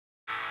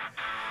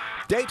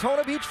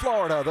Daytona Beach,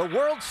 Florida, the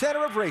world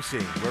center of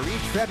racing, where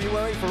each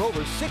February for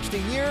over 60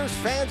 years,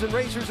 fans and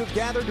racers have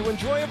gathered to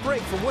enjoy a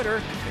break from winter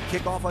and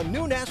kick off a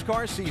new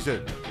NASCAR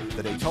season.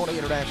 The Daytona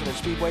International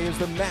Speedway is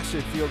the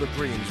massive field of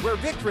dreams, where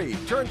victory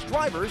turns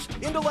drivers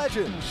into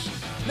legends.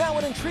 Now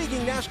an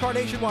intriguing NASCAR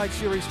Nationwide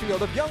Series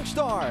field of young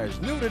stars,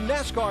 new to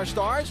NASCAR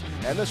stars,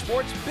 and the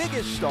sport's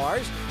biggest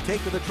stars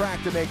take to the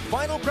track to make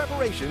final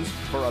preparations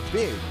for a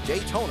big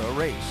Daytona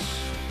race.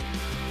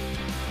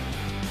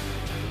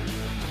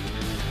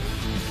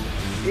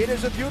 It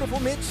is a beautiful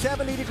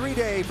mid-70-degree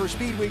day for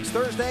Speed Week's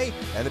Thursday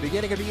and the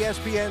beginning of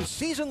ESPN's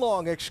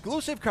season-long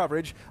exclusive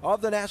coverage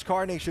of the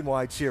NASCAR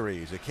Nationwide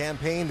Series. A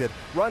campaign that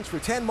runs for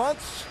 10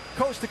 months,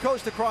 coast to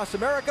coast across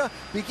America,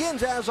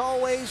 begins as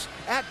always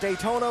at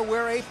Daytona,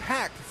 where a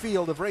packed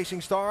field of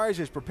racing stars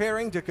is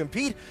preparing to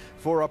compete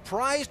for a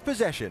prized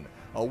possession,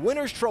 a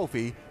winner's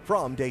trophy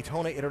from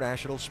Daytona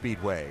International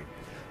Speedway.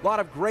 A lot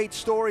of great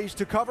stories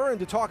to cover and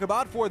to talk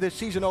about for this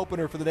season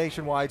opener for the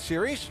Nationwide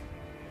Series.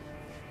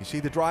 You see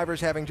the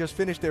drivers having just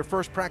finished their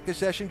first practice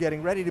session,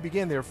 getting ready to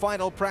begin their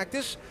final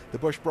practice. The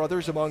Busch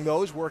brothers among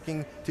those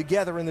working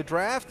together in the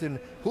draft and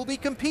who'll be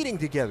competing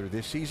together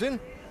this season.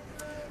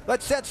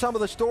 Let's set some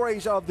of the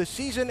stories of the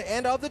season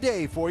and of the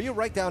day for you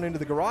right down into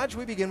the garage.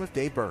 We begin with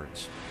Dave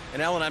Burns.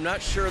 And Alan, I'm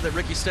not sure that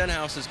Ricky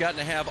Stenhouse has gotten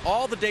to have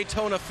all the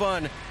Daytona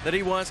fun that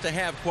he wants to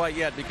have quite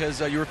yet, because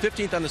you were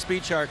 15th on the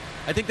speed chart.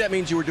 I think that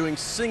means you were doing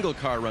single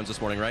car runs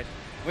this morning, right?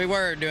 We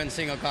were doing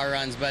single car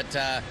runs, but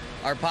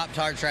our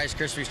Pop-Tarts Rice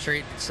Krispies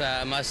Treats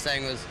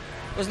Mustang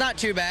was not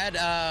too bad.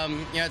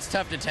 You know, it's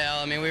tough to tell.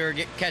 I mean, we were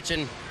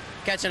catching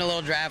a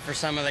little draft for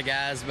some of the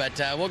guys, but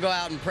we'll go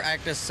out and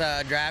practice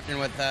drafting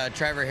with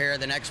Trevor here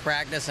the next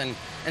practice and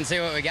see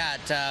what we got.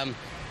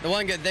 The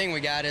one good thing we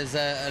got is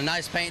a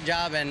nice paint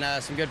job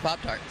and some good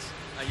Pop-Tarts.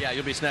 Yeah,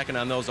 you'll be snacking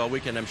on those all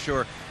weekend, I'm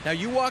sure. Now,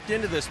 you walked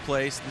into this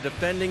place, the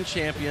defending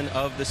champion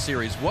of the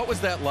series. What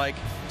was that like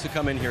to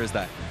come in here as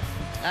that?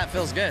 That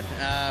feels good.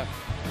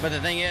 But the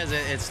thing is,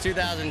 it's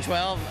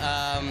 2012.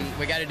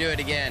 We got to do it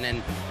again,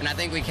 and I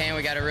think we can.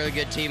 We got a really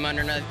good team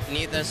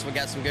underneath us. We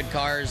got some good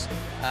cars,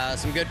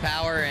 some good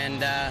power,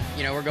 and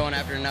you know, we're going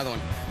after another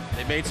one.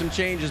 They made some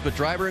changes, but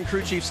driver and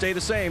crew chief stay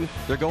the same.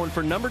 They're going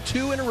for number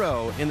 2 in a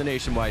row in the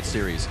Nationwide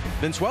Series.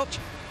 Vince Welch.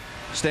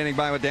 Standing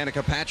by with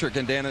Danica Patrick,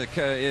 and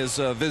Danica is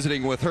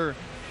visiting with her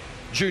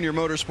junior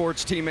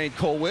motorsports teammate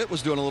Cole Witt.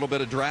 Was doing a little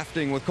bit of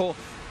drafting with Cole.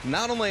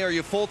 Not only are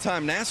you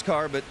full-time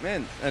NASCAR, but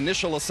man,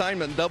 initial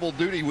assignment, double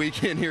duty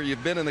weekend here.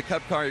 You've been in the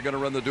Cup car. You're going to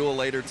run the duel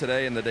later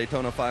today in the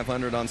Daytona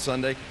 500 on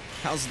Sunday.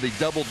 How's the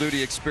double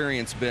duty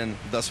experience been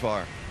thus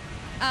far?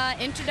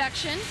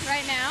 Introduction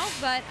right now,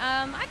 but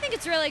I think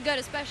it's really good,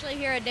 especially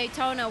here at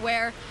Daytona,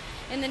 where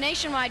in the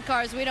Nationwide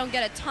cars we don't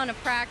get a ton of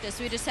practice.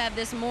 We just have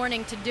this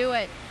morning to do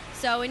it.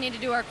 So we need to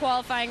do our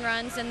qualifying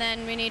runs, and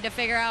then we need to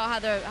figure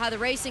out how the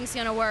racing's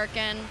going to work.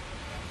 And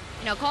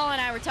you know, Cole and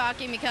I were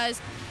talking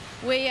because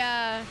we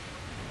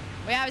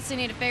obviously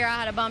need to figure out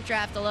how to bump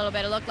draft a little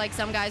bit. It looked like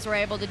some guys were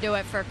able to do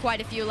it for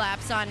quite a few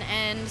laps on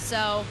end.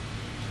 So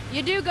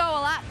you do go a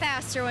lot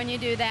faster when you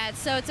do that.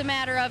 So it's a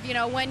matter of, you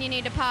know, when you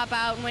need to pop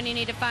out and when you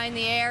need to find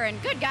the air.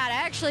 And good God,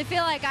 I actually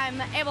feel like I'm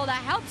able to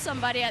help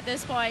somebody at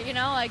this point, you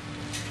know, like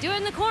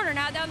doing the corner,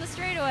 not down the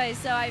straightaway.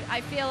 So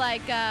I feel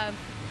like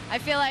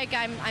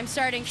I'm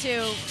starting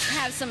to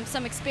have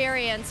some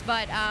experience,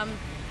 but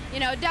you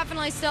know,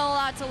 definitely still a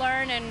lot to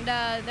learn, and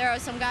there are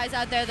some guys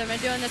out there that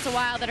have been doing this a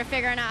while that are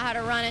figuring out how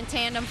to run in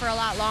tandem for a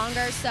lot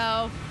longer,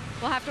 so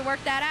we'll have to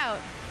work that out.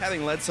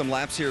 Having led some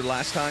laps here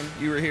last time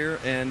you were here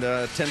and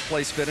 10th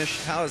place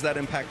finish, how has that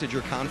impacted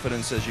your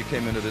confidence as you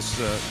came into this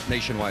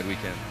Nationwide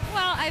weekend?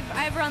 Well,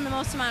 I've run the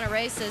most amount of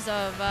races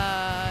of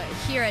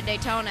here at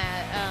Daytona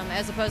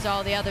as opposed to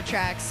all the other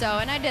tracks, so,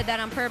 and I did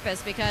that on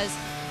purpose because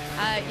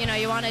you know,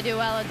 you want to do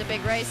well at the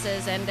big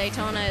races, and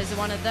Daytona is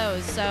one of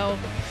those. So,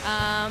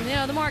 you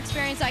know, the more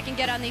experience I can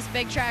get on these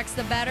big tracks,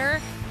 the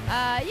better.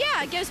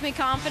 Yeah, it gives me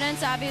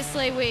confidence.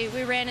 Obviously,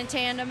 we ran in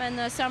tandem in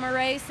the summer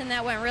race, and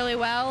that went really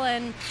well.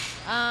 And,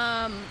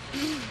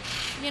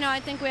 you know, I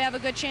think we have a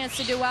good chance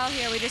to do well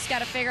here. We just got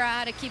to figure out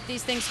how to keep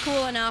these things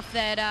cool enough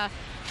that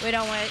we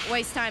don't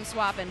waste time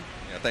swapping.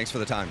 Yeah, thanks for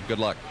the time. Good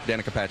luck.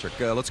 Danica Patrick.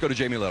 Let's go to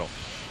Jamie Little.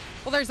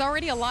 Well, there's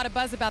already a lot of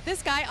buzz about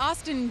this guy,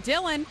 Austin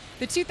Dillon,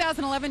 the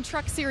 2011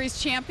 Truck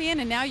Series champion,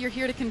 and now you're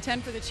here to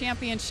contend for the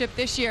championship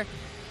this year.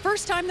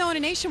 First time, though, in a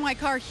Nationwide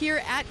car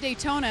here at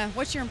Daytona.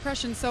 What's your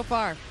impression so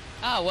far?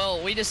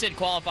 Well, we just did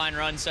qualifying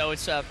runs, so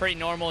it's pretty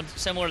normal,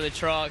 similar to the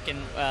truck,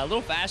 and a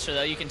little faster,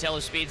 though. You can tell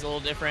the speed's a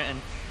little different,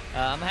 and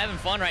I'm having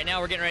fun right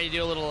now. We're getting ready to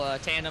do a little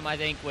tandem, I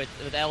think, with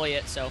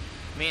Elliott, so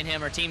me and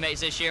him are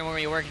teammates this year, and we're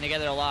going to be working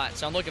together a lot,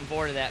 so I'm looking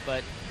forward to that.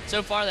 But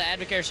so far, the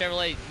Advocare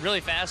Chevrolet really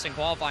fast in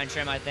qualifying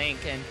trim, I think,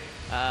 and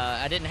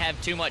I didn't have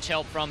too much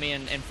help from me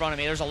in front of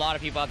me. There's a lot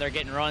of people out there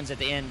getting runs at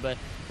the end, but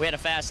we had a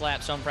fast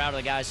lap, so I'm proud of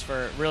the guys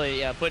for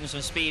really putting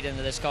some speed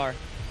into this car.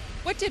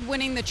 What did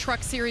winning the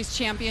Truck Series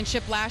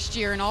championship last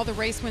year and all the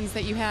race wins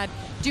that you had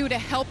do to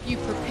help you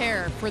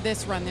prepare for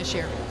this run this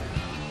year?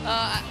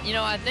 You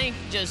know, I think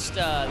just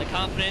the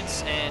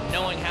confidence and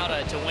knowing how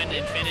to win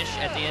and finish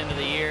at the end of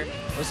the year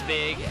was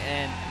big,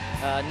 and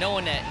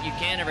knowing that you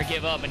can't ever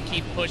give up and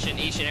keep pushing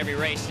each and every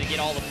race to get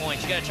all the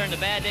points. You got to turn the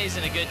bad days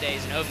into good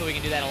days, and hopefully we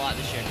can do that a lot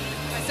this year.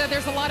 I said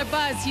there's a lot of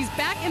buzz. He's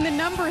back in the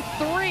number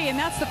 3, and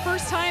that's the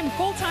first time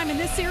full-time in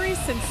this series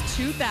since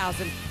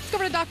 2000. Let's go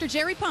over to Dr.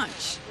 Jerry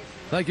Punch.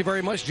 Thank you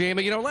very much,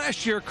 Jamie. You know,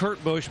 last year,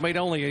 Kurt Busch made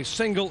only a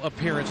single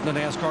appearance in the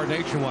NASCAR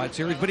Nationwide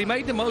Series, but he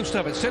made the most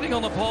of it, sitting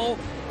on the pole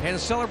and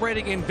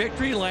celebrating in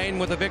victory lane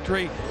with a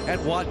victory at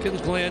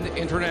Watkins Glen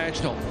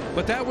International.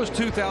 But that was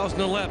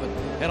 2011,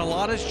 and a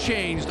lot has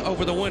changed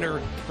over the winter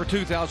for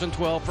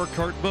 2012 for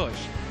Kurt Busch.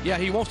 Yeah,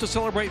 he wants to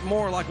celebrate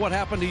more like what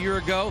happened a year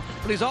ago,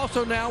 but he's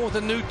also now with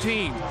a new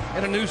team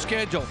and a new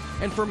schedule.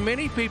 And for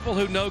many people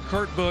who know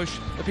Kurt Busch,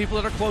 the people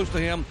that are close to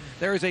him,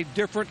 there is a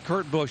different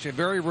Kurt Busch, a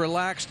very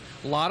relaxed,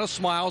 a lot of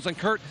smiles. And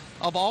Kurt,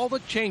 of all the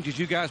changes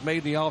you guys made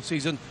in the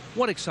offseason,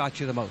 what excites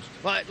you the most?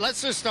 Well,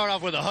 let's just start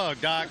off with a hug,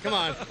 Doc. Come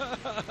on.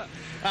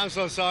 I'm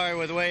so sorry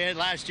with the way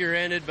last year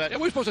ended, but... Yeah,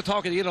 we were supposed to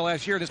talk at the end of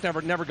last year, and it's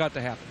never got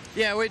to happen.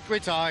 Yeah, we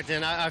talked,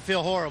 and I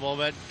feel horrible.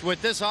 But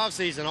with this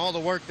offseason, all the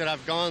work that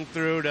I've gone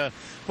through to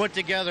put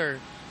together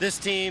this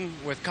team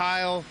with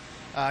Kyle,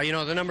 you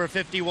know, the number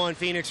 51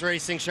 Phoenix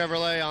Racing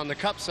Chevrolet on the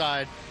Cup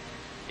side,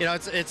 you know,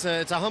 it's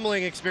a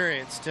humbling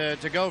experience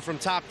to go from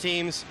top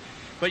teams,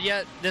 but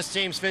yet this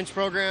team's Finch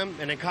program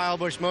and in Kyle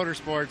Busch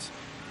Motorsports,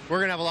 we're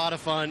going to have a lot of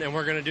fun, and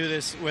we're going to do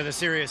this with a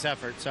serious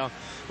effort. So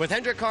with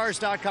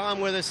HendrickCars.com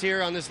with us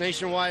here on this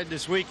Nationwide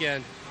this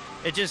weekend,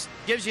 it just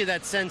gives you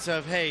that sense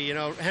of, hey, you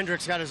know,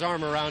 Hendrick's got his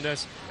arm around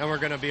us, and we're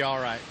going to be all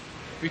right.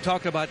 We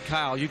talk about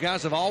Kyle. You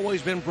guys have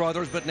always been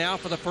brothers, but now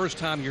for the first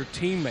time, you're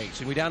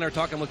teammates. And we down there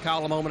talking with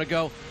Kyle a moment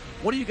ago.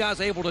 What are you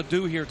guys able to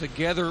do here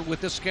together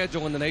with this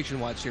schedule in the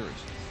Nationwide Series?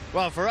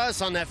 Well, for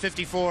us on that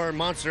 54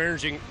 Monster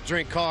Energy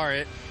drink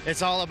car,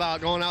 it's all about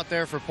going out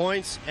there for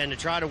points and to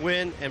try to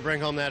win and bring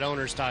home that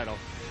owner's title.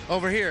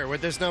 Over here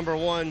with this number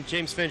 1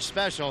 James Finch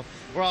Special,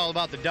 we're all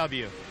about the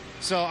W.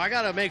 So I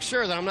got to make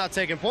sure that I'm not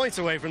taking points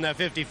away from that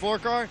 54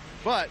 car,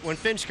 but when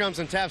Finch comes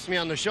and taps me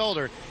on the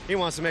shoulder, he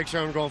wants to make sure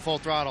I'm going full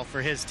throttle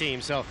for his team.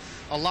 So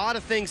a lot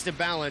of things to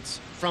balance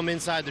from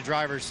inside the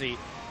driver's seat.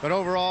 But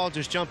overall,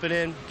 just jumping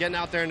in, getting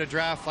out there in the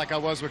draft like I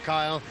was with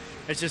Kyle,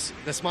 it's just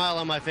the smile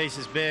on my face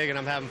is big, and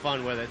I'm having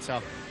fun with it. So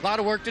a lot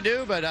of work to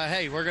do, but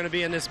hey, we're going to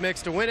be in this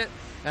mix to win it,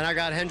 and I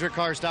got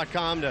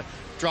HendrickCars.com to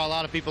draw a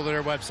lot of people to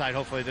their website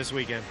hopefully this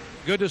weekend.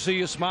 Good to see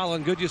you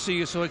smiling. Good to see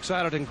you so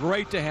excited, and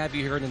great to have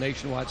you here in the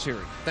Nationwide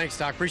Series. Thanks,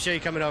 Doc. Appreciate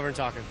you coming over and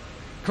talking.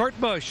 Kurt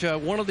Busch,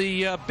 one of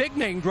the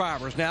big-name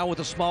drivers now with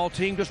a small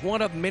team, just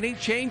one of many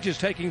changes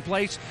taking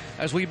place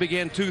as we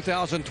begin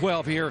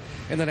 2012 here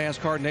in the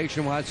NASCAR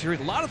Nationwide Series.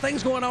 A lot of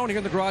things going on here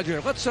in the garage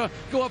area. Let's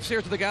go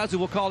upstairs to the guys who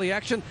will call the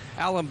action.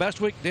 Alan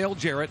Bestwick, Dale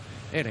Jarrett,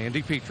 and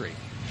Andy Petrie.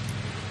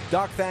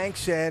 Doc,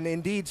 thanks. And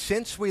indeed,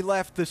 since we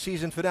left the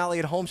season finale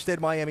at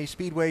Homestead Miami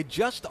Speedway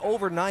just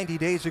over 90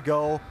 days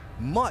ago,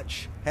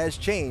 much has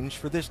changed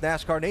for this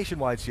NASCAR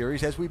Nationwide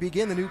Series as we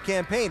begin the new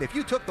campaign. If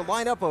you took the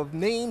lineup of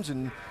names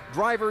and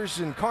drivers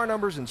and car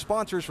numbers and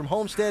sponsors from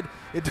Homestead,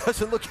 it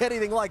doesn't look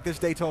anything like this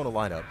Daytona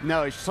lineup.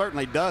 No, it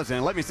certainly doesn't.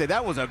 And let me say,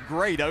 that was a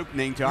great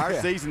opening to our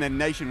season in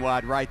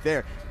Nationwide right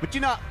there. But, you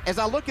know, as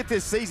I look at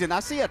this season, I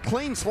see a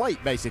clean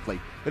slate,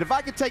 basically. But if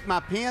I could take my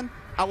pen,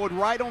 I would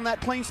write on that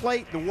clean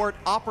slate the word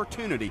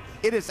opportunity.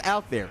 It is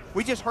out there.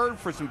 We just heard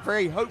from some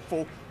very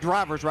hopeful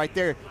drivers right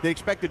there that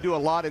expect to do a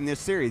lot in this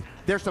series.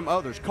 There's some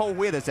others. Cole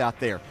Witt is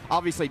out there.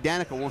 Obviously,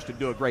 Danica wants to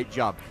do a great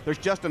job. There's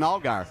Justin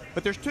Allgaier.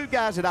 But there's 2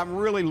 guys that I'm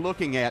really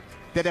looking at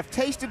that have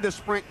tasted the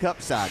Sprint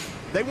Cup side.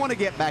 They want to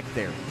get back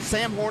there.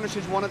 Sam Hornish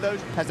is one of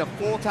those, has a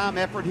full-time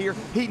effort here.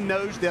 He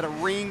knows that a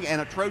ring and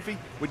a trophy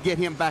would get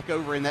him back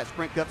over in that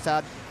Sprint Cup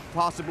side,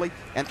 possibly.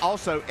 And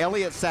also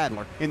Elliott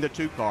Sadler in the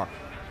 2 car.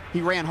 He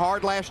ran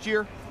hard last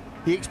year.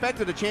 He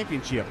expected a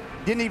championship.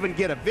 Didn't even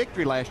get a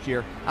victory last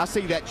year. I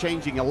see that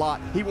changing a lot.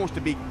 He wants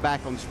to be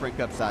back on the Sprint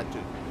Cup side, too.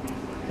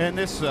 And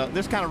this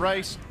kind of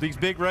race, these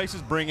big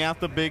races bring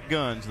out the big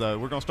guns, though.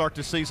 We're going to start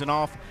this season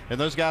off, and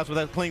those guys with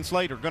that clean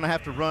slate are going to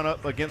have to run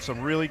up against some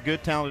really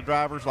good, talented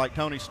drivers like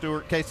Tony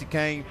Stewart, Casey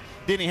Kane,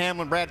 Denny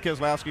Hamlin, Brad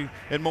Keselowski,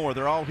 and more.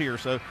 They're all here,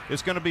 so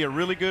it's going to be a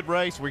really good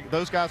race.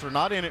 Those guys are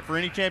not in it for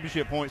any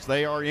championship points.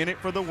 They are in it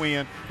for the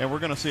win, and we're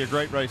going to see a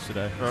great race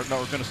today. Or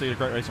no, we're going to see a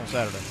great race on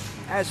Saturday.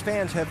 As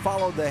fans have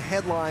followed the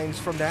headlines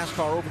from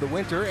NASCAR over the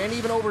winter and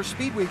even over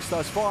speed weeks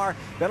thus far,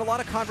 been a lot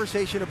of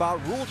conversation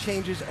about rule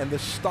changes and the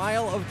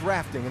style of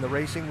drafting in the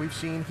racing we've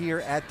seen here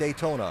at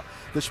Daytona.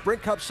 The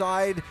Sprint Cup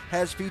side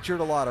has featured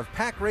a lot of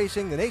pack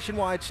racing. The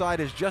Nationwide side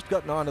has just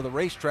gotten onto the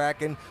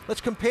racetrack, and let's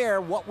compare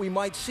what we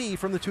might see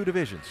from the 2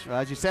 divisions.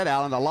 As you said,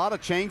 Alan, a lot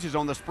of changes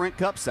on the Sprint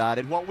Cup side,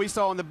 and what we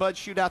saw in the Bud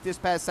Shootout this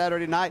past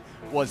Saturday night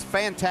was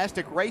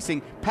fantastic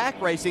racing,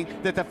 pack racing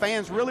that the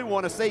fans really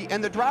want to see,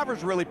 and the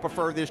drivers really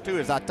prefer this too.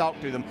 As I talk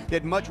to them,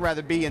 they'd much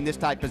rather be in this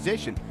type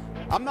position.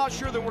 I'm not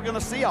sure that we're going to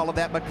see all of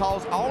that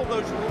because all of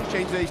those rule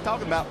changes that he's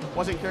talking about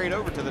wasn't carried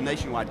over to the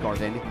nationwide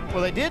cars, Andy.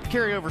 Well, they did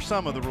carry over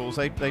some of the rules.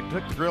 They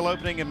took the grill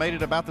opening and made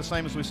it about the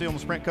same as we see on the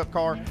Sprint Cup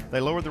car. They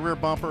lowered the rear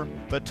bumper.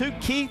 But two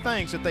key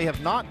things that they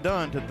have not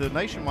done to the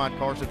nationwide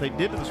cars that they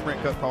did to the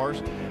Sprint Cup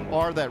cars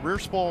are that rear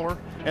spoiler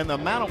and the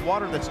amount of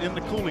water that's in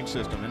the cooling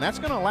system. And that's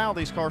going to allow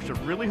these cars to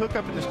really hook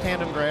up in this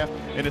tandem draft,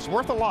 and it's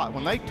worth a lot.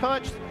 When they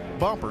touch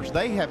bumpers,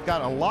 they have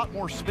got a lot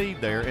more speed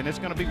there, and it's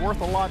going to be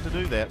worth a lot to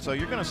do that. So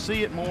you're going to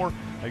see it more.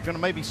 You're going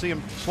to maybe see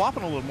them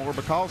swapping a little more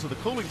because of the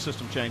cooling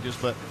system changes,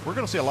 but we're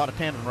going to see a lot of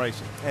tandem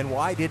racing. And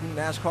why didn't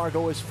NASCAR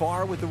go as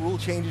far with the rule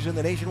changes in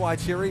the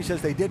Nationwide Series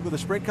as they did with the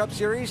Sprint Cup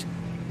Series?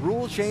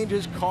 Rule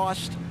changes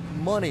cost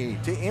money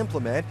to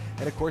implement,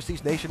 and of course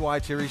these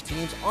Nationwide Series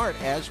teams aren't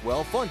as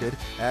well funded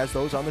as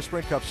those on the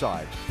Sprint Cup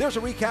side. There's a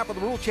recap of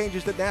the rule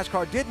changes that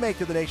NASCAR did make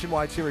to the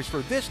Nationwide Series for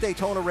this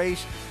Daytona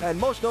race, and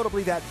most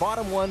notably that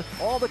bottom one,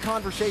 all the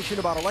conversation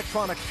about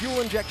electronic fuel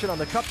injection on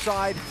the Cup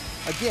side.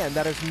 Again,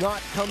 that has not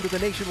come to the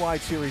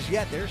Nationwide Series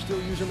yet. They're still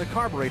using the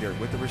carburetor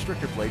with the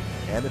restrictor plate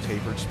and the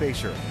tapered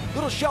spacer.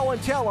 Little show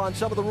and tell on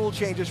some of the rule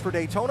changes for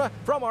Daytona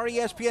from our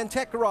ESPN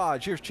Tech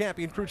Garage. Here's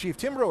Champion Crew Chief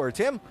Tim Brewer.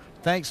 Tim?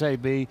 Thanks,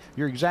 AB.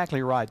 You're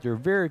exactly right. There are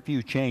very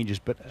few changes,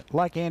 but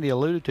like Andy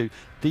alluded to,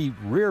 the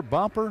rear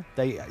bumper,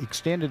 they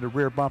extended the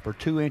rear bumper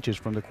 2 inches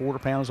from the quarter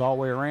panels all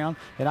the way around,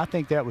 and I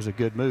think that was a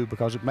good move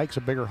because it makes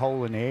a bigger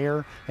hole in the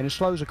air and it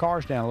slows the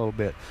cars down a little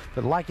bit.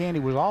 But like Andy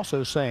was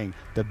also saying,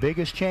 the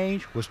biggest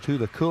change was to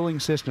the cooling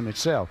system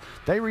itself.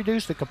 They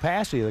reduced the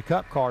capacity of the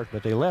Cup cars,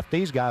 but they left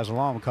these guys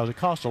alone because it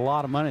costs a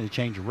lot of money to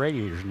change the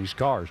radiators in these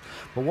cars.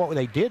 But what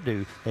they did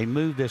do, they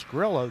moved this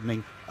grill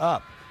opening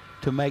up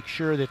to make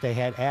sure that they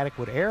had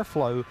adequate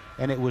airflow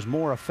and it was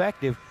more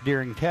effective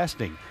during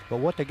testing. But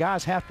what the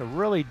guys have to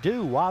really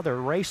do while they're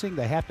racing,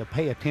 they have to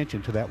pay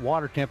attention to that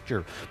water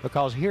temperature,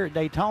 because here at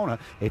Daytona,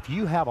 if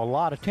you have a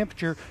lot of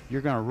temperature,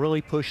 you're going to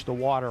really push the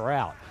water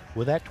out.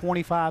 With that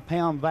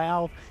 25-pound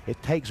valve, it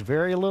takes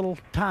very little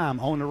time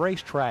on the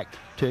racetrack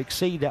to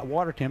exceed that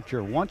water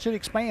temperature. Once it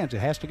expands, it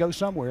has to go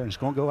somewhere, and it's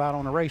going to go out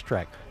on the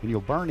racetrack, and you'll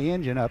burn the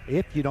engine up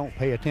if you don't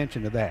pay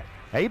attention to that.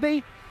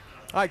 AB?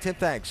 All right, Tim,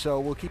 thanks. So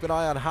we'll keep an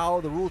eye on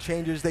how the rule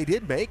changes they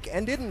did make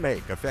and didn't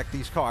make affect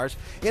these cars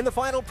in the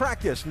final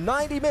practice.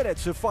 90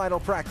 minutes of final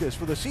practice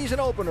for the season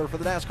opener for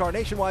the NASCAR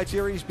Nationwide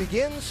Series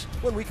begins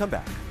when we come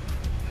back.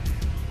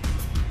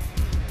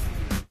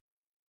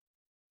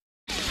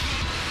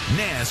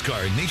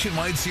 NASCAR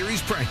Nationwide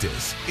Series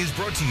practice is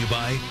brought to you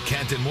by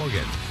Captain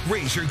Morgan.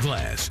 Raise your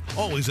glass,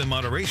 always in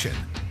moderation.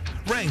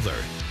 Wrangler,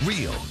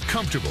 real,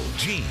 comfortable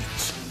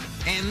jeans.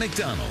 And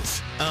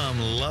McDonald's, I'm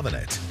loving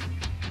it.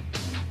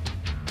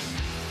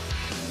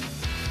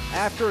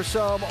 After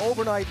some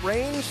overnight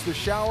rains, the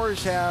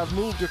showers have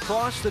moved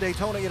across the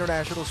Daytona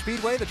International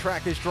Speedway. The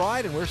track is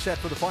dried, and we're set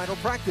for the final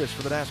practice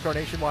for the NASCAR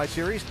Nationwide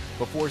Series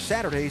before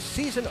Saturday's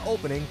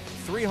season-opening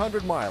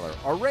 300-miler,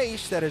 a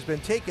race that has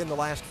been taken the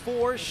last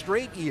 4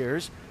 straight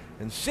years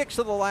and 6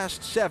 of the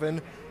last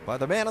 7 by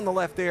the man on the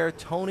left there,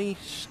 Tony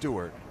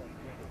Stewart.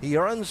 He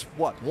runs,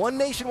 what, 1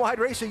 nationwide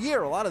race a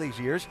year, a lot of these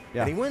years,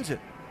 and he wins it.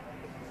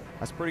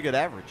 That's a pretty good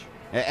average.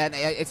 And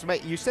it's,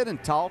 you sit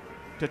and talk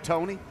to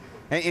Tony,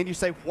 and you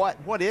say,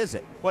 what is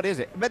it? What is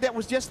it? But that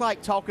was just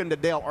like talking to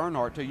Dale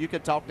Earnhardt, too. You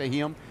could talk to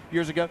him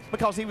years ago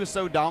because he was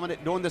so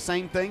dominant doing the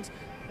same things.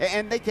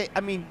 And they can't, I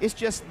mean, it's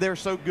just they're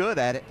so good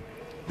at it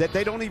that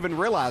they don't even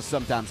realize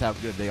sometimes how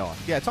good they are.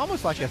 Yeah, it's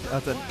almost like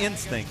an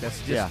instinct that's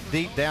just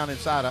deep down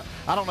inside.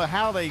 I don't know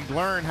how they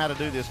learn how to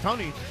do this.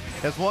 Tony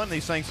has won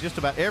these things just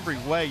about every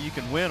way you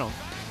can win them.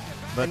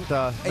 But,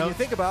 and you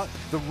think about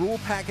the rule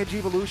package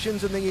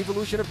evolutions and the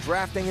evolution of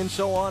drafting and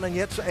so on,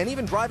 and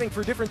even driving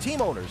for different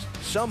team owners.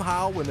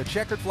 Somehow, when the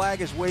checkered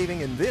flag is waving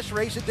in this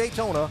race at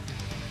Daytona,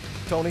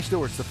 Tony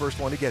Stewart's the first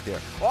one to get there.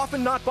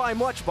 Often not by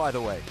much, by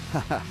the way.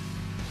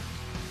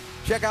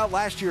 Check out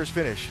last year's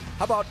finish.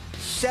 How about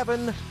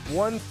 7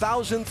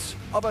 1/1000ths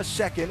of a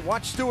second?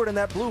 Watch Stewart in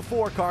that blue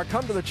 4 car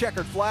come to the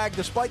checkered flag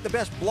despite the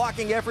best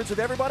blocking efforts of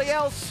everybody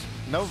else.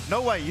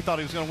 No way you thought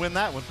he was going to win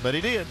that one, but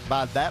he did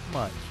by that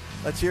much.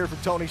 Let's hear from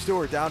Tony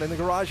Stewart down in the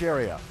garage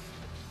area.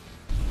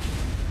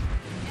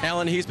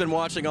 Alan, he's been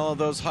watching all of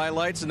those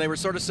highlights, and they were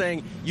sort of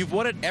saying, you've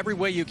won it every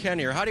way you can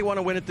here. How do you want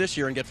to win it this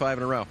year and get 5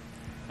 in a row?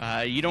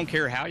 You don't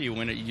care how you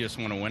win it. You just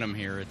want to win them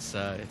here. It's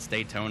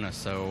Daytona,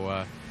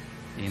 so,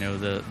 you know,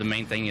 the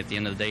main thing at the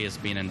end of the day is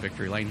being in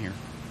victory lane here.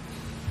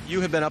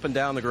 You have been up and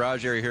down the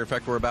garage area here. In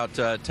fact, we're about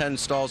 10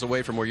 stalls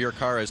away from where your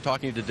car is,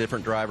 talking to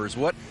different drivers.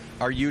 What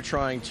are you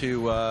trying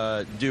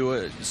to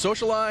do?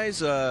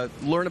 Socialize,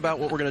 learn about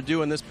what we're going to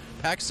do in this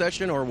pack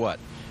session, or what?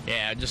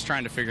 Yeah, just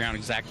trying to figure out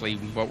exactly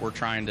what we're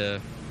trying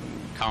to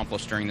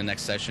accomplish during the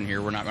next session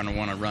here. We're not going to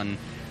want to run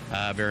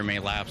very many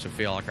laps. I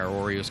feel like our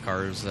Oreos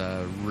car is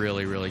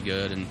really, really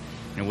good, and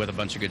you know, with a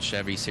bunch of good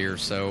Chevys here.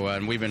 So,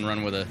 and we've been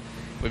running with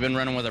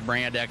a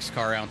Brand X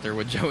car out there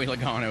with Joey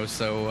Logano.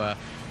 So.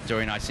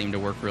 Joey and I seem to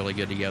work really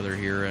good together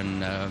here,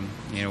 and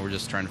you know, we're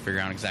just trying to figure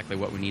out exactly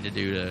what we need to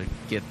do to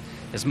get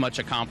as much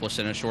accomplished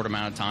in a short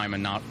amount of time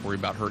and not worry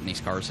about hurting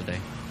these cars today.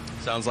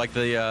 Sounds like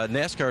the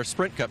NASCAR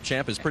Sprint Cup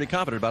champ is pretty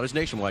confident about his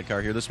nationwide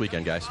car here this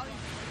weekend, guys.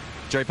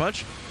 Jerry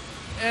Punch?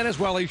 And as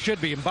well he should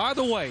be. And by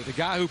the way, the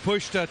guy who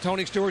pushed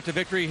Tony Stewart to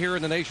victory here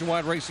in the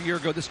nationwide race a year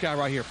ago, this guy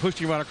right here, pushed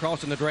him right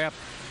across in the draft.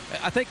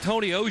 I think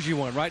Tony owes you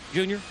one, right,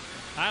 Junior?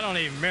 I don't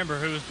even remember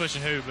who was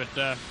pushing who, but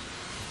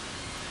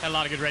had a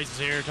lot of good races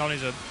here.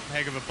 Tony's a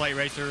heck of a plate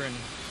racer, and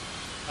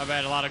I've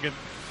had a lot of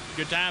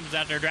good times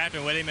out there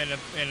drafting with him in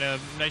the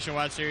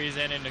nationwide series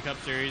and in the Cup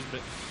series.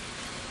 But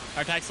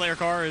our Tax Slayer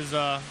car is,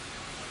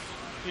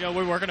 you know,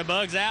 we're working the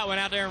bugs out. Went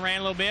out there and ran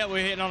a little bit.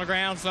 We're hitting on the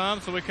ground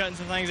some, so we're cutting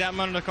some things out from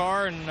under the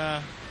car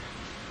and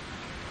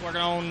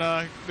working on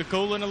the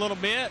cooling a little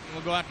bit. And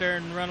we'll go out there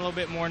and run a little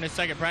bit more in the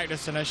second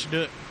practice, and that should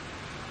do it.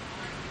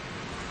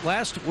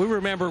 We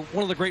remember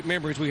one of the great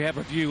memories we have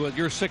of you.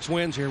 Your 6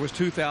 wins here was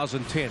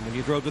 2010 when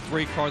you drove the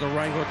 3-car, the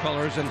Wrangler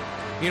colors, and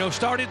you know,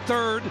 started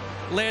third,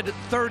 led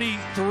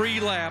 33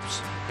 laps,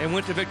 and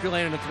went to victory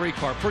lane in a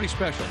 3-car. Pretty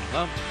special,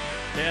 huh?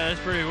 Yeah, that's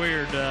pretty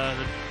weird,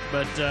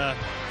 but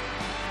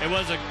it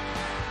was a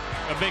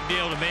big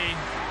deal to me.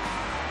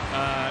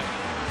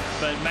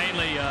 But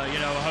mainly, you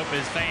know, I hope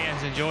his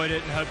fans enjoyed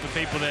it, and hope the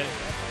people that,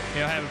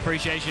 you know, have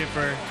appreciation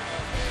for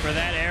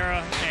that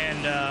era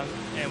and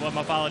what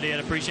my father did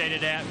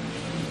appreciated that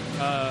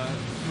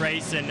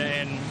race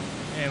and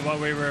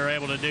what we were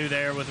able to do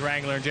there with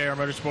Wrangler and JR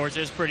Motorsports.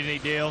 It's a pretty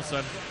neat deal.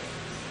 So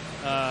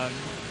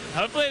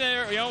hopefully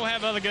we'll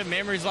have other good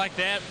memories like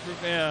that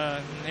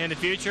in the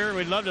future.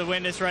 We'd love to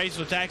win this race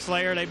with Tax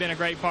Slayer. They've been a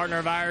great partner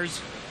of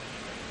ours.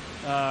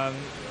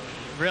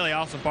 Really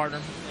awesome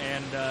partner.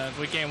 And if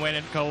we can't win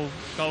it, Cole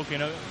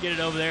can get it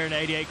over there in the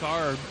 88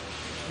 car, or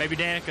maybe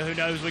Danica, who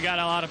knows. We got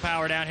a lot of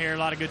power down here, a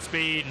lot of good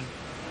speed, and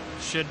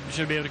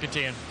should be able to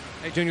contend.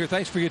 Hey, Junior,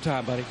 thanks for your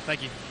time, buddy.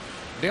 Thank you.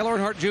 Dale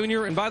Earnhardt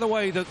Jr., and by the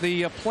way,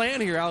 the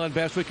plan here, Alan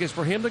Bestwick, is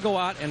for him to go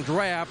out and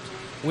draft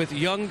with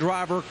young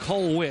driver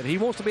Cole Witt. He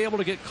wants to be able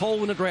to get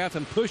Cole in the draft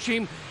and push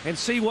him and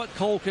see what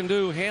Cole can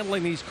do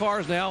handling these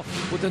cars now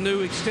with the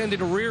new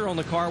extended rear on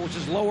the car, which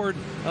has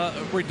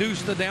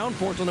reduced the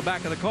downforce on the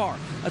back of the car.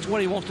 That's what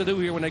he wants to do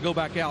here when they go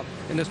back out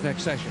in this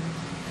next session.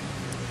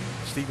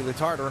 Stevie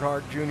Letarte,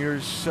 Earnhardt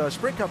Jr.'s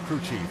Sprint Cup crew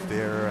chief.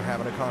 They're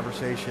having a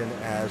conversation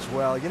as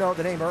well. You know,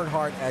 the name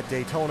Earnhardt at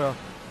Daytona,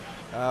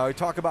 we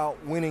talk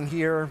about winning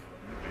here,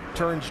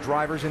 turns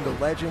drivers into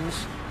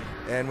legends.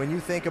 And when you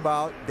think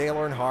about Dale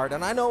Earnhardt,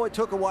 and I know it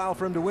took a while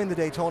for him to win the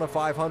Daytona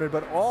 500,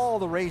 but all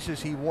the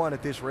races he won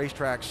at this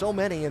racetrack, so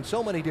many in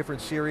so many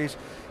different series,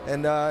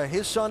 and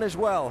his son as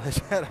well has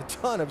had a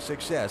ton of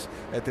success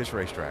at this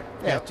racetrack.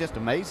 Yeah, it's just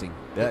amazing,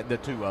 the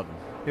two of them.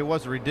 It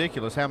was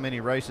ridiculous how many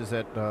races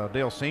that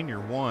Dale Sr.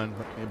 won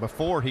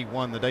before he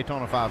won the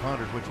Daytona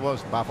 500, which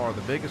was by far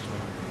the biggest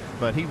one.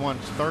 But he won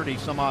 30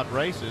 some odd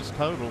races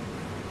total,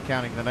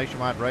 counting the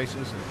nationwide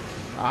races and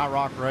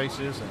IROC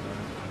races and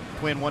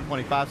Twin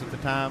 125s at the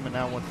time, and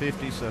now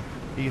 150. So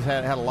he's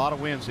had a lot of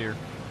wins here.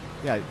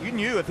 Yeah, you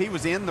knew if he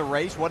was in the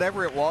race,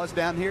 whatever it was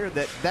down here,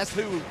 that's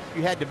who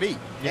you had to beat.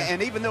 Yeah.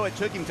 And even though it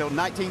took him until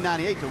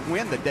 1998 to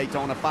win the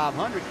Daytona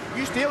 500,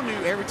 you still knew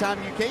every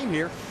time you came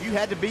here, you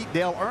had to beat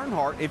Dale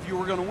Earnhardt if you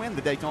were going to win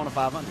the Daytona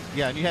 500.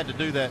 Yeah, and you had to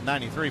do that in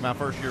 93, my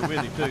first year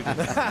with him, too.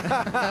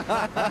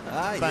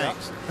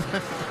 Thanks.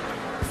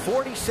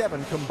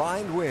 47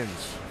 combined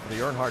wins for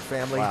the Earnhardt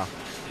family. Wow.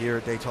 Here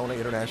at Daytona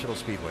International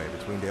Speedway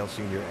between Dale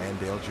Sr. and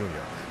Dale Jr.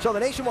 So the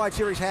Nationwide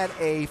Series had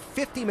a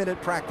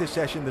 50-minute practice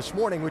session this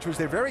morning, which was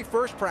their very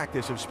first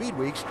practice of Speed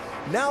Weeks.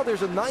 Now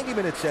there's a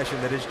 90-minute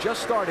session that has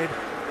just started,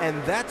 and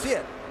that's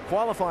it.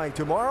 Qualifying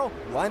tomorrow,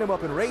 line them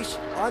up and race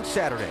on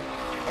Saturday.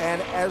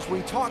 And as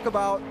we talk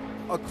about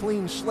a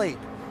clean slate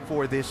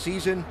for this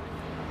season,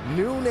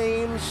 new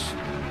names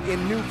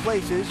in new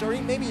places, or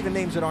maybe even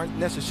names that aren't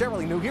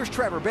necessarily new. Here's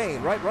Trevor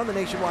Bayne, right? Run the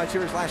Nationwide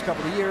Series last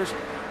couple of years.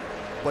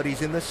 But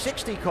he's in the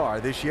 60 car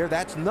this year.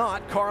 That's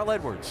not Carl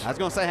Edwards. I was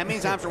going to say, how many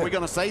times are we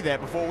going to say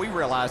that before we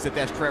realize that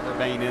that's Trevor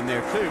Bayne in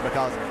there too?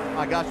 Because,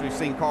 my gosh, we've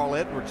seen Carl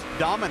Edwards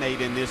dominate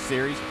in this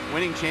series,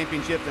 winning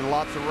championships in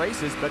lots of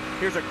races. But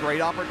here's a great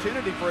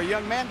opportunity for a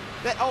young man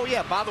that, oh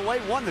yeah, by the way,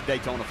 won the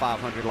Daytona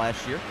 500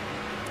 last year.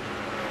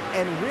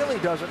 And really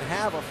doesn't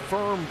have a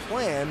firm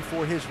plan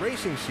for his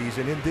racing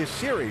season in this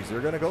series. They're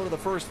going to go to the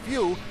first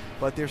few,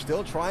 but they're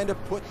still trying to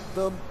put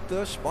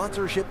the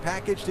sponsorship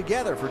package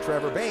together for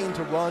Trevor Bayne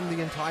to run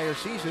the entire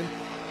season,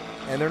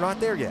 and they're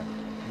not there yet.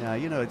 Now,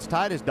 you know, as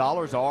tight as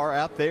dollars are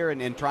out there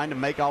and trying to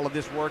make all of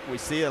this work, we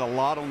see it a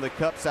lot on the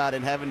Cup side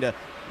and having to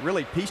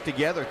really piece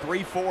together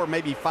 3, 4,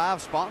 maybe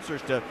 5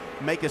 sponsors to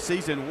make a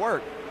season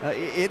work.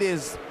 It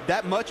is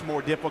that much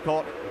more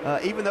difficult.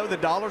 Even though the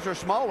dollars are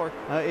smaller,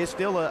 it's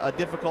still a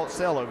difficult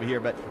sell over here.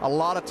 But a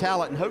lot of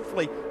talent, and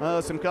hopefully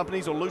some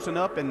companies will loosen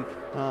up and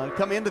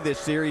come into this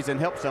series and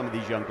help some of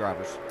these young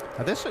drivers.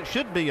 Now, this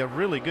should be a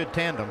really good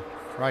tandem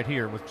right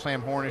here with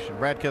Sam Hornish and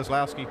Brad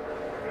Keselowski.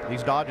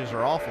 These Dodges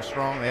are awful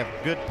strong. They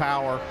have good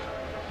power.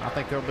 I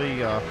think they'll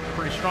be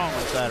pretty strong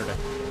on Saturday.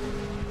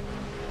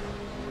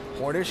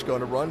 Hornish going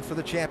to run for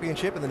the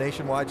championship in the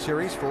Nationwide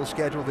Series, full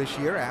schedule this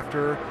year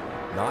after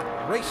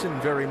not racing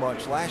very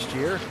much last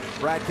year.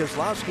 Brad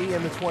Keselowski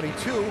in the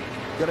 22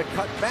 going to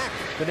cut back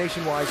the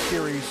Nationwide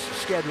Series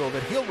schedule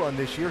that he'll run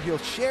this year. He'll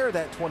share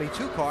that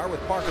 22 car with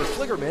Parker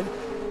Fligerman,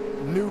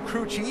 new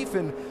crew chief,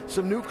 and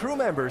some new crew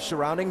members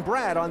surrounding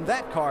Brad on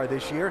that car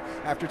this year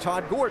after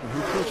Todd Gordon,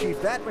 who crew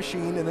chiefed that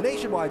machine in the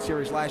Nationwide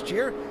Series last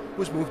year,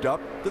 was moved up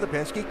to the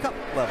Penske Cup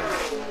level.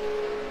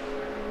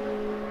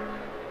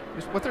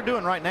 What they're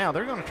doing right now,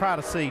 they're going to try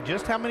to see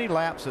just how many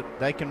laps that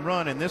they can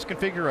run in this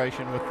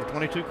configuration with the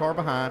 22 car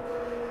behind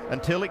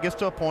until it gets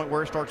to a point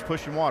where it starts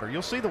pushing water.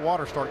 You'll see the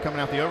water start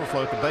coming out the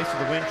overflow at the base of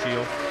the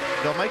windshield.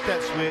 They'll make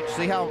that switch,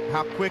 see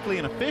how quickly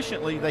and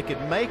efficiently they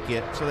can make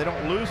it so they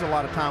don't lose a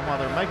lot of time while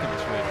they're making the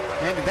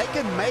switch.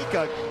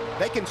 And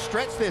they can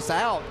stretch this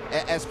out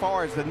as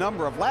far as the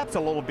number of laps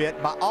a little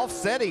bit by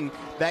offsetting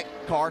that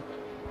car.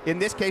 In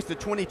this case, the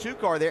 22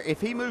 car there, if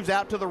he moves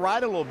out to the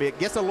right a little bit,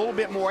 gets a little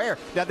bit more air.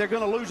 Now, they're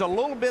going to lose a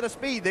little bit of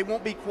speed. They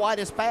won't be quite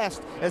as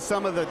fast as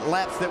some of the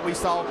laps that we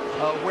saw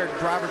where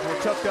drivers were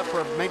tucked up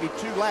for maybe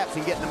 2 laps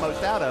and getting the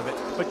most out of it.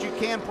 But you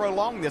can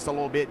prolong this a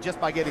little bit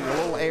just by getting a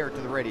little air to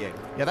the radiator.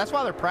 Yeah, that's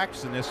why they're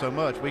practicing this so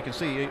much. We can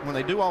see when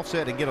they do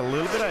offset and get a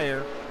little bit of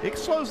air, it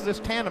slows this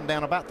tandem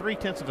down about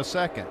 0.3 of a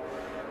second.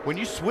 When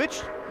you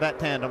switch that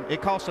tandem,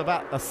 it costs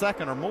about a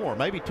second or more,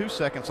 maybe 2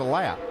 seconds a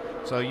lap.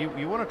 So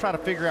you want to try to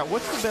figure out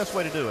what's the best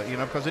way to do it,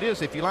 because it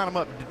is, if you line them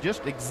up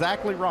just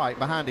exactly right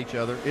behind each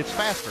other, it's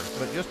faster,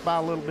 but just by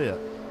a little bit.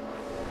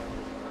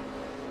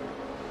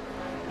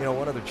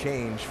 One other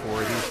change for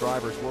these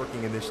drivers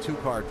working in this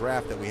 2-car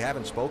draft that we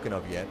haven't spoken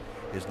of yet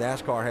is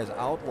NASCAR has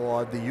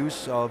outlawed the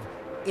use of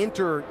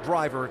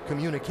inter-driver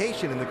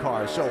communication in the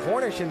cars. So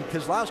Hornish and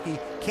Keselowski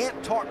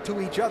can't talk to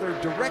each other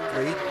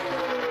directly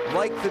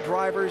like the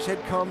drivers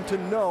had come to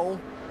know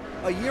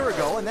a year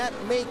ago, and that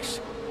makes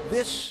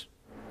this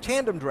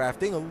tandem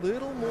drafting a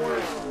little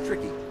more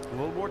tricky. A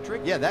little more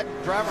tricky. Yeah, that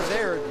driver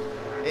there,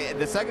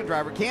 the second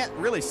driver, can't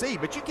really see,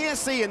 but you can't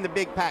see in the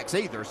big packs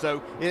either.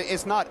 So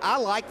it's not, I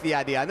like the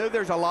idea. I know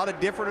there's a lot of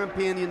different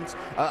opinions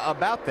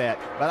about that,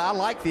 but I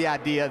like the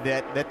idea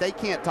that they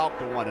can't talk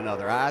to one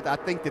another. I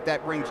think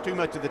that brings too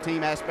much of the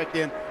team aspect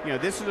in.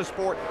 This is a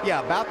sport,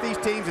 about these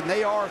teams, and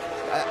they are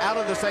out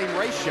of the same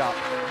race shop.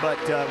 But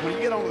when you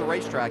get onto the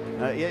racetrack,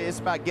 it's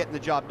about getting the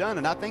job done,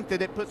 and I think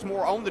that it puts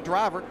more on the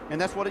driver,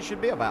 and that's what it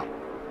should be about.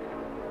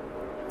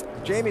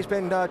 Jamie's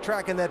been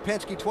tracking that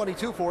Penske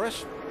 22 for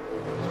us.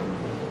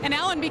 And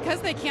Alan, because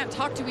they can't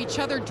talk to each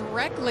other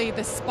directly,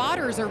 the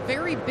spotters are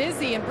very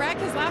busy, and Brad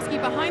Keselowski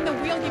behind the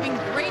wheel giving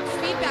great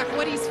feedback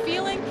what he's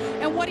feeling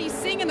and what he's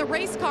seeing in the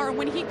race car. And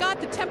when he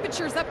got the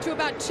temperatures up to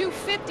about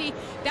 250,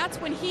 that's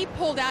when he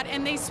pulled out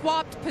and they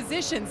swapped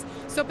positions.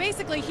 So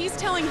basically he's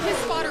telling his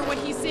spotter what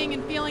he's seeing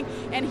and feeling,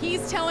 and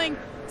he's telling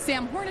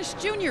Sam Hornish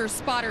Jr.'s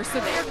spotter, so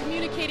they're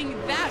communicating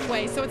that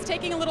way. So it's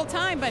taking a little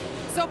time, but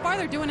so far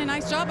they're doing a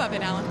nice job of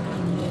it, Alan.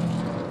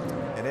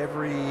 And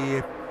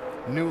every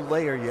new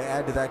layer you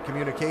add to that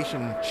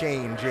communication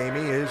chain,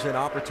 Jamie, is an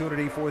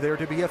opportunity for there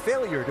to be a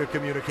failure to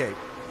communicate.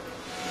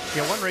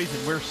 One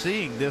reason we're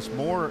seeing this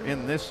more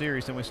in this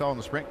series than we saw in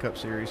the Sprint Cup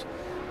series,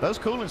 those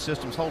cooling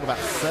systems hold about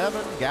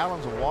 7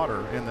 gallons of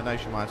water in the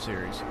Nationwide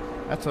Series.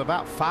 That's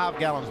about 5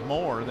 gallons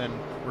more than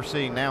we're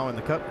seeing now in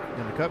the Cup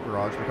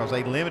garage, because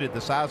they limited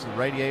the size of the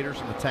radiators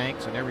and the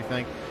tanks and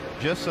everything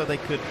just so they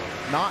could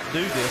not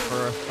do this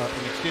for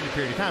an extended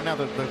period of time. Now,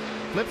 the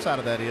flip side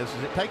of that is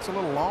it takes a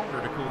little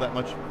longer to cool that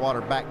much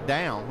water back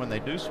down when they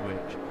do switch.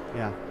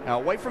 Yeah. Now,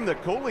 away from the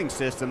cooling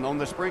system on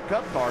the Sprint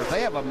Cup cars,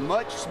 they have a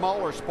much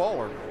smaller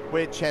spoiler,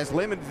 which has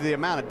limited the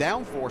amount of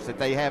downforce that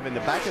they have in the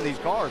back of these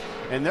cars,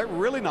 and they're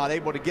really not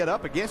able to get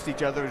up against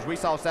each other, as we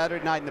saw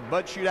Saturday night in the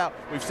Bud Shootout.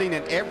 We've seen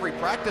in every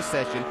practice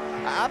session.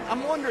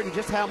 I'm wondering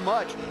just how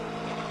much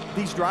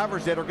these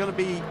drivers that are going to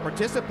be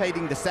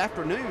participating this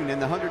afternoon in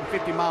the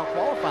 150-mile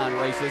qualifying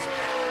races,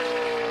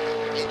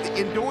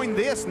 in doing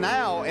this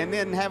now and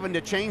then having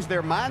to change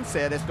their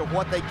mindset as to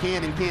what they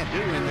can and can't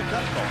do in the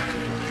Cup cars.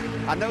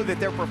 I know that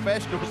they're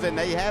professionals and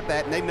they have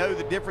that and they know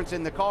the difference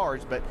in the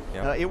cars, but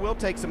it will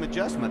take some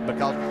adjustment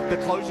because the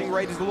closing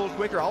rate is a little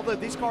quicker. Although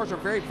these cars are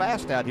very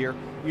fast out here,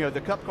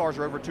 the Cup cars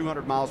are over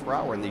 200 miles per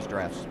hour in these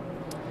drafts.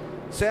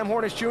 Sam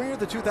Hornish Jr.,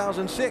 the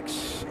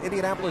 2006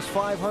 Indianapolis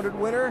 500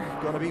 winner,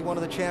 going to be one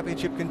of the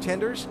championship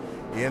contenders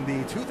in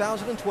the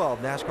 2012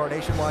 NASCAR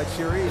Nationwide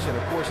Series, and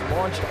of course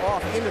launched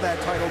off into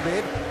that title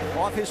bid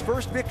off his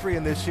first victory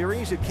in this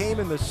series. It came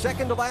in the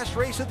second to last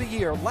race of the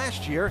year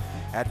last year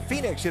at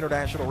Phoenix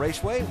International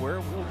Raceway,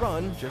 where we'll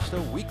run just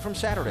a week from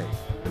Saturday.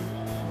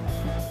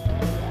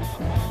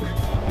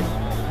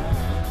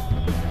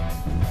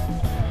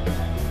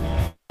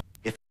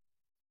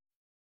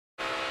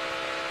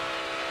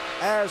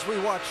 As as we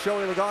watch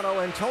Joey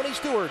Logano and Tony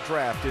Stewart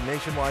draft in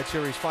Nationwide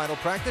Series final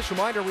practice.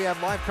 Reminder, we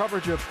have live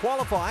coverage of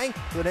qualifying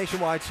for the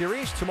Nationwide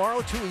Series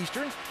tomorrow, 2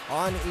 Eastern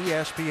on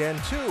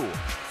ESPN2.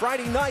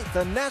 Friday night,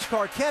 the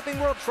NASCAR Camping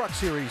World Truck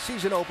Series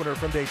season opener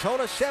from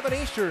Daytona, 7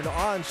 Eastern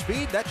on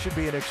Speed. That should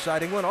be an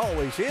exciting one,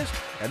 always is.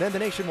 And then the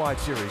Nationwide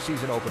Series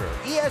season opener,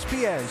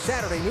 ESPN,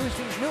 Saturday,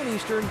 noon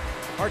Eastern.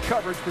 Our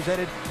coverage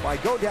presented by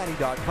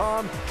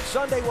GoDaddy.com.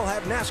 Sunday, we'll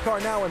have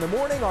NASCAR Now in the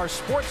morning. Our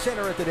Sports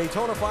Center at the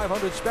Daytona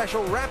 500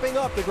 special, wrapping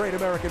up the Great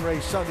American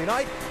Race Sunday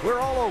night. We're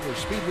all over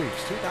Speed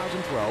Weeks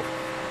 2012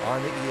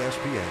 on the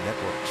ESPN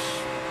networks.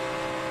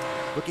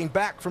 Looking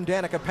back from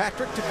Danica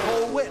Patrick to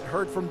Cole Witt.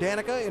 Heard from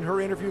Danica in her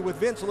interview with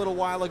Vince a little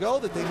while ago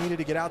that they needed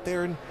to get out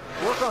there and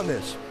work on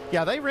this.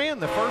 Yeah, they ran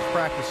the first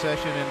practice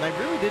session, and they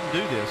really didn't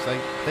do this.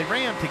 They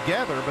ran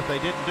together, but they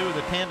didn't do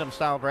the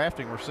tandem-style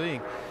drafting we're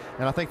seeing.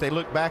 And I think they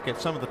looked back at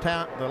some of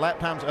the lap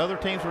times other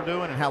teams were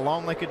doing and how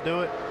long they could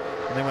do it.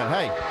 And they went,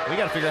 hey, we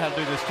got to figure out how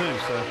to do this too.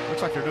 So it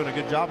looks like they're doing a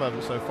good job of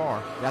it so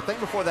far. Yeah, I think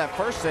before that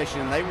first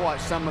session, they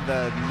watched some of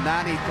the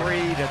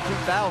 93 to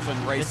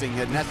 2000 racing,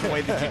 and that's the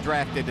way that you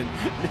drafted. And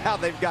now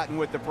they've gotten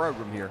with the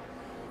program here.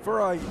 For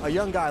a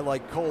young guy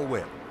like Cole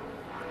Witt,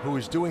 who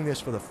is doing this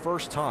for the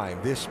first time,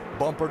 this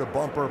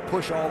bumper-to-bumper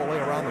push all the way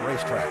around the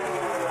racetrack,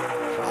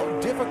 how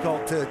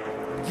difficult to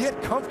get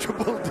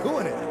comfortable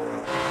doing it.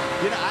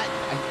 You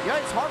know,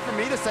 it's hard for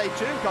me to say,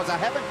 too, because I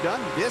haven't done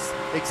this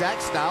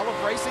exact style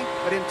of racing,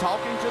 but in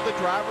talking to the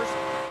drivers,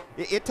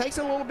 it takes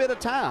a little bit of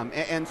time,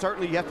 and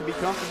certainly you have to be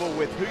comfortable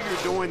with who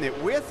you're doing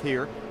it with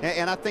here,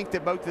 and I think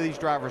that both of these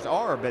drivers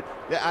are, but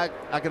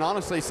I can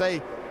honestly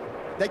say,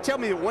 they tell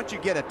me that once you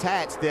get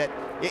attached that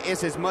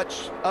it's as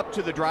much up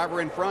to the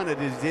driver in front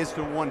as it is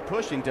to one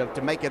pushing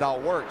to make it all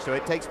work, so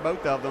it takes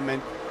both of them,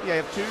 and you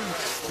have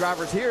two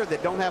drivers here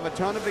that don't have a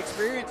ton of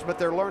experience, but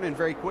they're learning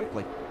very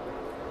quickly.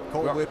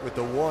 Cole Witt with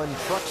the one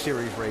Truck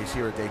Series race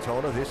here at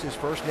Daytona. This is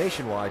first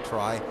nationwide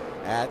try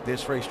at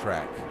this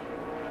racetrack.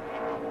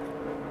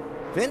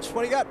 Vince,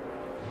 what do you got?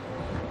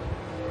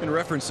 In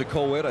reference to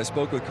Cole Witt, I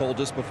spoke with Cole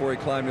just before he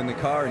climbed in the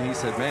car, and he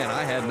said, man,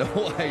 I had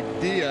no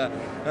idea.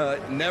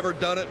 Never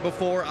done it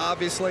before,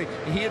 obviously.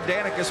 He and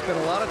Danica spent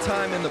a lot of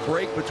time in the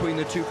break between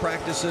the two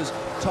practices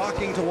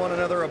talking to one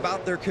another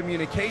about their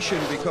communication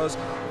because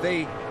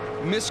they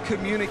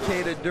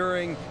miscommunicated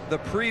during the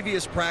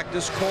previous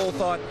practice. Cole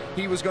thought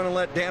he was going to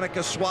let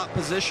Danica swap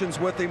positions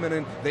with him, and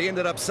then they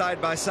ended up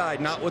side by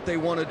side, not what they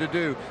wanted to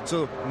do.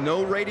 So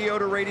no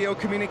radio-to-radio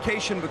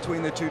communication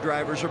between the two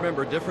drivers.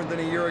 Remember, different than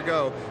a year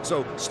ago.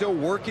 So still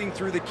working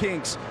through the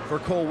kinks for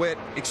Cole Witt,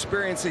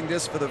 experiencing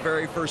this for the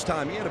very first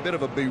time. He had a bit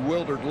of a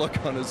bewildered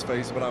look on his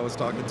face when I was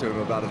talking to him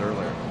about it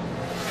earlier.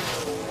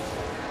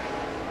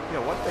 You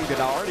know, one thing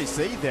that I already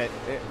see that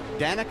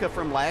Danica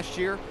from last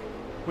year,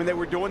 when they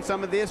were doing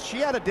some of this, she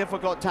had a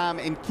difficult time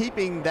in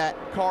keeping that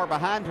car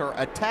behind her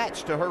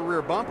attached to her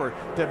rear bumper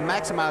to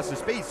maximize the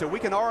speed. So we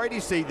can already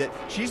see that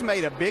she's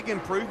made a big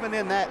improvement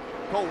in that.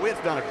 Cole Witt's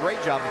done a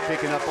great job of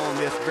picking up on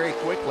this very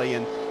quickly,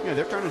 and you know,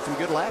 they're turning some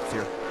good laps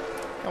here.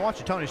 Now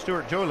watching Tony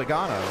Stewart, Joey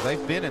Logano,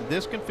 they've been in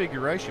this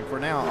configuration for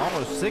now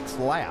almost 6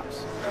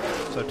 laps.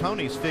 So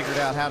Tony's figured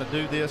out how to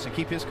do this and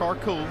keep his car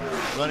cool,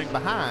 running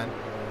behind.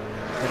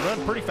 They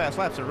run pretty fast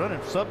laps. They're running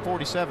sub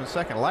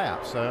 47-second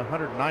laps,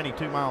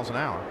 192 miles an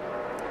hour.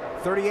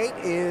 38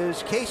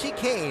 is Casey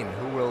Kane,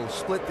 who will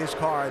split this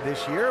car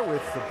this year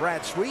with the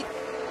Brad Sweet.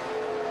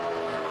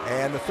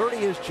 And the 30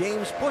 is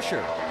James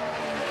Busher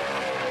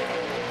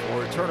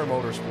for Turner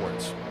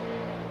Motorsports.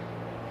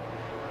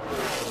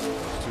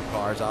 Those two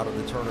cars out of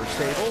the Turner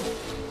stable,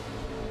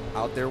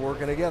 out there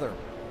working together.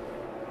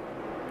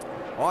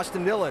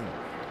 Austin Dillon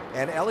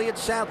and Elliott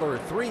Sadler,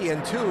 3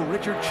 and 2,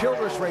 Richard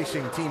Childress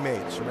Racing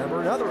teammates. Remember,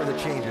 another of the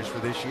changes for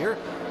this year.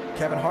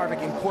 Kevin Harvick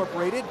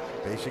Incorporated,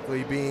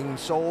 basically being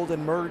sold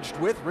and merged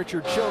with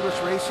Richard Childress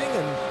Racing,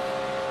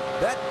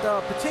 and that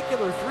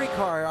particular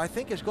 3-car, I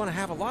think, is going to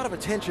have a lot of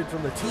attention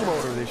from the team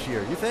owner this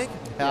year. You think?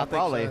 Yeah,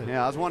 probably. So.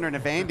 Yeah, I was wondering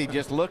if Andy,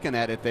 just looking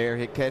at it there,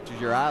 it catches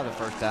your eye the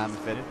first time.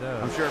 If it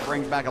does. I'm sure it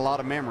brings back a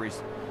lot of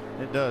memories.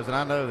 It does, and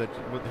I know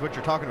that with what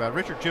you're talking about,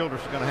 Richard Childress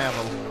is going to have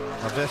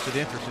a vested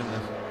interest in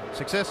the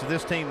success of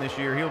this team this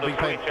year. He'll be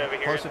paying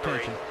close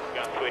attention.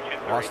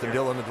 Austin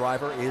Dillon, the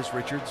driver, is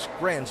Richard's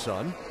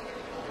grandson.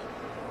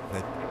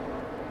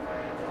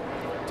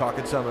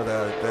 Talking to some of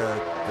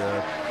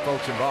the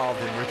folks involved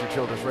in Richard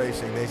Childress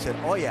Racing, they said,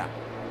 "Oh yeah,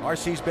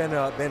 RC's been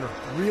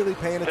really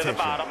paying attention." To the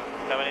bottom,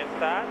 7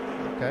 inside.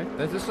 Okay,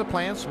 this is a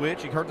planned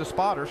switch. You heard the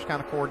spotters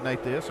kind of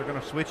coordinate this. They're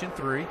going to switch in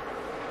 3.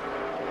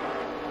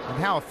 And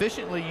how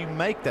efficiently you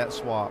make that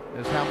swap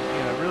is how,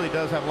 it really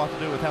does have a lot to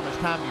do with how much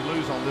time you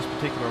lose on this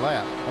particular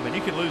lap. I mean, you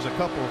can lose a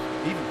couple,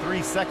 even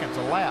 3 seconds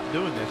a lap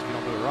doing this if you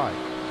don't do it right.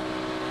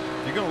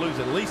 You're going to lose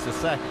at least a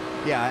second.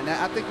 Yeah, and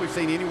I think we've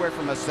seen anywhere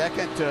from a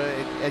second to,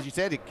 as you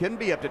said, it can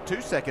be up to 2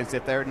 seconds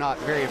if they're not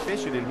very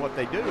efficient in what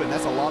they do, and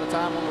that's a lot of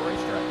time on the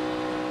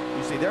racetrack.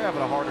 You see, they're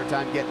having a harder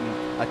time getting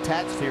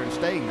attached here and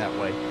staying that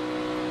way.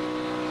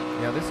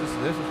 Yeah, this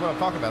is what I'm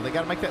talking about. They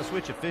got to make that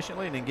switch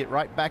efficiently and then get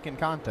right back in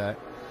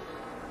contact.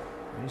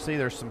 You see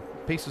there's some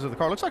pieces of the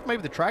car. Looks like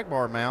maybe the track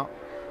bar mount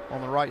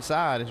on the right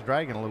side is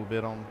dragging a little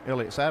bit on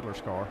Elliott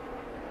Sadler's car.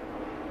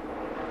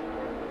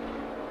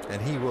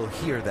 And he will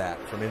hear that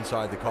from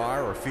inside the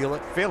car or feel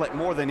it? Feel it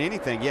more than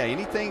anything. Yeah,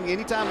 anytime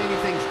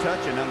anything's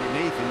touching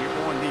underneath and you're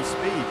going these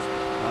speeds,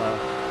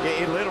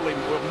 it literally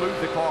will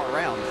move the car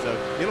around.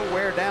 So it'll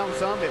wear down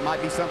some. It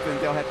might be something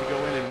they'll have to go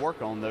in and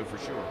work on, though, for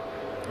sure.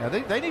 Yeah,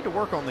 they need to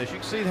work on this. You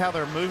can see how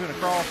they're moving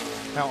across,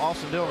 how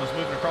Austin Dillon is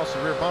moving across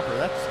the rear bumper.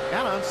 That's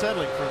kind of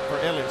unsettling for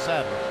Elliott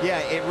Sadler. Yeah,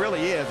 it really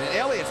is. And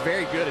Elliott's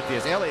very good at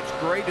this. Elliott's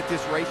great at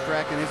this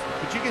racetrack,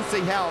 but you can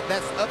see how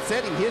that's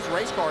upsetting his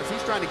race cars.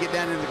 He's trying to get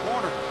down in the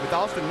corner with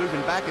Austin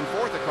moving back and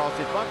forth across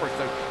his bumper.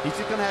 So he's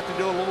just going to have to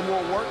do a little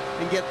more work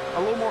and get a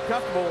little more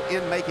comfortable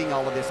in making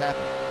all of this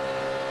happen.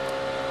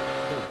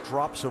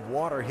 Drops of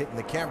water hitting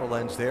the camera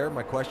lens there.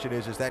 My question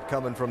is that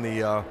coming from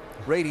the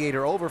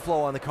radiator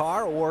overflow on the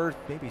car, or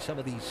maybe some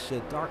of these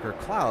darker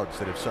clouds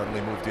that have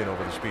suddenly moved in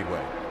over the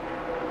speedway?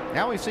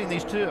 Now we've seen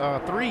these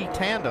three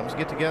tandems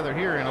get together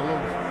here in a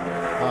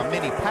little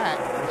mini pack.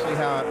 We'll see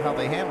how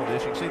they handle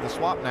this. You can see the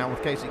swap now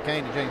with Casey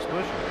Kane and James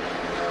Bush.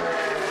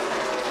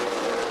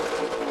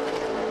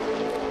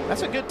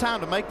 That's a good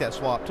time to make that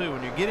swap too.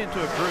 When you get into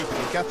a group and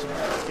you've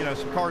got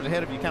some cars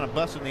ahead of you kind of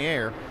busting the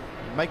air,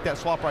 make that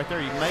swap right there.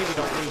 You maybe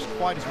don't lose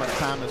quite as much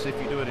time as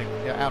if you do it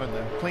out in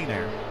the clean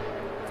air.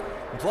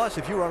 Plus,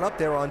 if you run up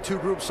there on two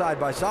groups side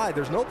by side,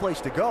 there's no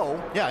place to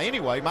go. Yeah,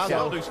 anyway, might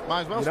as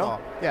well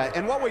swap. Yeah,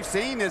 and what we've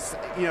seen is,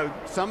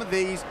 some of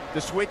these,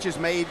 the switch is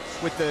made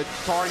with the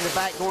car in the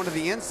back going to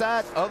the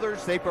inside.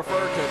 Others, they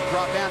prefer to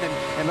drop down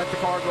and let the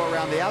car go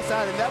around the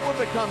outside, and that will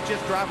become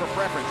just driver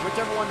preference.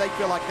 Whichever one they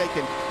feel like they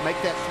can make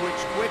that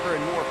switch quicker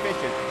and more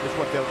efficient is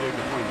what they'll do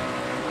between them.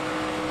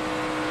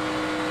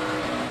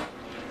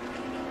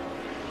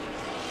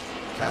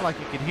 Sounded like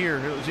you could hear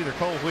it was either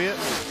Cole Whitt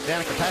or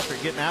Danica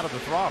Patrick getting out of the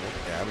throttle.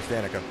 Yeah, it was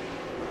Danica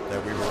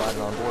that we were riding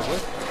on board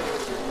with.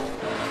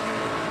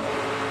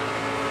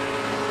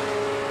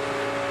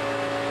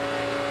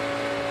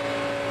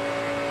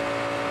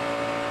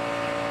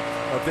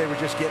 Or if they were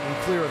just getting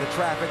clear of the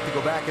traffic to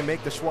go back and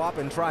make the swap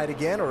and try it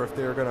again, or if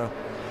they're going to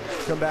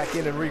come back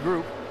in and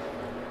regroup.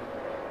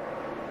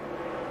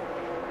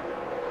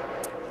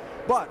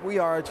 But we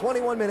are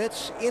 21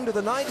 minutes into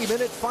the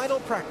 90-minute final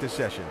practice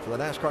session for the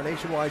NASCAR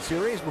Nationwide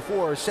Series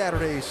before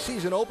Saturday's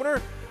season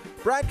opener.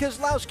 Brad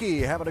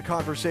Keselowski having a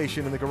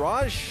conversation in the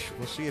garage.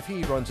 We'll see if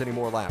he runs any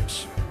more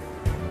laps.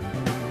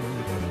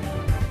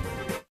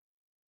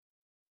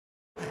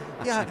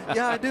 Yeah,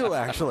 I do,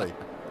 actually.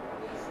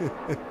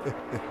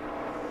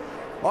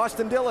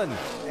 Austin Dillon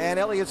and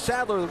Elliott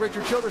Sadler, the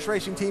Richard Childress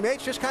Racing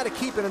teammates, just kind of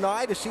keeping an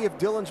eye to see if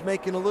Dillon's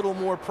making a little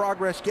more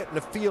progress getting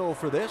a feel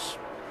for this.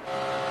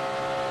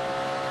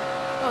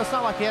 No, it's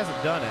not like he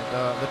hasn't done it.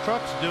 The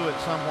trucks do it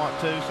somewhat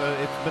too.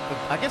 But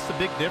I guess the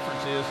big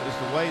difference is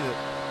the way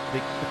that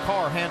the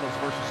car handles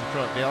versus the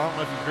truck. Dale, I don't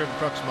know if you've driven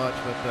trucks much,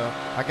 but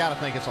I got to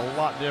think it's a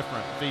lot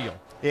different feel.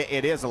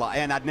 It is a lot,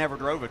 and I'd never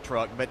drove a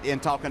truck, but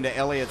in talking to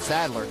Elliott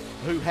Sadler,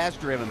 who has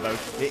driven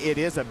both, it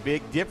is a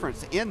big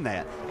difference in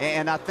that.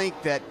 And I think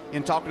that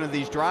in talking to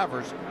these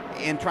drivers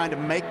and trying to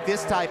make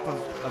this type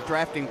of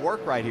drafting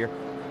work right here,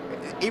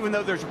 even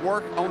though there's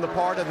work on the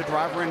part of the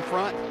driver in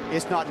front,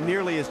 it's not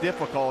nearly as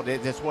difficult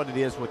as what it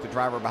is with the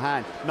driver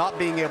behind. Not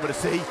being able to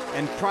see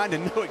and trying to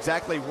know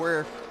exactly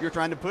where you're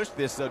trying to push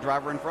this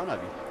driver in front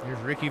of you. Here's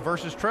Ricky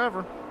versus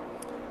Trevor.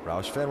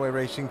 Roush Fenway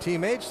Racing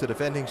teammates, the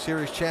defending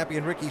series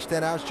champion Ricky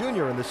Stenhouse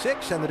Jr. in the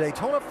 6, and the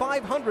Daytona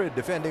 500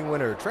 defending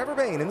winner Trevor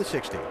Bayne in the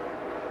 60.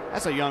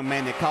 That's a young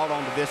man that caught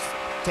on to this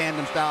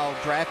tandem-style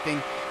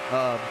drafting.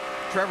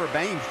 Trevor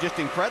Bayne's just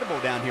incredible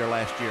down here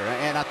last year,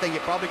 and I think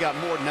it probably got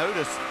more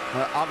notice,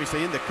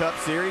 obviously, in the Cup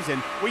Series,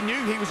 and we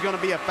knew he was going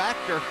to be a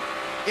factor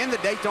in the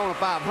Daytona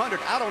 500.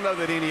 I don't know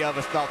that any of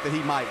us thought that he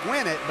might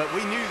win it, but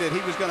we knew that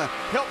he was going to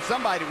help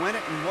somebody win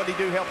it, and what did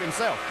he do? Help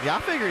himself. Yeah, I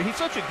figured he's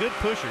such a good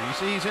pusher. You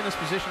see he's in this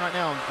position right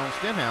now on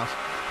Stenhouse.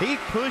 He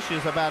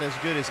pushes about as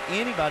good as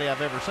anybody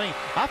I've ever seen.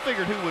 I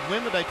figured who would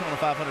win the Daytona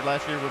 500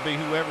 last year would be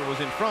whoever was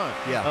in front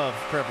of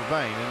Trevor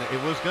Bayne, and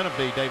it was going to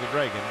be David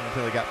Reagan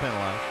until he got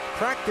penalized.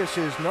 Practice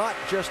is not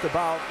just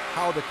about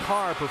how the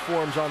car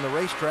performs on the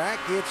racetrack.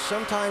 It's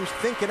sometimes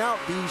thinking out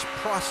these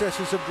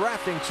processes of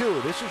drafting, too.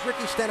 This is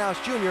Ricky Stenhouse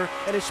Jr.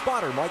 and his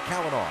spotter, Mike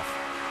Kalanoff.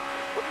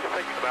 What are you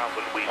thinking about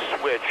when we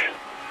switch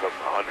from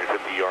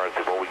 150 yards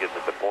before we get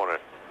to the corner?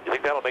 You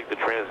think that'll make the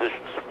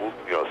transition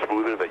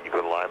smoother, that you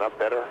can line up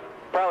better?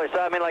 Probably so.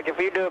 I mean, like if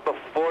you do it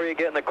before you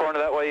get in the corner,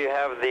 that way you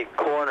have the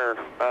corner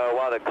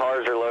while the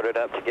cars are loaded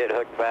up to get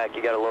hooked back.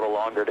 You got a little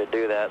longer to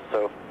do that,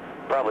 so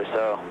probably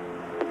so.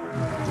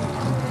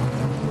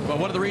 But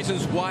one of the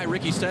reasons why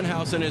Ricky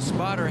Stenhouse and his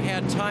spotter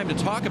had time to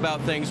talk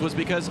about things was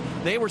because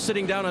they were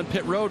sitting down on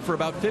pit road for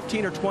about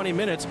 15 or 20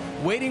 minutes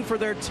waiting for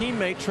their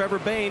teammate Trevor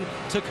Bayne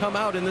to come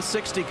out in the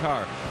 60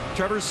 car.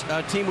 Trevor's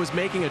team was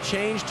making a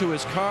change to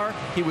his car.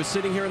 He was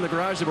sitting here in the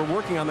garage. They were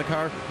working on the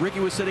car.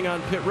 Ricky was sitting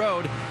on pit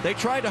road. They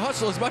tried to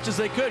hustle as much as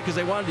they could because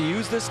they wanted to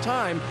use this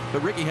time,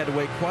 but Ricky had to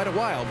wait quite a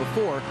while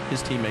before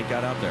his teammate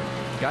got out there.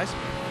 Guys?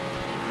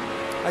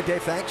 Hi,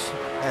 Dave. Thanks.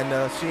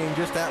 And seeing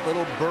just that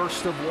little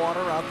burst of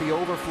water out the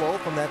overflow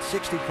from that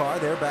 60 car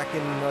there back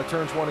in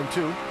turns 1 and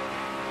 2.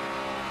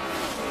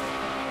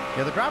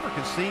 Yeah, the driver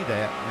can see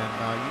that,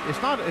 and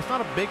it's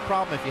not a big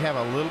problem if you have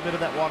a little bit of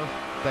that water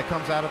that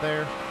comes out of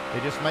there.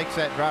 It just makes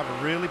that driver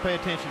really pay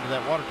attention to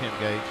that water temp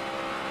gauge.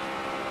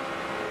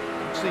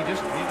 See,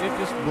 it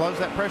just blows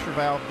that pressure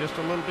valve just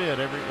a little bit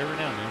every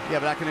now and then. Yeah,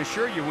 but I can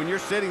assure you, when you're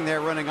sitting there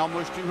running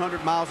almost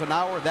 200 miles an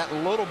hour, that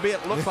little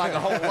bit looks like a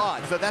whole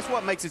lot. So that's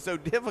what makes it so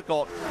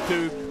difficult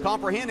to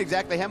comprehend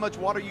exactly how much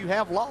water you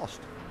have lost.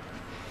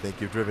 I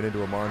think you've driven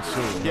into a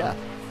monsoon. Yeah. Huh?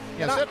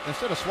 Yeah,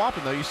 instead of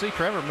swapping, though, you see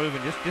Trevor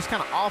moving, just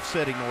kind of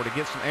offsetting more to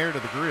get some air to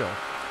the grill.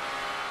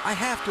 I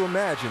have to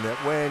imagine that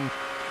when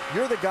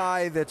you're the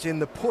guy that's in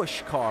the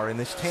push car in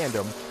this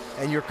tandem,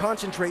 and you're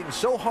concentrating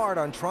so hard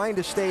on trying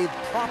to stay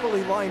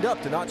properly lined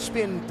up to not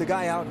spin the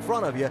guy out in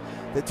front of you,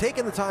 that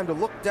taking the time to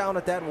look down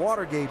at that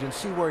water gauge and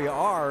see where you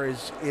are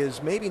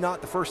is maybe not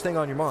the first thing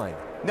on your mind.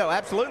 No,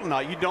 absolutely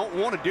not. You don't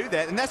want to do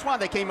that. And that's why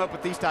they came up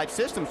with these type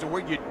systems to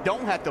where you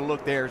don't have to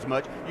look there as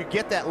much. You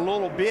get that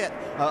little bit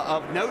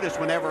of notice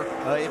whenever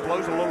it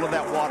blows a little of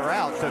that water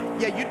out. So,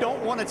 yeah, you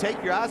don't want to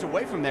take your eyes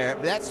away from there.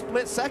 That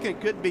split second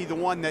could be the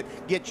one that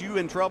gets you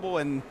in trouble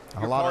and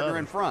your partner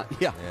in front.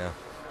 Yeah.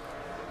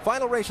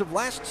 Final race of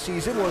last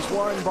season was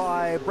won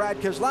by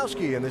Brad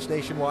Keselowski in this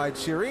Nationwide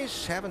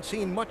Series. Haven't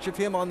seen much of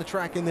him on the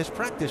track in this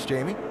practice,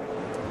 Jamie.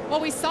 Well,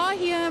 we saw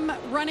him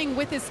running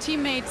with his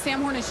teammate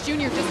Sam Hornish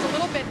Jr. just a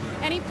little bit,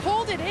 and he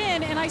pulled it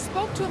in, and I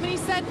spoke to him, and he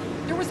said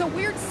there was a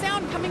weird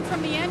sound coming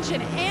from the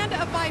engine and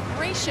a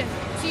vibration.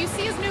 So you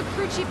see his new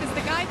crew chief is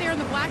the guy there in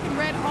the black and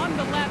red on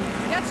the left.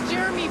 That's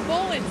Jeremy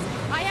Bullins.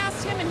 I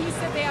asked him, and he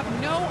said they have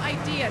no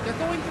idea. They're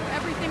going through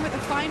everything with a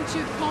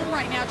fine-tooth comb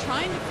right now,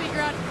 trying to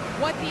figure out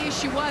what the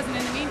issue was. And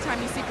in the meantime,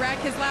 you see Brad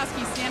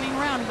Keselowski standing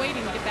around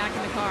waiting to get back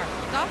in the car.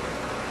 Stop.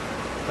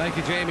 Thank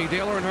you, Jamie.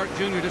 Dale Earnhardt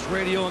Jr. just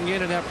radioing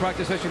in that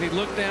practice session. He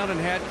looked down and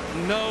had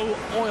no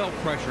oil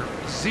pressure,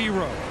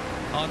 0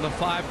 on the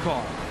 5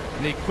 car.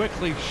 And he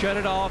quickly shut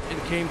it off and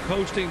came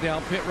coasting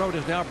down pit road.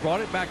 Has now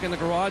brought it back in the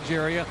garage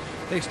area.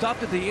 They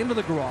stopped at the end of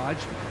the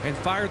garage and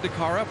fired the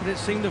car up, and it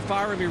seemed to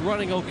fire and be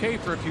running okay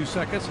for a few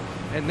seconds.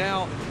 And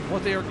now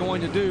what they are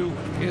going to do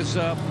is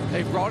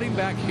they brought him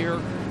back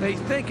here. They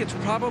think it's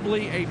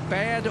probably a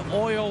bad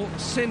oil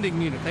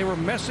sending unit. They were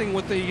messing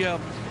with the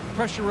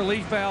pressure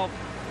relief valve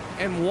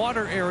and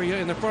water area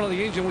in the front of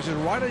the engine, which is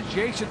right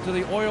adjacent to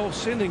the oil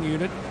sending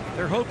unit.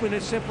 They're hoping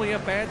it's simply a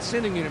bad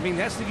sending unit. I mean,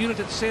 that's the unit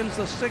that sends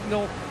the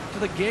signal to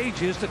the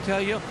gauges to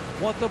tell you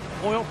what the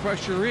oil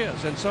pressure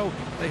is. And so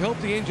they hope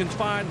the engine's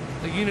fine,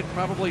 the unit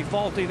probably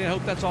faulty, and they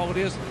hope that's all it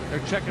is. They're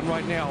checking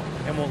right now,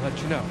 and we'll let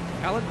you know.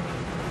 Alan?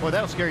 Well,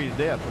 that'll scare you to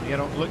death when you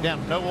don't look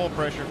down, no oil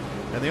pressure,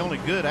 and the only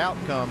good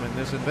outcome in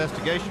this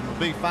investigation will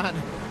be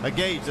finding a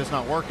gauge that's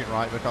not working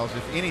right, because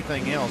if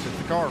anything else, if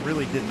the car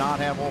really did not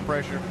have oil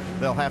pressure,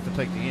 they'll have to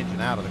take the engine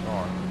out of the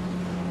car.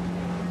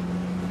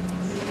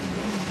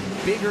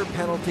 Bigger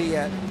penalty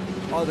at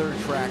other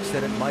tracks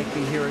than it might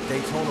be here at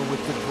Daytona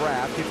with the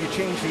draft. If you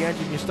change the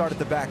engine, you start at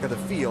the back of the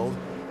field.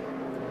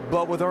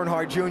 But with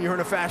Earnhardt Jr.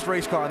 in a fast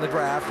race car in the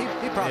draft,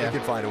 he probably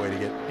could find a way to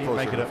get closer. He'd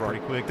make it up pretty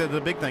quick.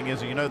 The big thing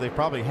is, you know, they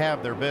probably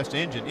have their best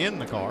engine in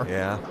the car.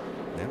 Yeah.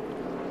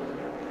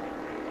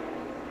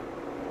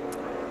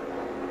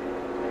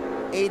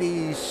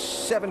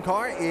 87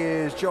 car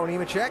is Joe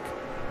Nemechek.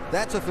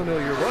 That's a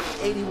familiar look.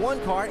 81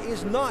 car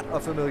is not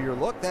a familiar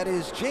look. That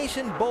is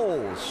Jason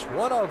Bowles,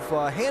 one of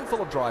a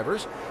handful of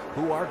drivers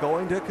who are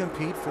going to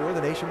compete for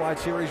the Nationwide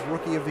Series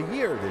Rookie of the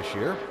Year this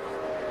year.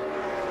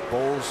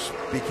 Bowles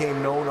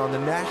became known on the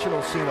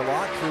national scene a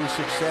lot through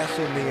success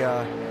in the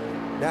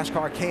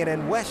NASCAR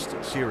K&N West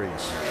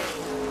Series.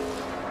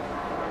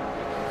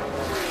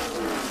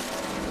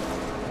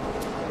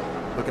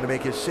 Looking to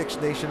make his 6th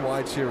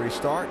Nationwide Series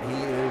start. He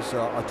is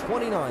a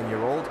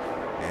 29-year-old,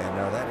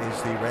 and that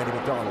is the Randy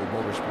McDonald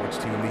Motorsports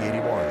team, the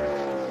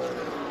 81.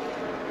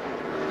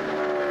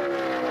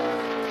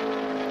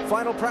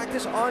 Final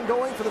practice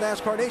ongoing for the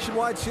NASCAR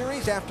Nationwide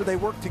Series after they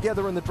worked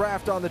together in the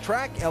draft on the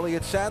track.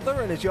 Elliott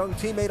Sadler and his young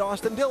teammate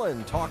Austin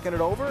Dillon talking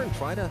it over and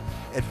trying to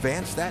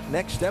advance that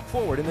next step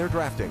forward in their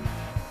drafting.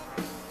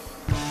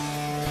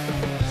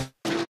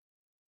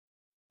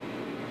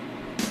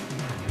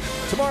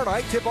 Tomorrow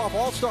night, tip-off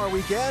All-Star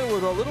Weekend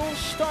with a little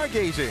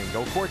stargazing.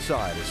 Go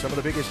courtside as some of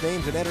the biggest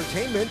names in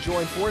entertainment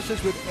join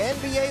forces with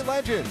NBA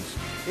legends.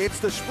 It's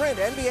the Sprint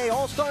NBA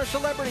All-Star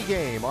Celebrity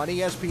Game on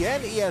ESPN,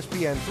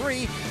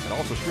 ESPN3, and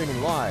also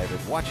streaming live at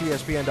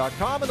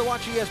WatchESPN.com and the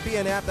Watch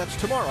ESPN app. That's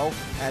tomorrow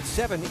at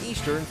 7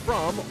 Eastern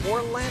from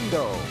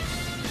Orlando.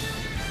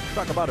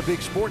 Talk about a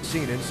big sports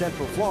scene in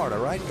Central Florida,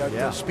 right?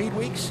 Got Speed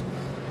Weeks.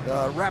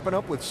 Wrapping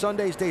up with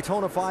Sunday's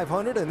Daytona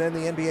 500 and then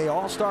the NBA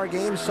All-Star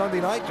Game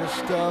Sunday night,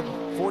 just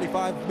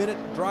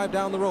 45-minute drive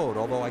down the road,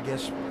 although I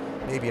guess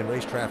maybe in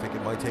race traffic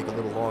it might take a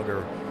little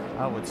longer.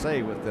 I would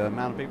say with the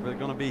amount of people that are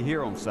going to be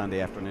here on Sunday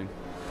afternoon.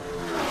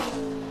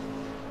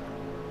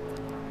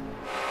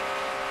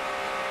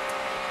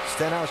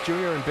 Stenhouse Jr.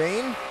 and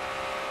Bain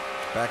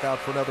back out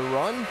for another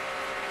run.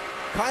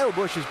 Kyle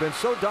Busch has been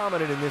so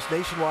dominant in this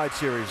Nationwide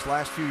Series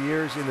last few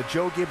years in the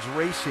Joe Gibbs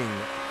Racing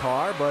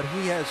car, but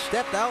he has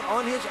stepped out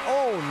on his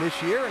own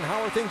this year. And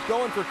how are things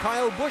going for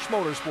Kyle Busch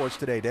Motorsports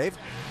today, Dave?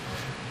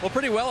 Well,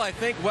 pretty well, I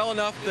think. Well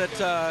enough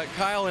that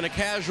Kyle, in a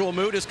casual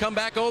mood, has come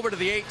back over to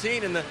the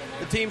 18, and the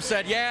team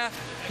said, yeah,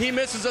 he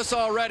misses us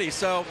already.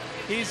 So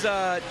he's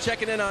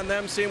checking in on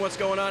them, seeing what's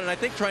going on, and I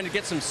think trying to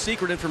get some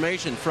secret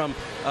information from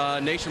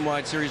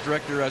Nationwide Series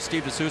Director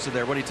Steve D'Souza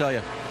there. What did he tell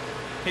you?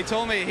 He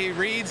told me he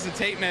reads the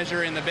tape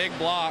measure in the big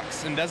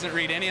blocks and doesn't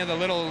read any of the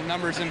little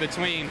numbers in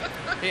between.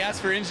 He asks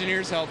for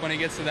engineer's help when he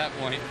gets to that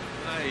point.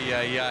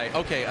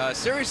 Okay,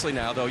 seriously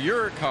now, though,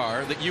 your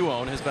car that you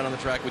own has been on the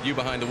track with you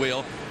behind the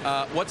wheel.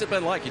 What's it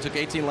been like? You took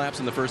 18 laps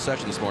in the first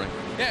session this morning.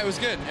 Yeah, it was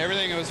good.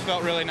 Everything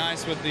felt really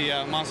nice with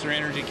the Monster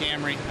Energy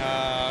Camry.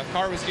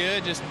 Car was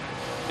good. Just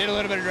did a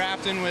little bit of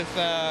drafting with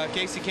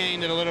Casey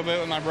Kane, did a little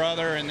bit with my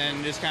brother, and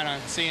then just kind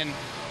of seeing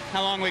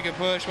how long we could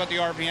push, what the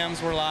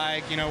RPMs were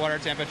like, you know, what our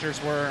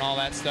temperatures were and all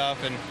that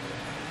stuff, and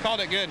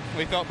called it good.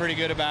 We felt pretty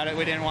good about it.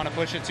 We didn't want to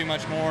push it too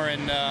much more,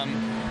 and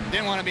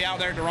didn't want to be out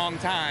there at the wrong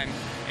time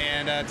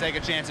and take a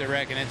chance at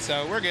wrecking it.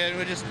 So we're good.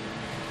 We'll just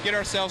get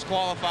ourselves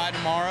qualified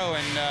tomorrow,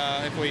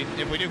 and if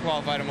we do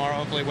qualify tomorrow,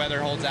 hopefully weather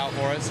holds out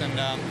for us, and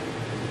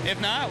if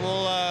not,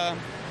 we'll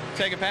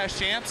take a past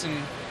champs and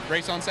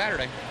race on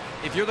Saturday.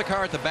 If you're the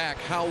car at the back,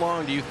 how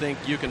long do you think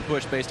you can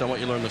push based on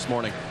what you learned this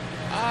morning?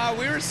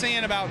 We were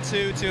seeing about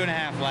 2.5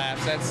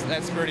 laps.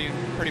 That's pretty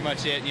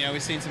much it. You know,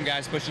 we've seen some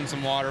guys pushing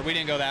some water. We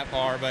didn't go that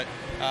far, but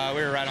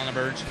we were right on the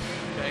verge.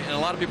 Okay, and a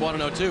lot of people want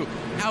to know too,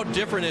 how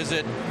different is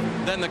it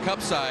than the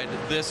Cup side,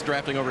 this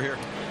drafting over here?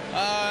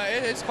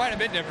 It's quite a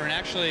bit different,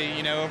 actually.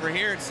 You know, over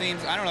here it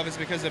seems, I don't know if it's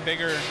because of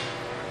bigger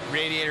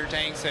radiator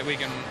tanks that we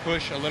can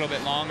push a little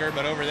bit longer,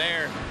 but over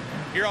there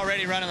you're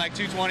already running like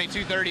 220,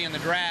 230 in the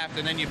draft,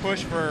 and then you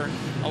push for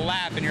a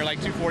lap and you're like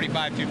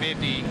 245,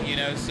 250, you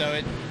know,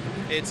 so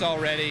it's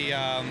already,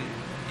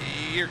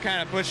 you're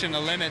kind of pushing the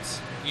limits,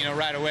 you know,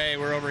 right away.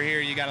 Where over here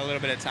you got a little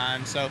bit of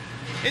time. So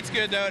it's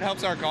good, though. It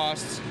helps our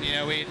costs. You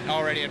know, we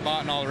already had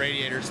bought all the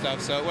radiator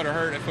stuff, so it would have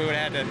hurt if we would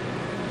have had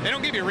to. They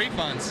don't give you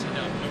refunds.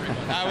 No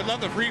refunds. I would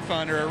love the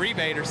refund or a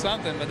rebate or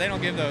something, but they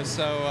don't give those.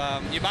 So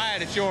you buy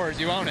it, it's yours.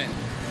 You own it.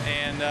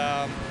 And,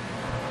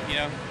 you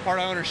know, part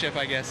of ownership,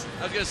 I guess.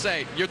 I was going to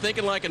say, you're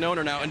thinking like an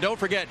owner now. And don't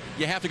forget,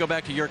 you have to go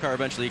back to your car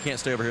eventually. You can't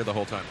stay over here the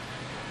whole time.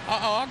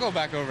 I'll go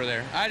back over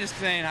there. I just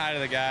saying hi to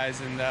the guys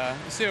and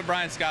see what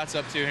Brian Scott's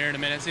up to here in a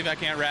minute. See if I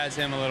can't razz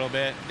him a little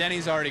bit.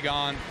 Denny's already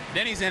gone.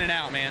 Denny's in and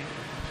out, man.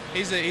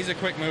 He's a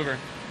quick mover.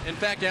 In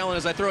fact, Alan,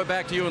 as I throw it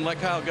back to you and let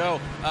Kyle go,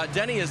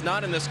 Denny is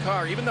not in this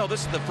car, even though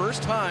this is the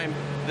first time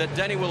that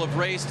Denny will have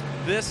raced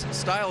this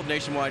style of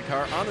Nationwide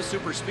car on the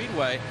Super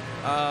Speedway.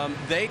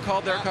 They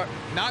called their car.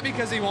 Not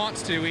because he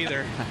wants to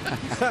either.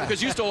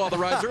 Because you stole all the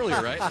rides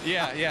earlier, right?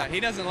 Yeah. He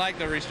doesn't like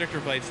the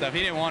restrictor plate stuff. He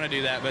didn't want to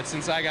do that, but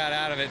since I got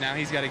out of it, now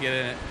he's got to get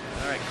in it.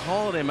 All right,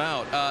 calling him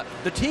out.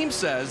 The team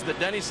says that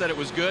Denny said it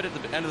was good at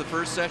the end of the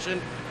first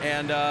session,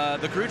 and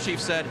the crew chief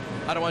said,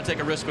 I don't want to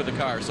take a risk with the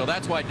car. So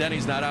that's why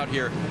Denny's not out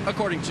here,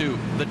 according to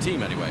the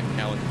team anyway.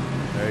 Alan.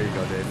 There you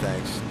go, Dave.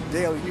 Thanks.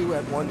 Dale, you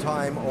at one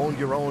time owned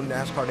your own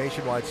NASCAR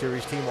Nationwide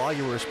Series team while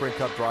you were a Sprint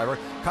Cup driver.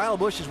 Kyle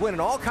Busch is winning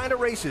all kind of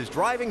races,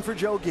 driving for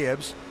Joe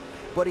Gibbs,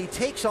 but he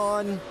takes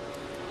on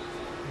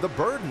the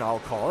burden, I'll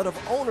call it,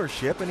 of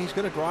ownership, and he's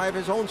going to drive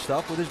his own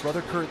stuff with his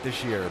brother Kurt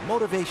this year.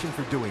 Motivation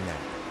for doing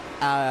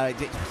that?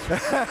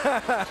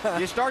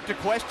 You start to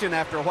question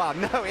after a while.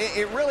 No,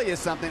 it really is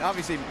something.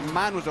 Obviously,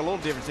 mine was a little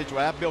different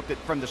situation. I built it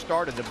from the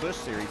start of the Busch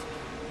Series.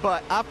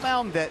 But I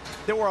found that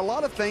there were a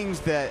lot of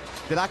things that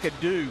I could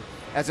do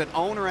as an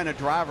owner and a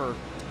driver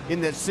in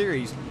this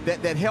series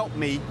that helped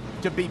me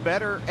to be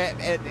better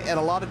at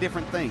a lot of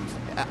different things.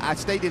 I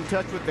stayed in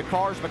touch with the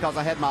cars because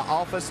I had my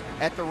office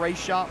at the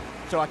race shop,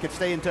 so I could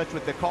stay in touch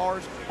with the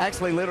cars,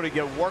 actually literally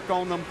go work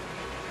on them,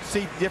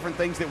 see different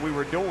things that we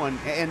were doing,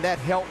 and that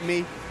helped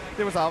me.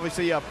 There was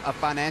obviously a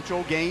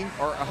financial gain,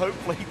 or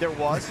hopefully there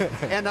was,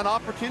 and an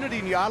opportunity.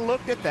 And I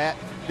looked at that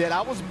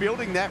I was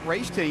building that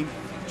race team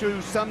to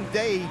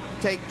someday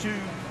take to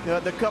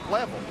the Cup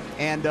level.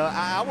 And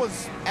I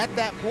was at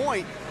that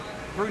point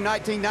through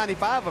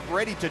 1995 of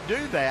ready to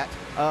do that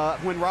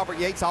when Robert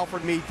Yates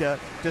offered me to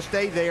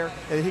stay there.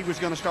 He was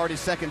going to start his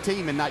second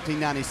team in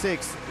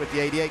 1996 with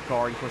the 88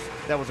 car. And of course,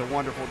 that was a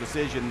wonderful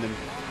decision and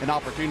an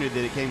opportunity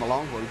that it came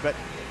along with. But,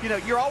 you know,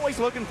 you're always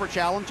looking for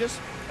challenges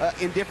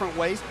in different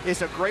ways.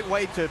 It's a great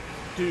way to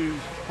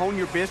hone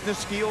your business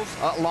skills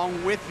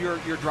along with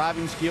your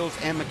driving skills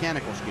and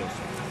mechanical skills.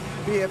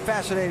 Be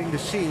fascinating to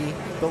see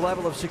the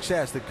level of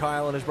success that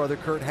Kyle and his brother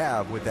Kurt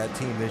have with that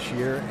team this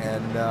year,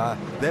 and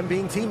them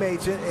being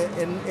teammates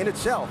in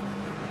itself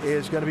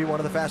is going to be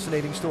one of the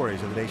fascinating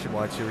stories of the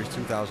Nationwide Series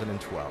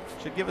 2012.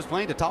 Should give us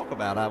plenty to talk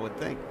about, I would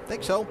think.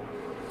 Think so.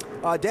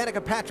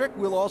 Danica Patrick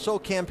will also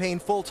campaign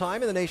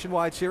full-time in the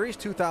Nationwide Series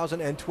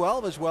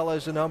 2012, as well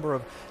as a number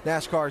of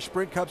NASCAR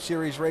Sprint Cup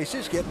Series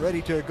races, getting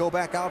ready to go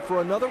back out for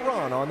another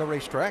run on the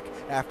racetrack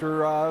after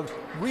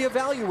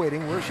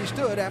reevaluating where she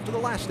stood after the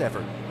last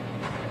effort.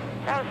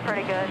 That was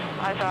pretty good.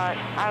 I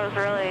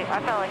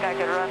felt like I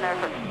could run there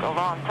for a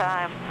long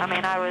time. I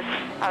mean, I was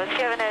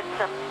giving it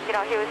some, you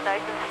know, he was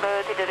nice and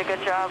smooth. He did a good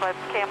job. I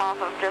came off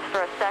him just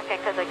for a second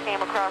because I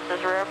came across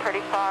his rear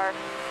pretty far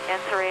in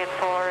 3 and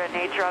 4, and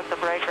he drug the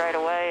brake right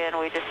away, and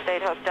we just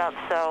stayed hooked up,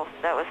 so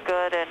that was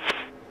good. And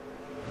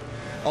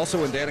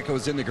also, when Danica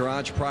was in the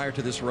garage prior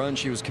to this run,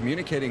 she was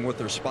communicating with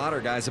her spotter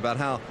guys about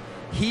how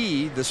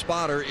he, the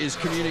spotter, is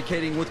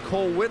communicating with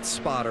Cole Witt's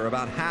spotter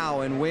about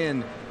how and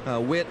when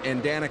Witt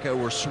and Danica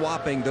were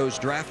swapping those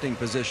drafting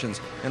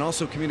positions, and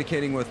also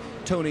communicating with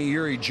Tony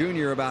Eury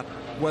Jr. about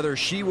whether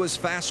she was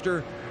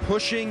faster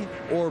pushing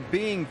or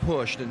being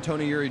pushed. And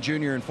Tony Eury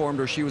Jr. informed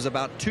her she was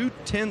about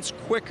 2/10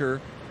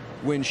 quicker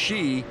when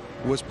she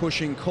was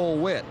pushing Cole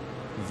Witt.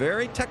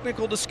 Very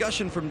technical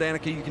discussion from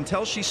Danica. You can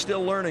tell she's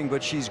still learning,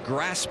 but she's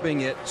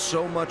grasping it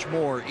so much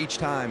more each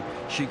time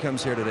she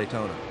comes here to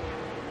Daytona.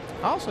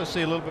 I also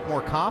see a little bit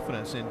more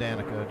confidence in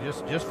Danica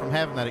just from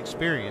having that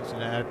experience,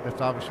 and that's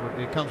obviously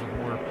it comes with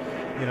more.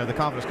 You know, the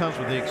confidence comes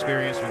with the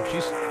experience, and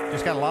she's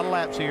just got a lot of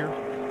laps here,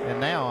 and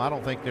now I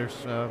don't think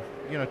there's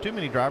you know, too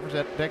many drivers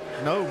that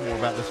know more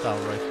about this style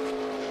of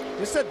racing.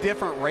 This is a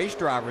different race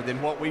driver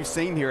than what we've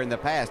seen here in the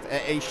past.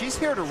 She's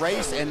here to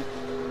race and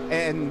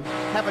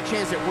have a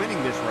chance at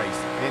winning this race,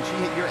 and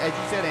as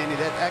you said, Andy,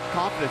 that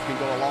confidence can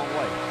go a long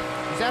way.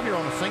 She's out here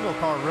on a single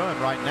car run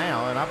right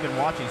now, and I've been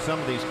watching some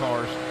of these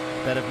cars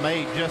that have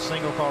made just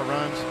single car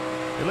runs.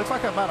 It looks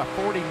like about a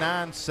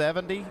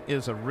 49.70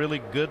 is a really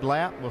good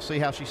lap. We'll see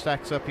how she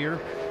stacks up here.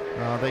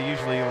 They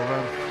usually will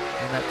run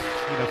in that,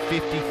 you know,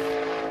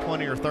 50,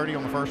 20, or 30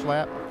 on the first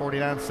lap,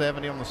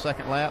 49.70 on the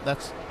second lap.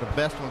 That's the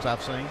best ones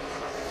I've seen.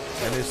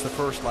 And it's the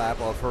first lap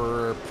of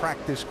her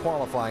practice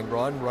qualifying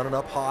run, running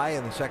up high.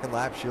 In the second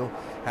lap, she'll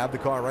have the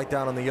car right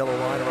down on the yellow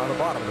line around the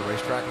bottom of the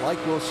racetrack,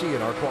 like we'll see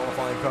in our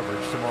qualifying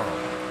coverage tomorrow.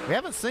 We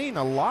haven't seen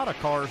a lot of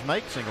cars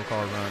make single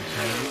car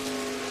runs.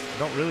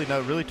 Don't really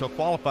know till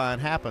qualifying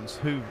happens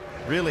who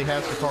really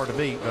has the car to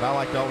beat, but I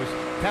like to always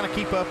kind of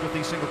keep up with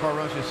these single car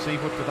runs, just to see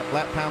what the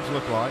lap times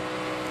look like.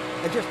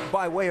 And just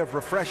by way of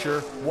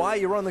refresher, why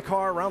you run the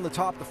car around the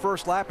top the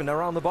first lap and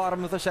around the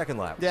bottom of the second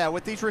lap? Yeah,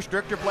 with these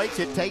restrictor plates,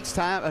 it takes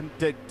time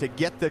to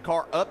get the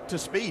car up to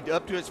speed,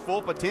 up to its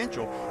full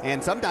potential.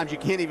 And sometimes you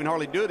can't even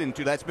hardly do it in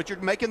 2 laps, but you're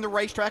making the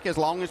racetrack as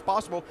long as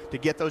possible to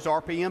get those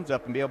RPMs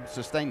up and be able to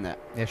sustain that.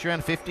 Yeah, she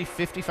ran 50,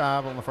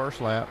 55 on the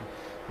first lap.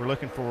 We're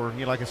looking for,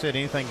 you know, like I said,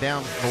 anything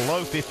down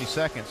below 50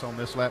 seconds on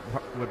this lap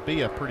would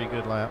be a pretty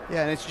good lap.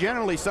 Yeah, and it's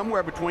generally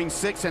somewhere between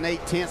 6 and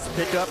 8 tenths to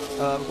pick up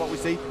what we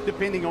see,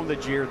 depending on the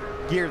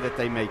gear that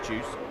they may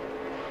choose.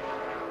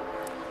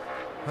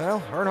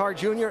 Well, Earnhardt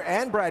Jr.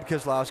 and Brad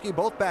Keselowski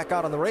both back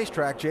out on the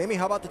racetrack. Jamie,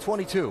 how about the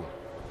 22?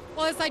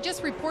 Well, as I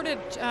just reported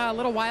a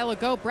little while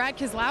ago, Brad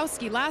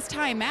Keselowski, last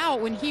time out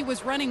when he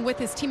was running with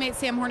his teammate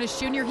Sam Hornish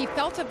Jr., he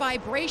felt a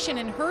vibration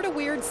and heard a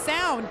weird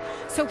sound.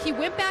 So he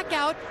went back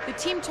out. The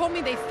team told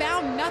me they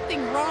found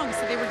nothing wrong,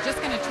 so they were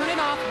just going to turn it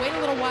off, wait a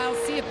little while,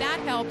 see if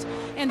that helped.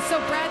 And so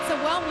Brad said,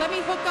 well, let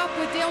me hook up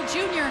with Dale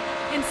Jr.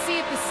 and see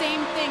if the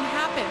same thing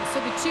happened.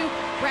 So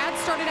Brad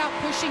started out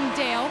pushing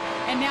Dale,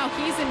 and now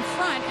he's in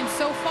front, and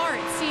so far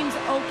it seems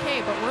okay,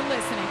 but we're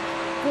listening.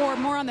 For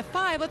more on the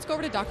 5, let's go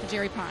over to Dr.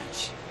 Jerry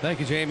Punch.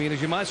 Thank you, Jamie. And as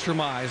you might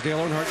surmise,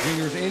 Dale Earnhardt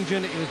Jr.'s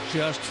engine is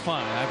just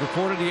fine. I've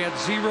reported he had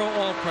 0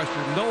 oil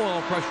pressure, no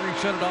oil pressure. He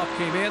shut it off,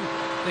 came in.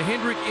 The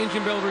Hendrick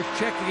engine builders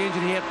checked the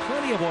engine. He had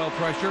plenty of oil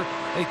pressure.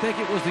 They think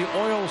it was the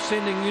oil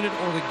sending unit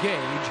or the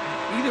gauge.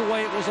 Either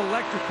way, it was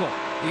electrical.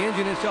 The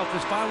engine itself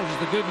is fine, which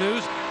is the good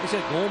news. He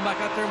said, go on back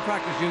out there and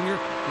practice, Junior.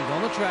 He's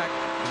on the track.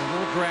 There's a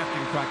little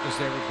drafting practice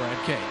there with Brad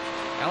Cage.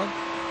 Alan?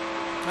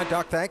 Hi,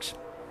 Doc. Thanks.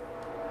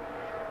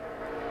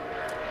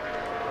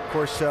 Of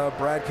course,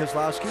 Brad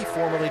Keselowski,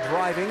 formerly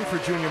driving for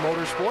Junior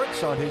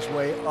Motorsports, on his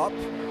way up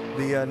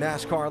the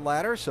NASCAR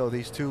ladder. So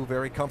these two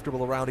very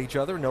comfortable around each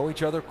other, know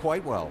each other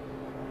quite well.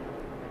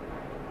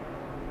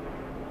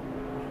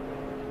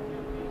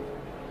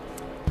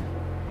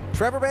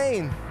 Trevor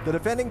Bayne, the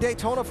defending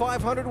Daytona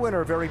 500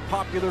 winner, very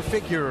popular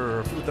figure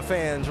with the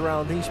fans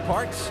around these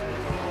parts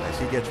as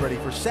he gets ready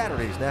for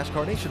Saturday's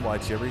NASCAR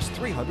Nationwide Series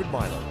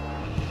 300-miler.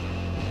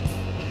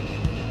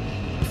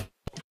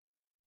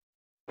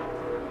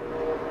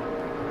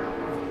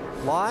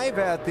 Live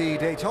at the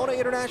Daytona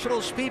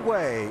International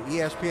Speedway,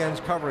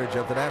 ESPN's coverage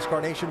of the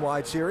NASCAR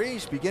Nationwide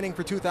Series beginning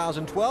for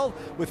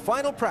 2012 with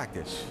final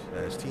practice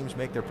as teams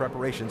make their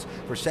preparations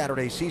for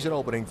Saturday's season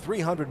opening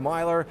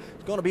 300-miler.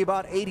 It's going to be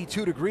about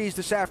 82 degrees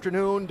this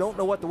afternoon. Don't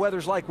know what the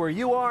weather's like where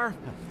you are,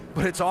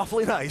 but it's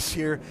awfully nice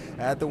here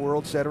at the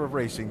World Center of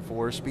Racing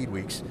for Speed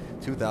Weeks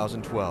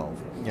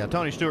 2012. Yeah,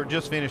 Tony Stewart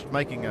just finished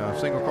making a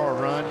single car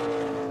run.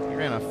 He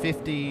ran a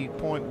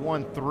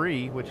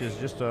 50.13, which is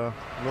just a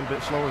little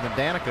bit slower than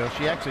Danica.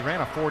 She actually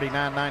ran a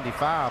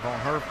 49.95 on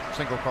her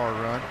single car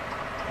run.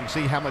 You can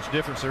see how much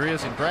difference there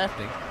is in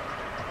drafting.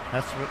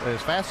 That's what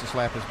his fastest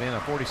lap has been, a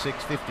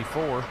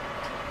 46.54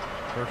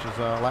 versus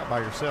a lap by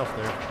yourself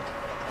there.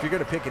 If you're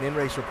going to pick an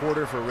in-race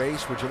reporter for a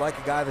race, would you like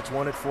a guy that's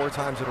won it 4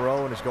 times in a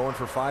row and is going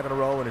for 5 in a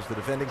row and is the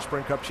defending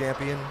Sprint Cup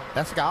champion?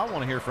 That's the guy I want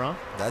to hear from.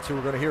 That's who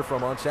we're going to hear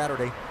from on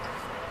Saturday.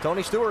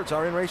 Tony Stewart's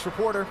our in-race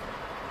reporter.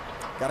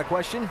 Got a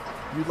question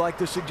you'd like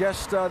to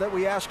suggest that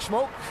we ask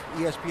Smoke?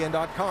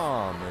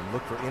 ESPN.com and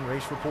look for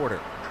in-race reporter.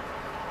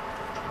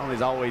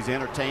 Tony's always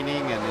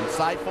entertaining and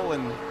insightful,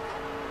 and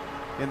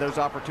in those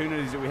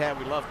opportunities that we have,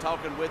 we love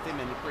talking with him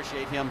and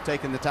appreciate him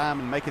taking the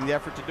time and making the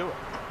effort to do it.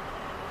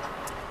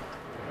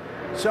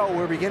 So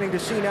we're beginning to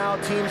see now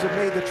teams have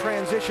made the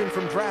transition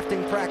from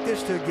drafting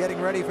practice to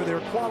getting ready for their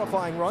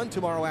qualifying run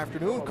tomorrow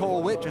afternoon.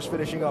 Cole Witt just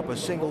finishing up a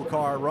single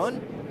car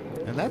run.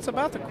 And that's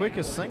about the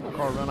quickest single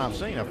car run I've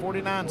seen, a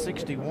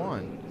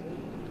 49.61.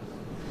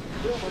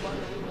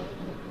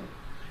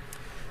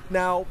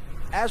 Now,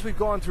 as we've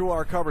gone through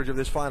our coverage of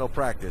this final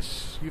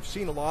practice, you've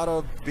seen a lot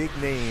of big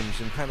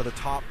names and kind of the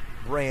top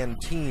brand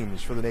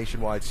teams for the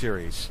Nationwide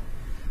Series.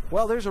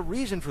 Well, there's a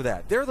reason for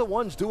that. They're the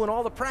ones doing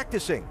all the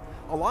practicing.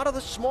 A lot of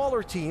the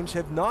smaller teams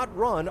have not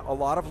run a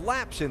lot of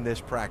laps in this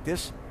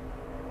practice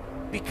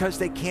because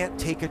they can't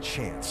take a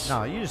chance.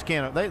 No, you just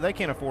can't. They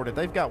can't afford it.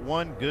 They've got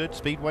one good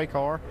speedway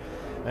car,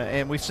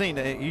 and we've seen.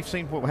 You've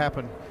seen what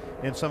happened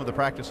in some of the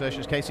practice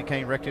sessions. Casey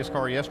Kane wrecked his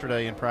car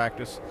yesterday in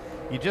practice.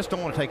 You just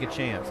don't want to take a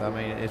chance. I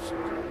mean,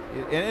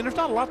 and there's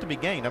not a lot to be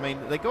gained. I mean,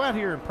 they go out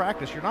here and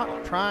practice. You're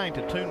not trying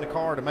to tune the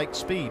car to make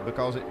speed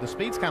because the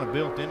speed's kind of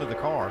built into the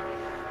car.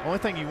 The only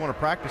thing you want to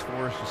practice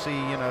for is to see,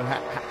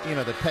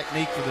 the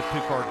technique for the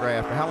 2-car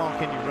draft, or how long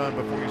can you run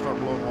before you start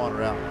blowing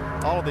water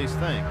out. All of these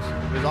things.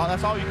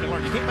 That's all you can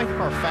learn. You can't make the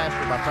car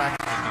faster by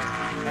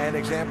practicing. An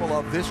example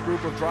of this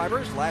group of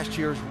drivers, last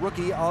year's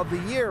Rookie of the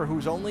Year,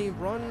 who's only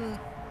run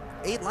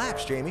 8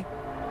 laps, Jamie.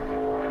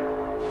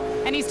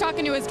 And he's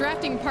talking to his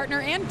drafting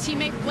partner and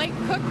teammate Blake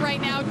Cook right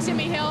now,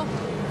 Timmy Hill.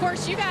 Of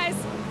course, you guys,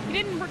 you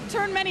didn't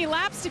return many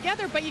laps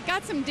together, but you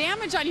got some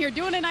damage on here.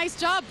 Doing a nice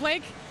job,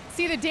 Blake.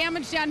 See the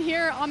damage down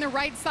here on the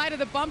right side of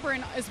the bumper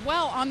and as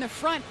well on the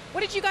front. What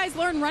did you guys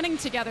learn running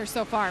together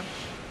so far?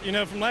 You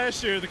know, from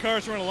last year, the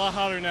cars run a lot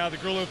hotter now. The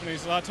grill opening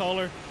is a lot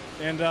taller.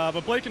 And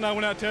but Blake and I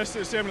went out and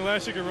tested it, see how many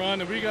laps you could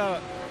run, and we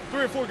got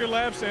 3 or 4 good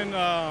laps. And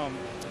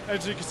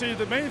as you can see,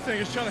 the main thing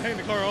is trying to hang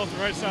the car off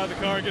the right side of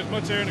the car, get as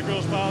much air in the grill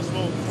as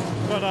possible.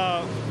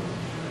 But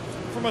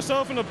for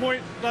myself and the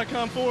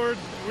Point.com Ford,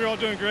 we're all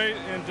doing great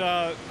and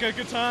got a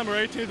good time.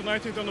 We're 18th and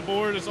 19th on the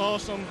board. It's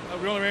awesome.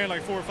 We only ran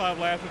like 4 or 5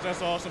 laps, but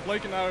that's awesome.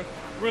 Blake and I are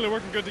really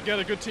working good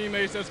together, good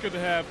teammates. That's good to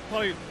have.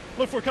 Probably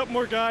look for a couple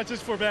more guys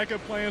just for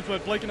backup plans,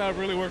 but Blake and I are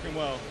really working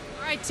well.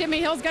 All right, Timmy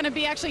Hill's going to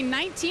be actually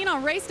 19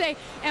 on race day.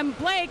 And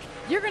Blake,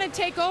 you're going to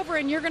take over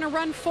and you're going to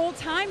run full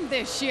time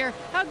this year.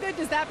 How good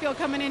does that feel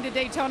coming into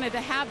Daytona to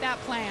have that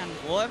plan?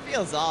 Well, it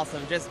feels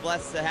awesome. Just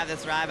blessed to have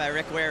this ride by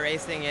Rick Ware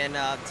Racing, and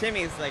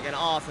Timmy's like an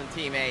awesome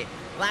teammate.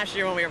 Last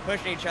year when we were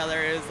pushing each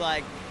other, it was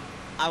like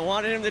I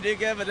wanted him to do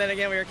good, but then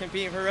again we were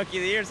competing for Rookie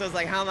of the Year, so it's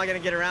like, how am I going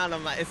to get around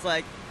him? It's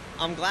like,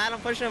 I'm glad I'm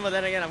pushing him, but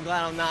then again, I'm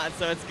glad I'm not.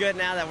 So it's good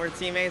now that we're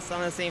teammates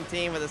on the same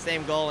team with the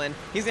same goal, and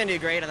he's going to do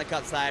great on the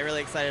Cup side.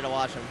 Really excited to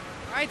watch him.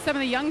 All right, some of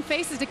the young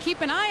faces to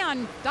keep an eye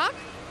on, Doc.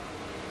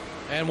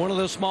 And one of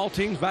those small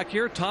teams back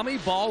here, Tommy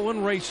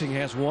Baldwin Racing,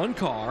 has 1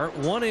 car,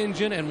 1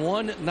 engine, and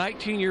 1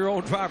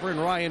 19-year-old driver in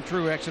Ryan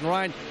Truex. And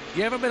Ryan,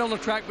 you haven't been on the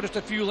track but just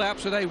a few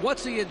laps today.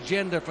 What's the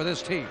agenda for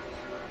this team?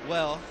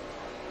 Well,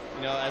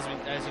 you know,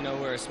 as you know,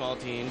 we're a small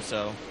team,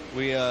 so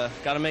we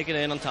got to make it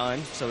in on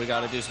time. So we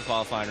got to do some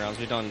qualifying rounds.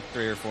 We've done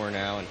 3 or 4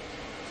 now, and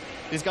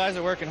these guys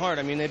are working hard.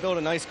 I mean, they built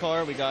a nice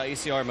car. We got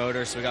ECR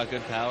motors, so we got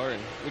good power,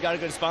 and we got a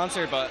good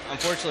sponsor, but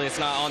unfortunately it's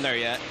not on there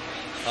yet.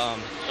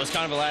 It was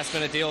kind of a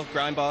last-minute deal.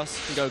 Grind Boss,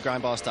 you can go to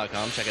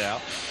grindboss.com, check it out.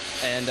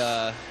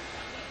 And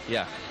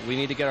yeah, we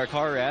need to get our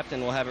car wrapped,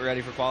 and we'll have it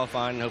ready for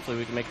qualifying, and hopefully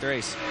we can make the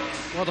race.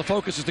 Well, the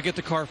focus is to get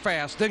the car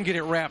fast, then get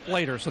it wrapped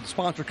later, so the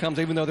sponsor comes,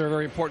 even though they're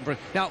very important for it.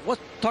 Now,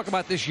 let's talk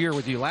about this year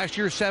with you. Last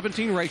year,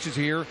 17 races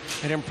here,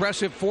 an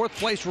impressive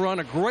 4th-place run,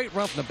 a great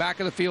run from the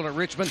back of the field at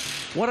Richmond.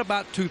 What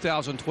about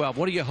 2012?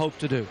 What do you hope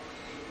to do?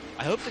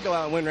 I hope to go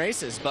out and win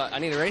races, but I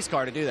need a race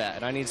car to do that,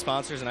 and I need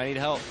sponsors, and I need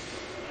help.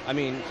 I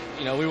mean,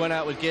 you know, we went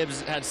out with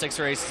Gibbs, had 6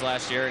 races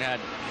last year, and had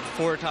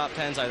 4 top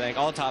 10s, I think,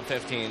 all top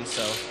 15s,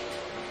 so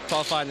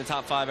qualified in the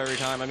top 5 every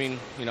time. I mean,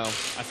 you know,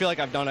 I feel like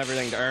I've done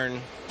everything to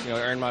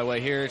earn my way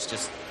here. It's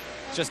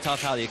just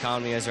tough how the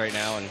economy is right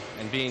now,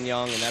 and being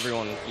young and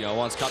everyone, you know,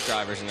 wants Cup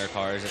drivers in their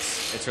cars.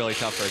 It's really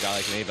tough for a guy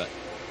like me, but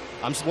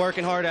I'm just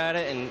working hard at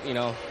it and, you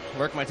know,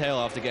 work my tail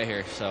off to get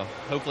here. So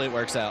hopefully it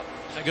works out.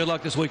 Good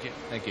luck this weekend.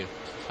 Thank you.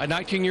 A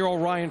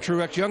 19-year-old Ryan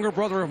Truex, younger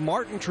brother of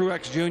Martin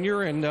Truex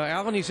Jr. And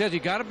Alan, he says you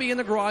got to be in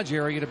the garage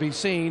area to be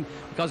seen,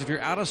 because if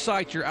you're out of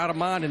sight, you're out of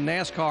mind in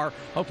NASCAR.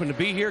 Hoping to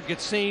be here, get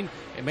seen,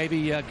 and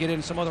maybe get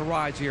in some other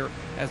rides here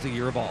as the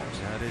year evolves.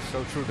 That is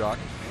so true, Doc.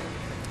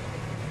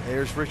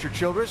 There's Richard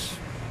Childress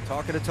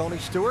talking to Tony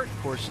Stewart.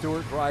 Of course,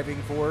 Stewart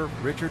driving for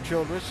Richard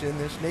Childress in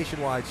this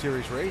Nationwide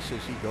Series race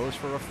as he goes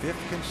for a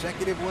 5th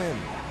consecutive win.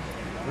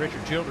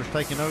 Richard Childress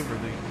taking over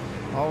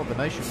all of the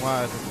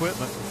Nationwide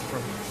equipment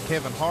from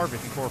Kevin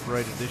Harvick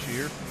Incorporated this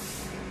year,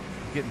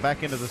 getting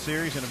back into the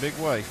series in a big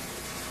way.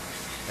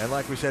 And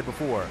like we said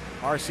before,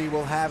 RC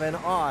will have an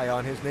eye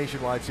on his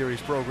Nationwide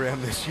Series program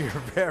this year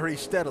very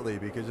steadily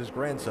because his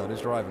grandson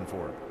is driving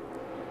for it.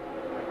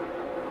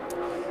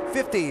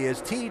 50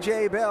 is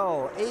TJ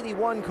Bell.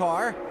 81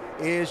 car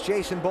is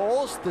Jason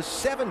Bowles. The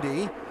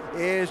 70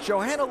 is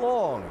Johanna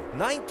Long,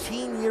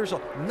 19 years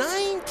old.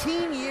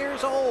 19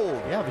 years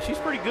old. Yeah, but she's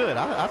pretty good.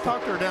 I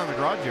talked to her down in the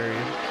garage area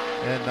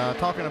and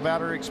talking about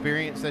her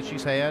experience that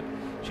she's had.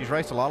 She's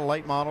raced a lot of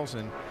late models,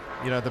 and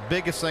you know, the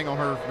biggest thing on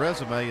her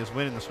resume is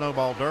winning the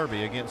Snowball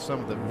Derby against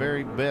some of the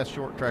very best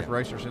short track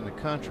racers in the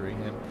country.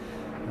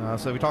 And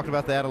so we talked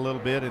about that a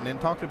little bit, and then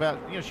talked about,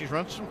 you know, she's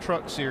run some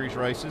truck series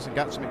races and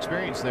got some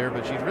experience there,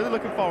 but she's really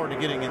looking forward to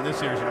getting in this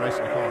series and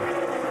racing the car.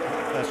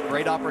 That's a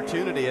great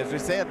opportunity. As we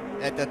said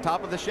at the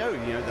top of the show,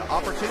 you know, the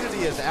opportunity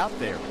is out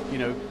there. You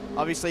know,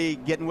 obviously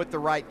getting with the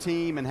right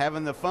team and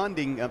having the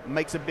funding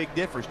makes a big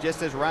difference,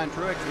 just as Ryan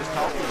Truex was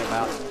talking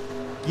about.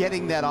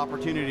 Getting that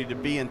opportunity to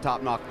be in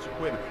top-notch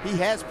equipment. He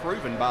has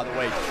proven, by the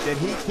way, that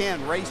he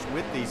can race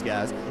with these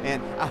guys.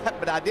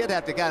 But I did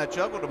have to kind of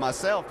chuckle to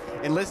myself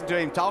and listen to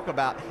him talk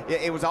about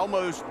it. It was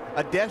almost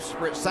a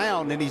desperate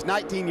sound, and he's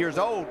 19 years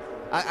old.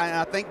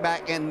 I think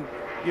back, and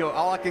you know,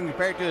 all I can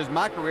compare it to is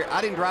my career. I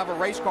didn't drive a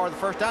race car the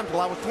first time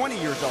until I was 20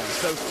 years old.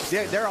 So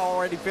they're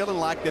already feeling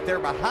like that they're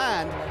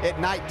behind at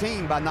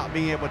 19 by not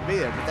being able to be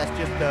there. But that's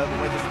just the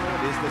way the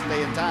sport is this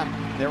day and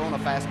time. They're on a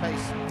fast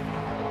pace.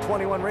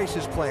 21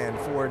 races planned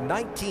for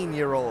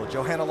 19-year-old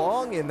Johanna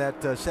Long in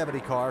that 70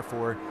 car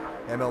for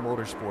ML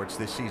Motorsports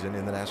this season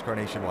in the NASCAR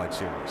Nationwide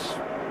Series.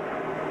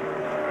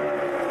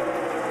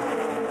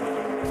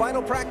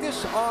 Final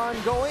practice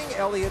ongoing.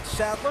 Elliott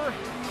Sadler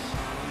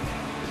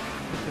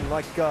looking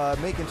like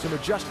making some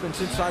adjustments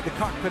inside the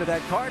cockpit of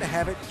that car to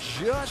have it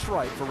just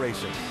right for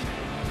racing.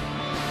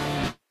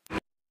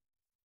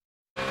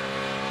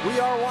 We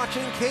are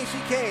watching Casey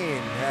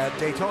Kane at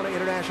Daytona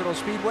International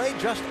Speedway,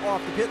 just off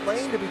the pit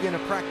lane to begin a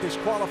practice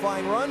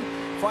qualifying run.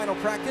 Final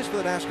practice for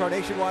the NASCAR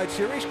Nationwide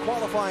Series.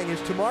 Qualifying is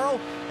tomorrow,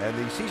 and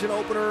the season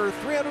opener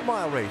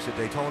 300-mile race at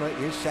Daytona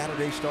is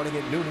Saturday starting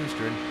at noon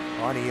Eastern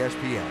on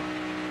ESPN.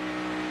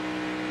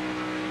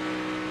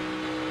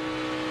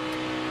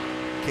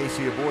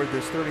 Casey aboard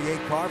this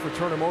 38 car for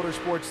Turner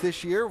Motorsports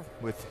this year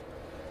with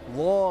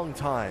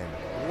long-time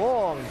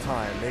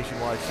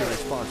Nationwide Series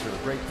sponsor,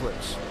 Great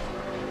Clips.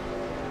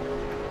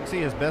 See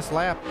his best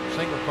lap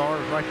single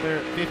car is right there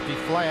at 50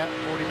 flat,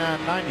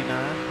 49.99.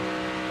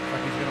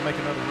 Like he's going to make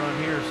another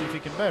run here, see if he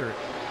can better it.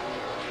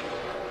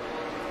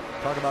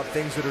 Talk about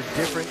things that are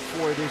different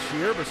for this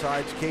year.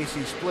 Besides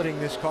Casey splitting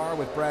this car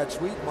with Brad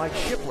Sweet, Mike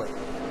Shiplett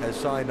has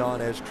signed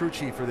on as crew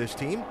chief for this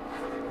team.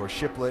 Of course,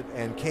 Shiplett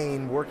and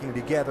Kane working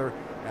together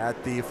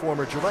at the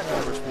former Gillette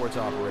Motorsports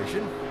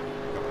operation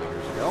a couple of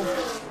years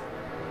ago.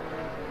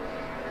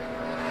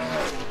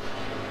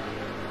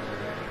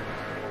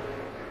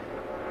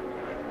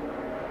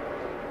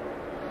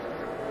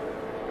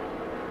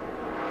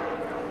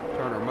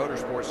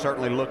 Motorsports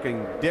certainly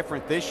looking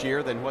different this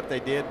year than what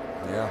they did.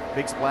 Yeah.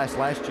 Big splash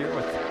last year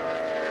with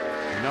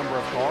a number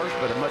of cars,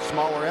 but a much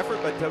smaller effort,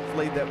 but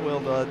hopefully that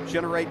will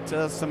generate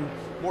some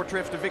more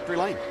trips to victory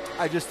lane.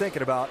 I just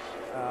thinking about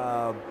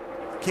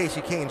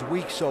Casey Kane's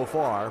week so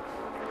far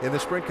in the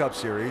Sprint Cup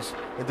Series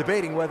and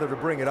debating whether to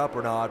bring it up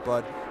or not,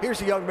 but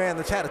here's a young man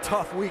that's had a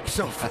tough week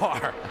so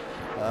far.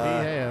 He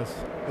has.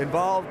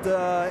 Involved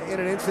in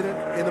an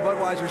incident in the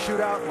Budweiser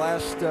shootout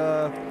last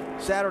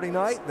Saturday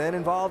night, then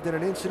involved in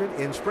an incident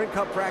in Sprint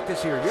Cup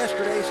practice here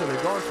yesterday, so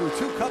they've gone through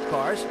 2 Cup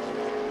cars.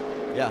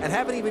 Yeah. And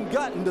haven't even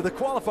gotten to the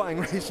qualifying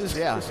races.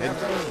 Yeah,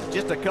 and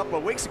just a couple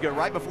of weeks ago,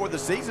 right before the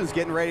season's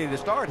getting ready to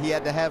start, he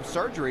had to have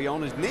surgery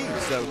on his knee,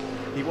 so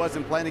he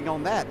wasn't planning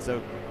on that.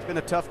 So it's been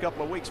a tough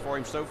couple of weeks for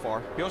him so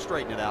far. He'll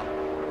straighten it out.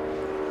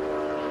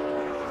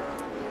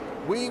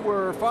 We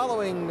were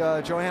following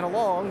Johanna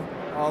Long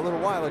a little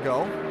while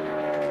ago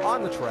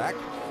on the track,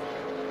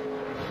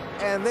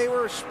 and they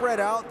were spread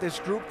out, this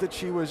group that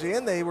she was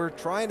in. They were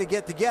trying to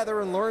get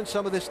together and learn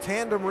some of this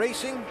tandem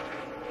racing.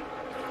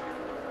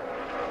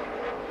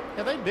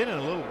 Yeah, they'd been in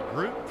a little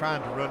group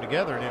trying to run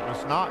together, and it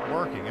was not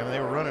working. I mean, they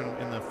were running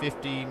in the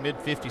mid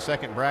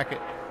 50-second bracket,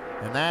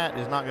 and that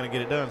is not going to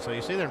get it done. So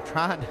you see them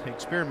trying to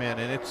experiment,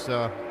 and it's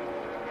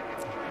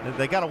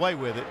they got away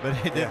with it, but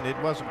it didn't. It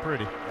wasn't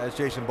pretty. That's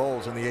Jason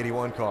Bowles in the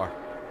 81 car,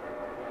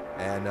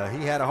 and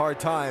he had a hard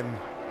time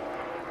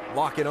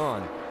locking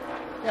on.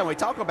 Yeah, we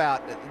talk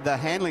about the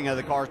handling of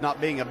the cars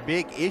not being a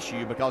big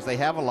issue because they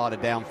have a lot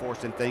of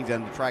downforce and things,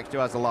 and the track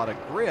still has a lot of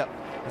grip,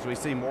 as we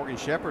see Morgan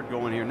Shepherd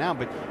going here now.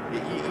 But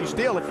you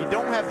still, if you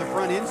don't have the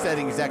front end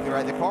setting exactly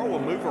right, the car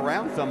will move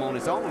around some on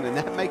its own, and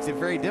that makes it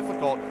very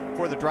difficult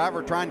for the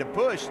driver trying to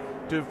push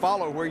to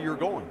follow where you're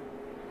going.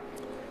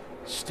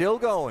 Still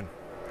going.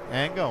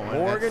 And going.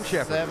 Morgan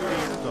Shepherd. 70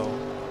 years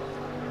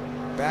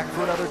old. Back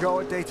for another go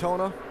at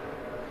Daytona.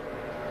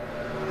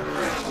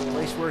 A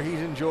place where he's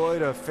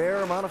enjoyed a fair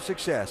amount of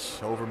success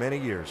over many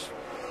years.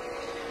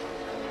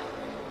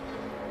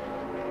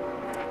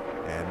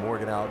 And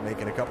Morgan out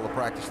making a couple of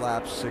practice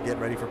laps, getting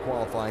ready for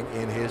qualifying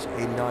in his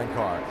 89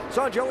 car.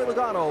 Saw Joey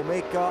Logano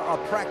make a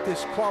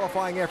practice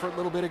qualifying effort a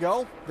little bit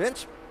ago.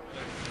 Vince?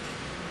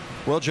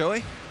 Well,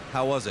 Joey,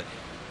 how was it?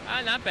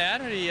 Not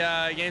bad. The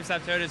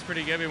GameStop Toyota is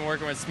pretty good. We've been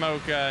working with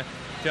Smoke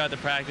throughout the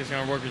practice. We're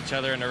going to work with each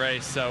other in the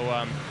race.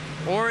 So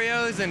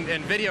Oreos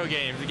and video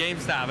games, the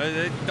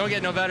GameStop. Don't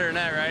get no better than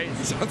that, right?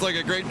 Sounds like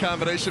a great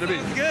combination to me.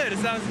 It's good. It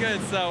sounds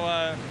good.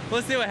 So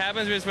let's see what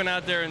happens. We just went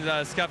out there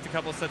and scuffed a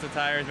couple sets of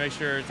tires, make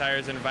sure her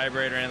tires didn't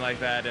vibrate or anything like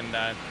that.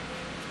 And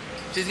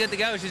she's good to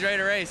go. She's ready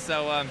to race.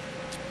 So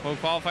we'll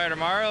qualify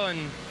tomorrow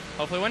and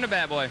hopefully win the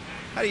bad boy.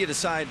 How do you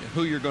decide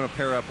who you're going to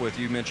pair up with?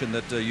 You mentioned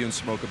that you and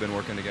Smoke have been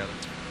working together.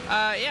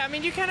 Yeah, I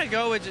mean, you kind of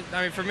go with,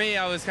 I mean, for me,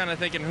 I was kind of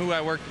thinking who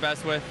I worked the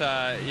best with.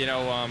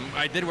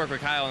 I did work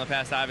with Kyle in the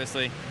past,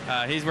 obviously.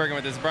 He's working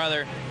with his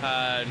brother.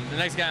 The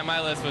next guy on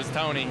my list was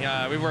Tony.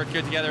 We worked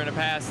good together in the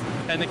past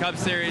in the Cup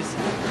Series.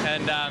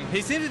 And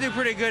he seems to do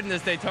pretty good in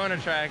this Daytona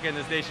track in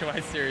this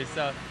Nationwide Series.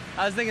 So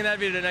I was thinking that'd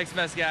be the next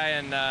best guy,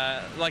 and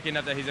lucky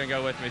enough that he's going to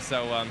go with me.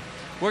 So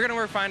we're going to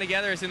work fine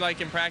together. It seemed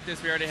like in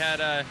practice we already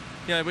had,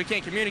 we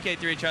can't communicate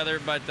through each other,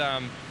 but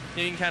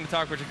you can kind of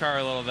talk with your car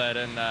a little bit,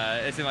 and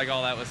it seemed like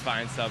all that was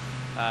fine. So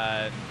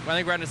I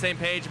think we're on the same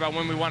page about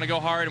when we want to go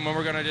hard and when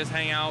we're going to just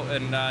hang out,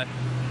 and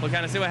we'll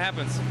kind of see what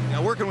happens.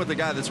 Now, working with the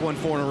guy that's won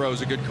 4 in a row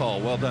is a good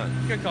call. Well done.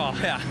 Good call,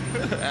 yeah.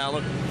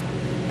 Alan?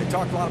 They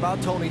talked a lot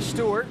about Tony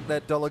Stewart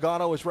that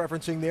Logano was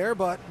referencing there,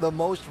 but the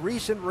most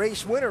recent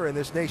race winner in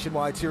this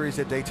Nationwide Series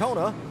at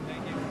Daytona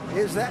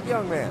is that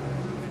young man,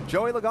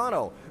 Joey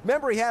Logano.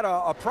 Remember, he had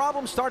a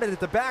problem, started at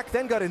the back,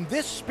 then got in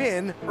this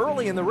spin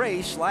early in the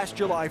race last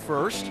July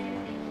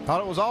 1st.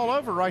 Thought it was all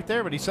over right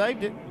there, but he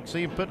saved it. You can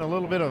see him putting a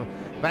little bit of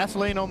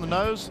Vaseline on the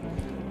nose.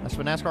 That's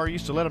when NASCAR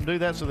used to let them do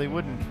that so they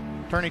wouldn't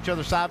turn each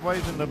other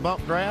sideways in the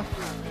bump draft.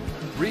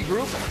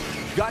 Regroup,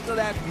 got to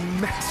that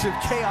massive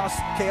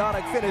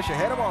chaotic finish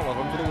ahead of all of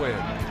them for the win.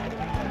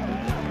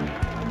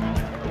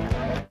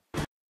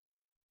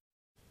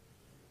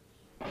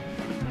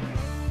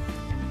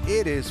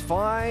 It is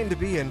fine to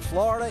be in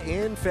Florida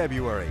in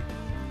February.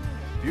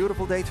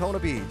 Beautiful Daytona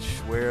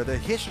Beach, where the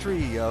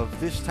history of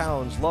this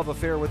town's love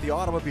affair with the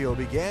automobile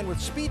began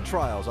with speed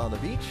trials on the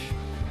beach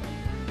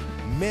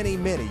many,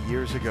 many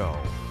years ago.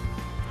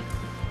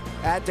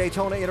 At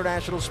Daytona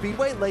International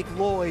Speedway, Lake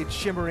Lloyd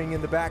shimmering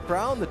in the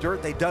background, the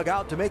dirt they dug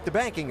out to make the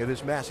banking of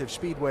this massive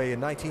speedway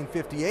in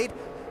 1958.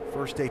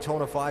 First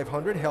Daytona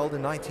 500 held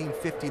in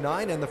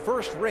 1959, and the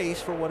first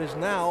race for what is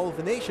now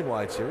the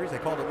Nationwide Series, they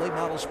called it Late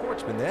Model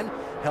Sportsman then,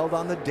 held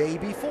on the day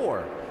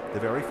before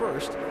the very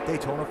first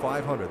Daytona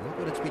 500. Look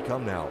what it's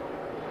become now.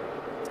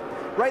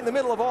 Right in the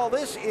middle of all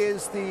this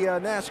is the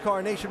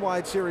NASCAR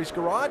Nationwide Series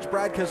garage.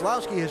 Brad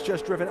Keselowski has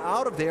just driven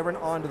out of there and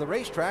onto the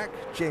racetrack.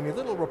 Jamie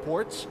Little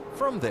reports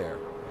from there.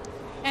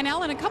 And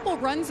Alan, a couple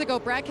runs ago,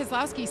 Brad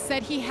Keselowski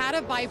said he had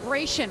a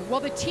vibration. Well,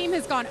 the team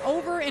has gone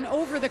over and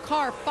over the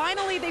car.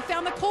 Finally, they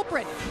found the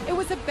culprit. It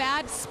was a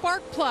bad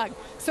spark plug.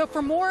 So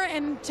for more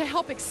and to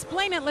help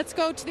explain it, let's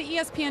go to the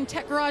ESPN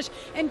Tech Garage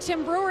and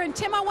Tim Brewer. And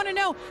Tim, I want to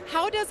know,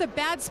 how does a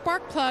bad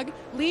spark plug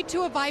lead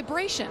to a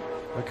vibration?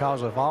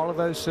 Because if all of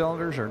those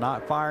cylinders are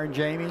not firing,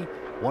 Jamie,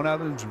 one of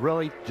them's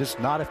really just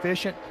not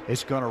efficient,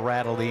 it's going to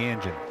rattle the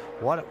engine.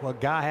 What a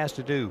guy has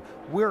to do,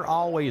 we're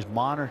always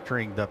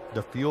monitoring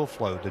the fuel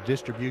flow, the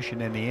distribution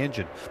in the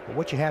engine. But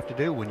what you have to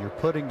do when you're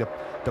putting the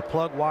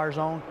plug wires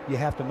on, you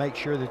have to make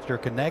sure that they're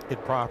connected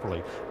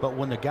properly. But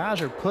when the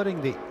guys are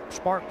putting the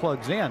spark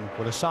plugs in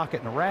with a socket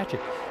and a ratchet,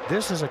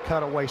 this is a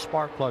cutaway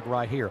spark plug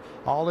right here.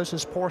 All this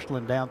is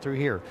porcelain down through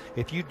here.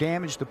 If you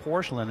damage the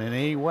porcelain in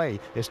any way,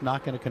 it's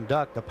not going to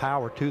conduct the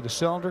power to the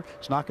cylinder.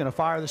 It's not going to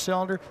fire the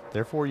cylinder.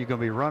 Therefore, you're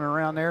going to be running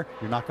around there.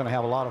 You're not going to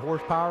have a lot of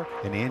horsepower,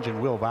 and the engine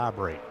will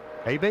vibrate.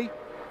 AB?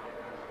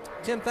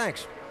 Tim,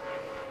 thanks.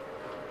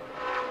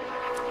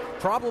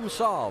 Problem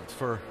solved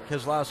for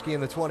Keselowski in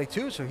the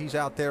 22, so he's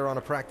out there on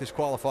a practice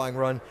qualifying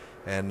run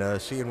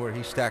and seeing where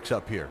he stacks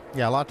up here.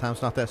 Yeah, a lot of times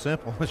it's not that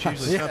simple. It's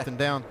usually something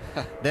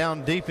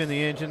down deep in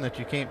the engine that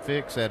you can't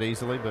fix that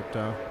easily, but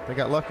they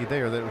got lucky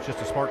there that it was just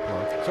a spark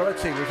plug. So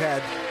let's see, we've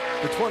had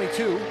the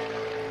 22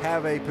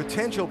 have a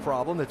potential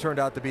problem that turned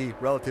out to be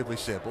relatively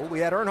simple. We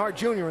had Earnhardt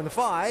Jr. in the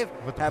 5.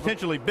 With a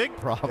potentially big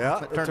problem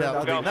that turned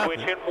out to be nothing.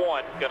 Switch in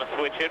one. Going to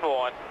switch in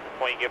one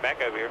when you get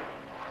back over here.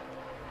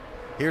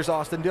 Here's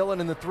Austin Dillon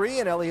in the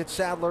 3 and Elliott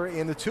Sadler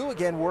in the 2,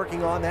 again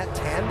working on that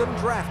tandem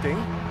drafting.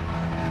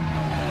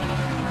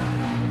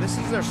 This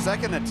is their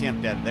second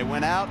attempt at it. They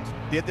went out,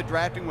 did the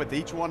drafting with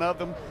each one of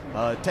them,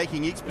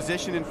 taking each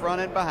position in front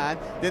and behind.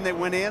 Then they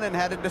went in and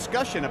had a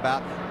discussion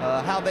about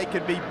how they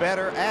could be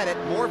better at it,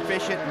 more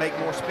efficient, make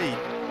more speed.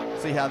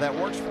 See how that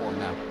works for them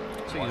now.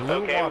 See a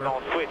little okay, water. we're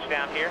going to switch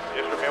down here.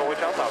 Just remember what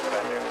y'all talking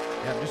about there.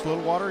 Yeah, just a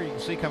little water you can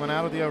see coming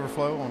out of the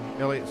overflow on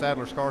Elliott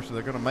Sadler's car, so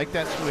they're going to make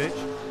that switch.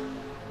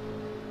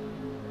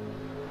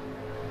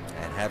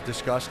 And have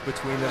discussed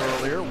between them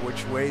earlier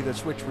which way the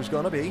switch was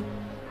going to be.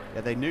 Yeah,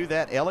 they knew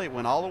that. Elliott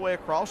went all the way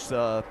across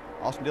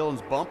Austin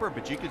Dillon's bumper,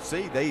 but you could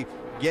see they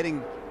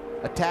getting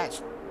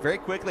attached very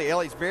quickly.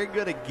 Elliott's very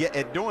good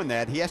at doing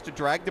that. He has to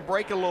drag the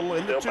brake a little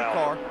in the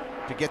 2-car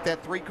to get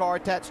that 3-car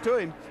attached to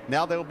him.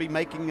 Now they'll be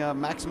making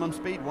maximum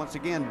speed once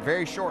again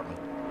very shortly.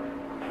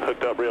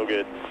 Hooked up real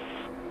good.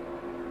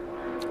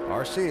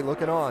 RC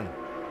looking on.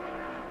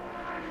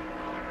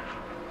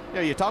 You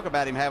know, you talk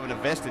about him having a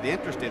vested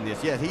interest in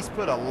this. Yes, he's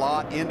put a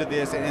lot into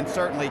this, and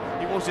certainly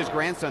he wants his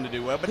grandson to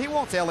do well, but he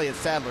wants Elliott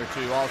Sadler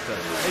too also.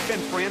 They've been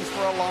friends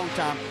for a long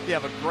time. They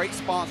have a great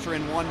sponsor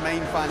in One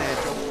Main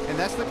Financial, and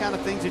that's the kind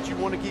of things that you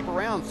want to keep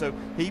around. So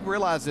he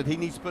realized that he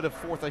needs to put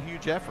forth a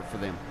huge effort for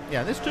them.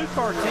 Yeah, this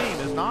 2-car team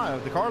is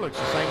not, the car looks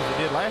the same as it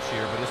did last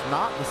year, but it's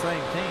not the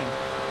same team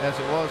as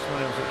it was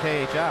when it was at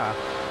KHI.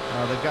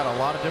 They've got a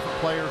lot of different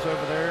players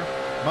over there.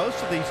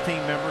 Most of these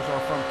team members are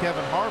from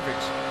Kevin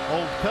Harvick's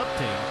old Cup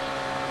team.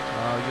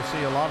 You'll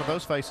see a lot of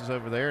those faces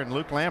over there. And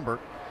Luke Lambert,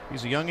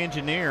 he's a young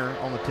engineer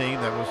on the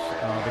team that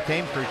was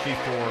became crew chief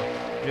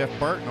for Jeff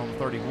Burton on the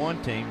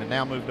 31 team and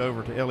now moved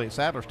over to Elliott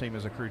Sadler's team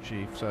as a crew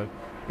chief. So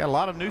got a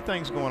lot of new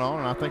things going on,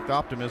 and I think the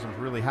optimism is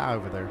really high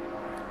over there.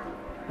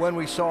 When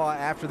we saw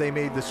after they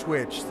made the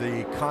switch,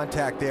 the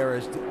contact there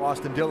as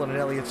Austin Dillon and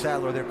Elliott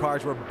Sadler, their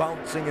cars were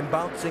bouncing and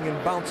bouncing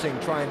and bouncing,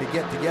 trying to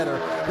get together.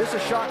 This is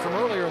a shot from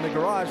earlier in the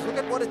garage. Look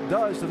at what it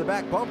does to the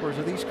back bumpers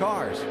of these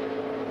cars.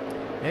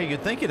 Yeah,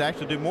 you'd think it'd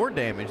actually do more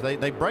damage.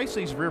 They brace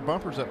these rear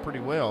bumpers up pretty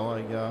well.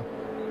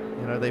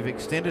 You know, they've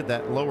extended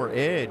that lower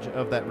edge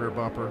of that rear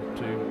bumper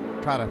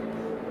to try to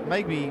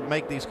maybe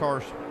make these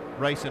cars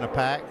race in a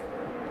pack,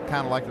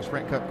 kind of like the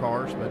Sprint Cup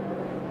cars, but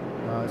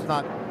it's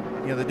not,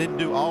 you know, they didn't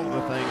do all of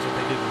the things that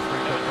they did in the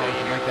Sprint Cup cars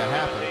to make that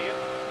happen.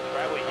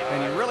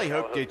 And you really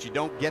hope that you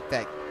don't get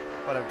that,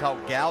 what I call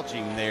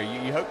gouging there.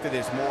 You hope that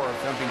it's more of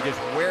something just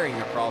wearing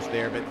across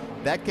there, but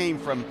that came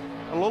from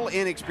a little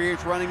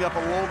inexperience, running up a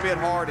little bit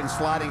hard and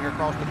sliding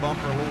across the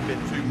bumper a little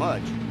bit too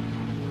much.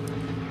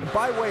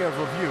 By way of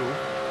review,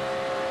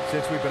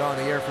 since we've been on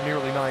the air for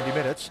nearly 90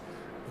 minutes,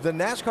 the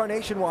NASCAR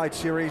Nationwide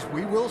Series,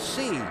 we will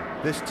see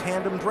this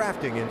tandem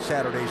drafting in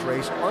Saturday's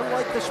race.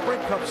 Unlike the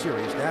Sprint Cup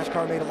Series,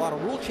 NASCAR made a lot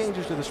of rule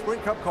changes to the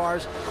Sprint Cup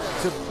cars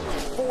to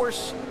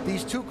force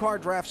these 2-car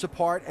drafts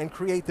apart and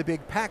create the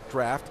big pack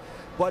draft.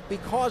 But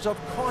because of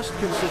cost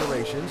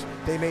considerations,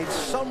 they made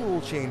some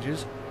rule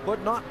changes,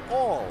 but not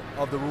all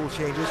of the rule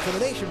changes to the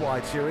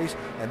Nationwide Series,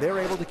 and they're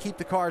able to keep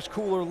the cars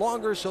cooler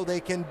longer so they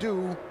can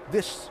do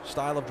this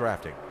style of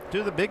drafting. Two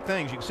of the big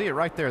things, you can see it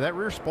right there, that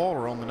rear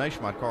spoiler on the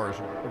Nationwide car is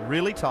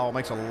really tall,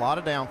 makes a lot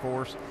of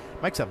downforce,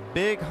 makes a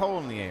big hole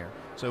in the air.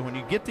 So when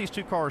you get these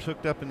 2 cars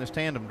hooked up in this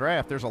tandem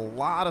draft, there's a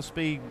lot of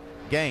speed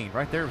gained.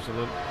 Right there was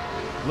a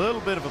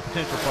little bit of a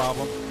potential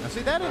problem. Now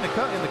see, that in the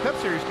Cup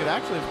Series could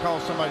actually have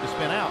caused somebody to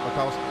spin out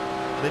because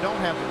they don't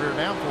have the rear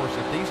downforce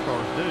that these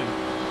cars do.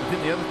 But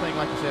then the other thing,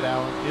 like you said,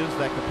 Alan, is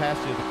that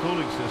capacity of the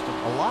cooling system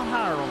a lot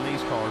higher on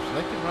these cars, so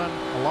they can run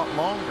a lot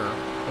longer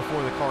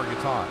before the car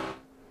gets hot.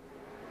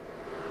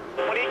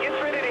 When he gets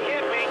ready to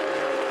hit me,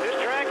 just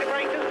drag the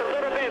brake just a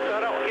little bit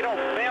so you don't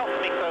bounce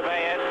me so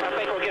bad. I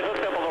think we'll get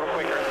hooked up a little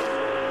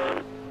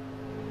quicker.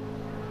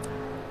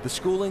 The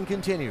schooling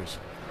continues.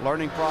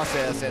 Learning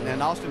process,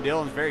 and Austin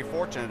Dillon's very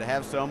fortunate to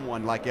have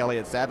someone like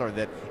Elliott Sadler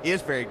that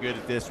is very good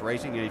at this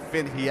racing.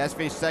 He has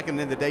finished second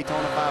in the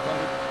Daytona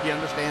 500. He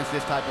understands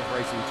this type of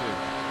racing too.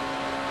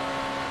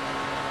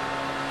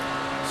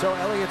 So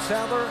Elliott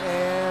Sadler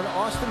and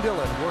Austin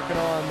Dillon working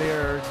on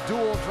their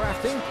dual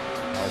drafting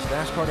as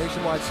NASCAR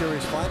Nationwide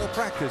Series final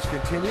practice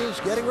continues,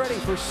 getting ready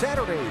for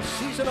Saturday's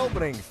season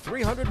opening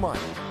 300 mile.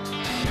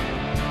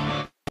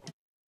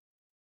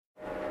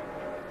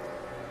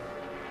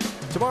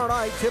 Tomorrow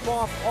night,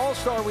 tip-off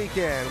All-Star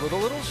Weekend with a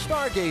little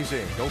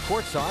stargazing. Go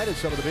courtside as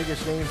some of the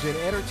biggest names in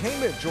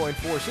entertainment join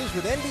forces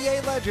with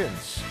NBA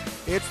legends.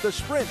 It's the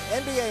Sprint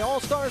NBA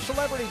All-Star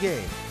Celebrity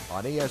Game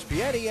on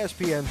ESPN,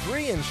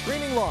 ESPN3, and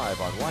streaming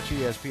live on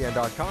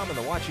WatchESPN.com and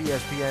the Watch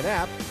ESPN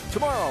app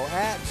tomorrow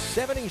at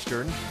 7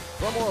 Eastern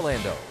from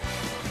Orlando.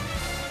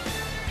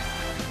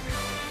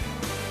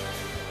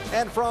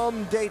 And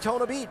from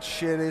Daytona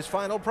Beach, it is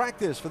final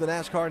practice for the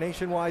NASCAR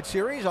Nationwide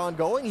Series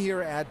ongoing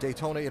here at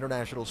Daytona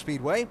International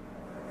Speedway.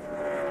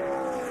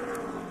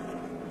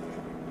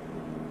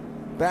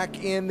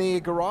 Back in the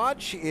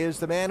garage is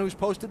the man who's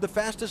posted the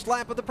fastest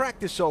lap of the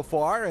practice so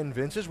far, and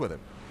Vince is with him.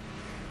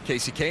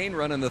 Casey Kane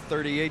running the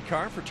 38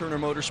 car for Turner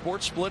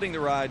Motorsports, splitting the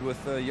ride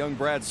with young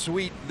Brad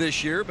Sweet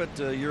this year, but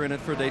you're in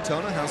it for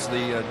Daytona. How's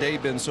the day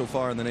been so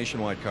far in the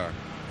Nationwide car?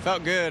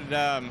 Felt good.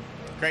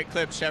 Great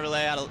clip.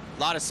 Chevrolet had a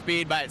lot of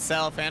speed by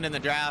itself and in the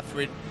draft.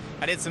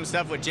 I did some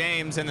stuff with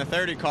James in the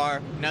 30 car,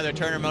 another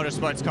Turner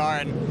Motorsports car,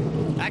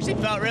 and actually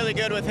felt really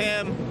good with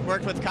him.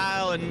 Worked with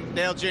Kyle and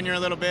Dale Jr. a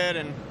little bit,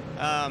 and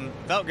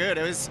felt good.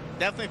 It was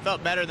definitely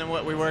felt better than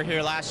what we were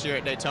here last year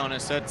at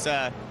Daytona. So it's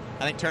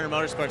I think Turner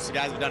Motorsports, the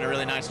guys have done a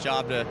really nice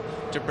job to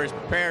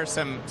prepare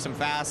some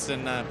fast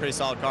and pretty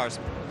solid cars.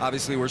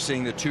 Obviously, we're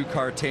seeing the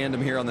 2-car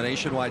tandem here on the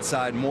Nationwide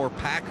side, more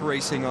pack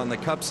racing on the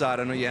Cup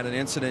side. I know you had an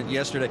incident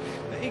yesterday.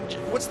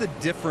 What's the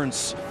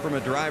difference from a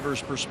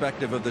driver's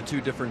perspective of the two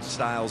different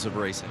styles of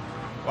racing?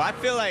 Well, I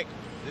feel like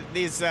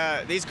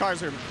these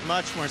cars are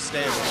much more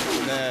stable.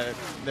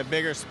 The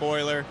bigger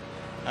spoiler,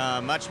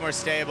 much more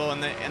stable,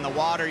 and the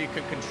water you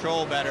can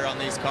control better on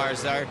these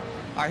cars.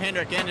 Our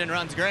Hendrick engine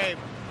runs great,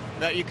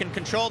 but you can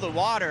control the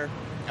water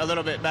a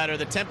little bit better.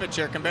 The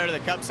temperature compared to the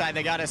Cup side,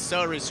 they got us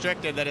so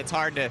restricted that it's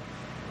hard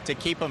to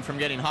keep them from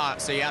getting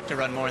hot. So you have to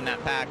run more in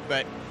that pack.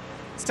 But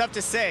it's tough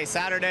to say.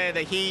 Saturday,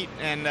 the heat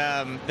and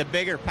the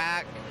bigger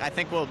pack, I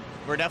think we're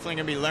definitely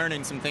going to be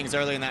learning some things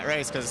early in that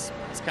race because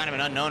it's kind of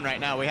an unknown right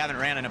now. We haven't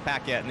ran in a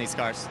pack yet in these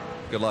cars.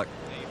 Good luck.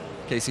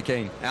 Casey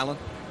Kane. Alan?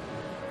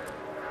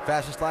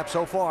 Fastest lap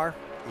so far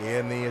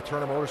in the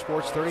Turner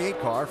Motorsports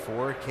 38 car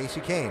for Casey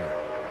Kane.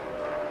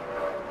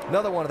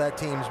 Another one of that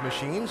team's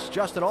machines,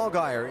 Justin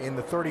Allgaier in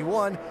the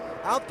 31,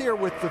 out there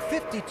with the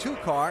 52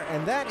 car,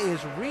 and that is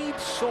Reed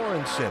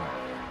Sorensen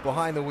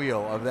behind the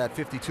wheel of that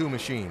 52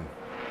 machine.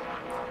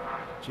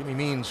 Jimmy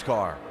Means'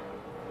 car.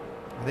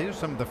 These are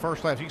some of the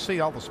first laps. You can see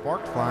all the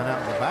sparks flying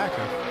out in the back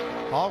of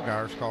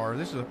Allgaier's car.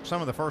 This is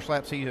some of the first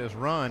laps he has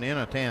run in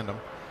a tandem.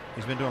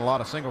 He's been doing a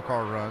lot of single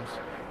car runs.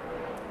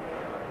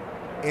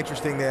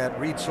 Interesting that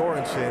Reed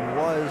Sorensen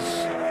was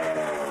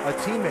a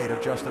teammate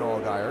of Justin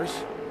Allgaier's.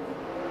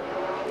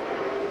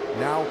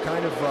 Now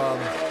kind of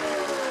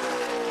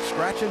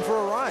scratching for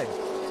a ride.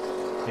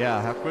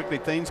 Yeah, how quickly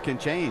things can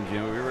change. You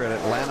know, we were at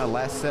Atlanta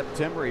last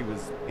September. He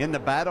was in the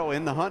battle,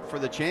 in the hunt for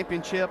the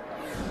championship.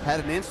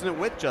 Had an incident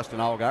with Justin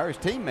Allgaier, his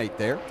teammate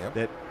there,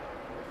 that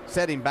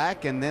set him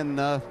back, and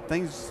then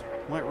things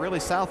went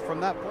really south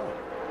from that point.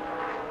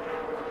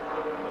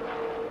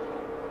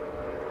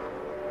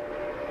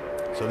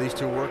 So these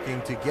two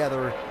working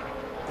together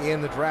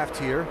in the draft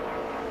here.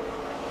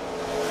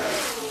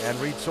 And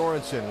Reed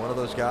Sorensen, one of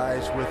those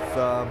guys with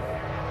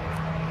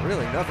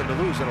really nothing to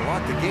lose and a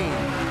lot to gain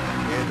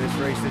in this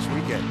race this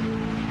weekend.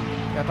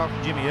 I talked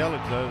to Jimmy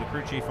Elliott, though, the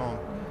crew chief on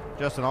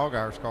Justin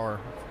Allgaier's car.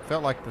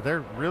 Felt like that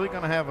they're really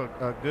going to have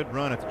a good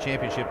run at the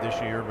championship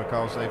this year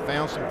because they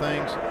found some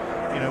things,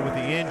 you know, with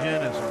the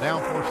engine and some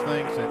downforce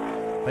things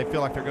that they feel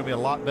like they're going to be a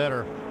lot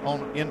better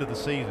on into the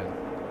season.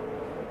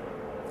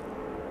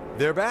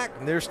 They're back,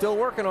 and they're still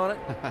working on it.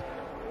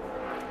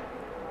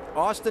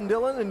 Austin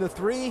Dillon in the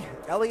 3,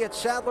 Elliott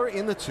Sadler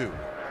in the 2.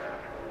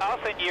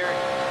 Austin, you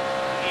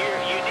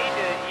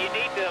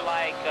need to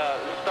like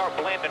start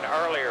blending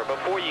earlier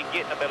before you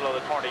get in the middle of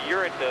the corner.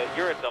 You're at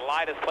the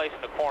lightest place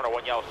in the corner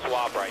when y'all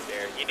swap right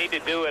there. You need to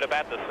do it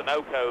about the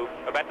Sunoco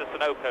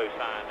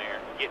sign there,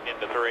 getting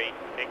into 3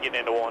 and getting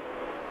into 1.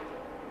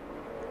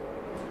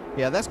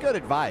 Yeah, that's good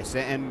advice,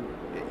 and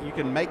you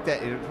can make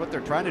that. What they're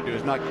trying to do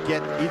is not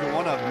get either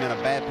one of them in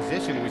a bad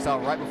position. We saw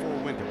right before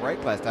we went to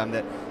break last time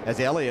that as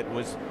Elliott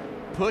was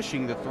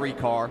pushing the 3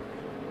 car,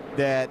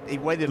 that he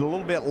waited a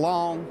little bit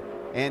long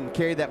and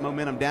carried that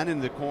momentum down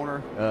into the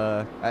corner,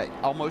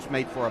 almost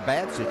made for a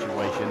bad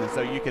situation. And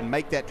so you can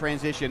make that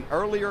transition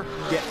earlier,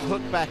 get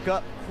hooked back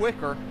up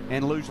quicker,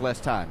 and lose less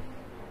time.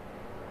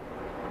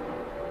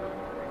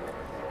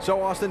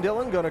 So Austin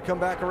Dillon going to come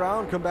back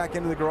around, come back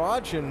into the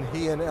garage, and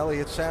he and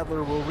Elliott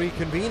Sadler will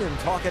reconvene and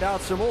talk it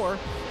out some more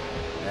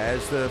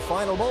as the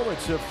final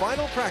moments of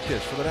final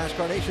practice for the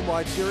NASCAR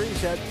Nationwide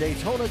Series at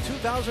Daytona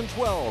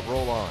 2012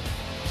 roll on.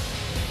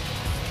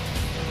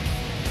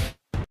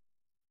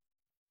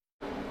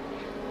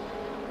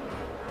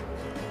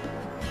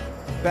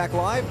 Back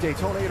live,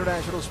 Daytona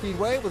International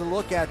Speedway with a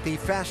look at the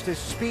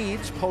fastest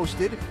speeds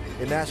posted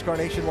in NASCAR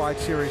Nationwide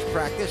Series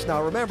practice.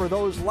 Now remember,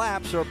 those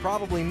laps are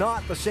probably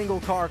not the single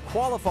car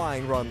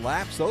qualifying run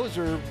laps. Those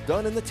are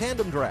done in the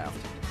tandem draft.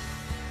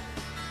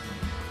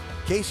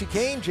 Casey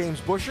Kane, James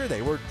Busher,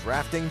 they were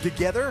drafting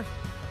together.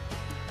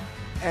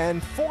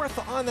 And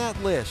fourth on that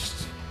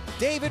list,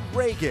 David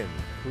Reagan,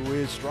 who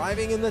is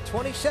driving in the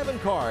 27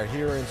 car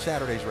here in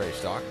Saturday's race,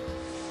 Doc.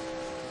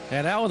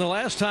 And now, the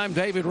last time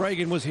David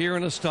Reagan was here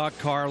in a stock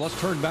car, let's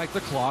turn back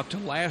the clock to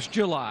last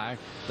July.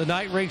 The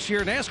night race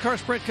here, NASCAR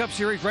Sprint Cup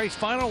Series race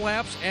final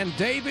laps, and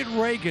David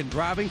Reagan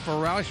driving for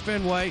Roush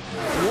Fenway.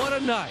 What a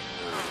night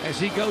as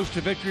he goes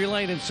to victory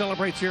lane and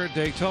celebrates here at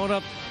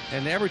Daytona.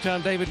 And every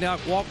time David now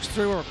walks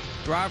through or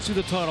drives through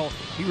the tunnel,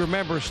 he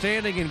remembers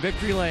standing in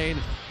victory lane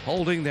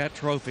holding that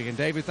trophy. And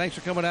David, thanks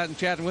for coming out and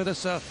chatting with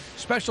us.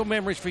 Special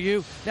memories for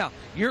you. Now,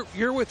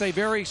 you're with a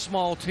very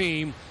small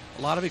team.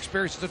 A lot of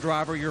experience as a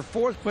driver. You're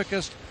 4th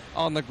quickest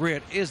on the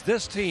grid. Is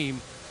this team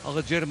a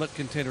legitimate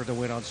contender to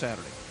win on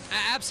Saturday?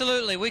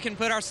 Absolutely. We can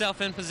put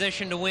ourselves in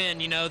position to win.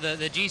 You know, the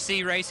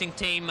GC racing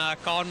team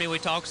called me. We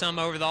talked some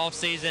over the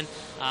offseason.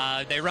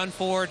 They run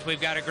Fords. We've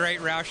got a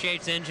great Roush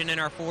Yates engine in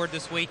our Ford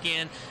this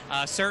weekend.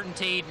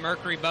 Certainty,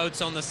 Mercury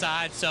boats on the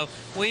side. So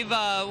we've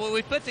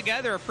put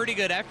together a pretty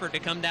good effort to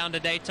come down to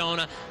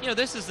Daytona. You know,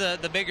 this is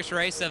the biggest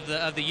race of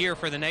the year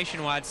for the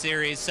Nationwide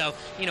Series. So,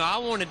 you know, I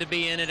wanted to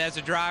be in it as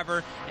a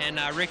driver. And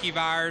Ricky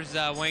Byers,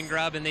 Wayne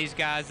Grubb, and these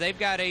guys, they've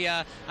got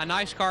a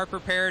nice car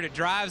prepared. It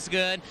drives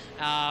good.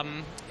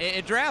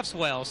 It drafts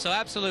well. So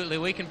absolutely,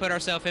 we can put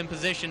ourselves in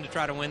position to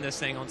try to win this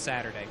thing on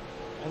Saturday.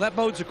 Well, that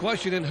bodes a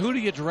question, and who do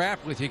you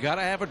draft with? You got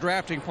to have a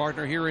drafting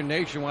partner here in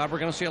Nationwide. We're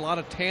going to see a lot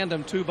of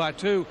tandem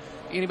 2x2.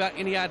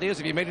 Any ideas?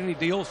 Have you made any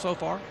deals so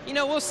far? You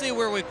know, we'll see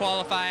where we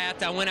qualify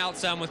at. I went out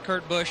some with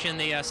Kurt Busch in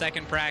the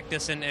second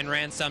practice and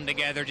ran some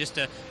together just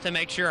to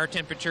make sure our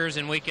temperatures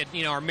and we could,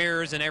 you know, our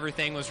mirrors and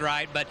everything was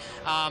right. But,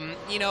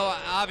 you know,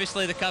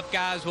 obviously the Cup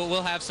guys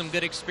will have some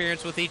good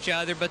experience with each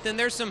other. But then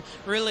there's some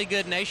really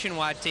good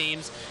Nationwide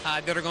teams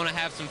that are going to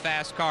have some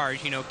fast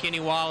cars. You know, Kenny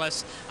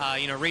Wallace,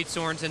 you know, Reed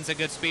Sorensen's a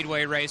good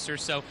speedway racer.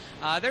 So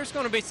there's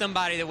going to be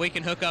somebody that we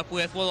can hook up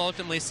with. We'll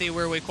ultimately see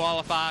where we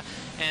qualify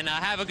and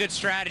have a good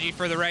strategy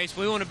for the race.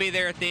 We want to be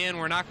there at the end.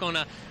 We're not going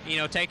to, you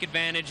know, take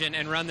advantage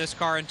and run this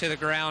car into the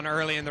ground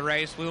early in the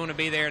race. We want to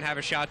be there and have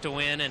a shot to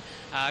win. And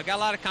I've got a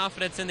lot of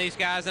confidence in these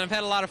guys, and I've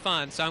had a lot of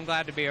fun, so I'm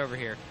glad to be over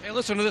here. Hey,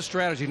 listen to this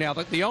strategy now.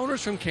 The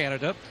owner's from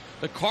Canada.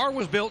 The car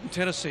was built in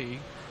Tennessee.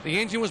 The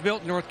engine was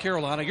built in North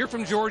Carolina. You're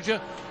from Georgia,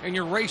 and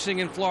you're racing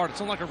in Florida. It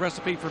sounds like a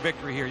recipe for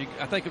victory here.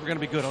 I think we're going to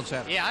be good on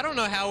Saturday. Yeah, I don't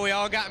know how we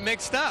all got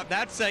mixed up.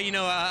 That's, you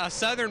know, a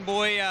Southern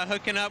boy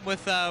hooking up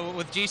with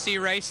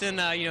GC Racing,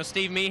 you know,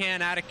 Steve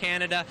Meehan out of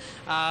Canada.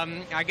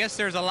 I guess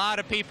there's a lot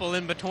of people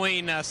in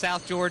between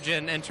South Georgia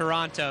and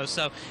Toronto.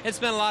 So it's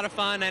been a lot of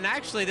fun. And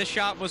actually, this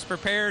shop was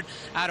prepared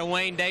out of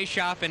Wayne Day's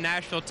shop in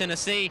Nashville,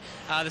 Tennessee,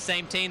 the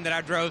same team that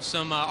I drove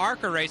some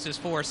ARCA races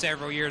for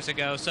several years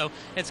ago. So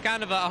it's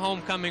kind of a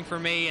homecoming for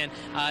me. And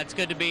it's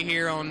good to be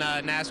here on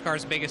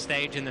NASCAR's biggest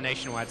stage in the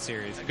Nationwide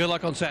Series. Good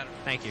luck on Saturday.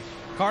 Thank you.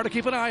 Car to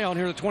keep an eye on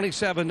here, the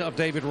 27 of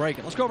David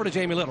Reagan. Let's go over to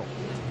Jamie Little.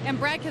 And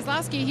Brad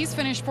Keselowski, he's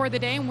finished for the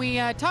day, and we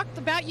talked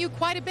about you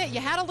quite a bit. You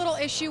had a little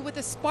issue with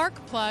a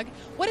spark plug.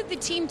 What did the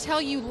team tell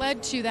you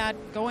led to that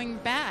going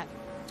bad?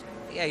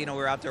 Yeah, you know,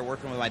 we were out there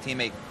working with my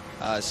teammate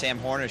Sam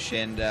Hornish,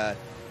 and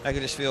I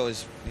could just feel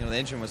his, you know, the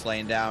engine was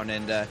laying down.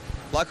 And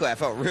luckily, I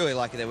felt really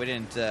lucky that we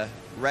didn't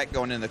wreck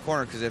going in the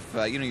corner, because if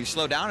you know, you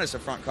slow down as a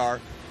front car,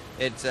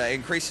 it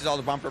increases all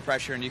the bumper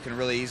pressure and you can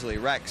really easily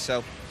wreck.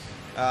 So,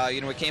 you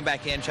know, we came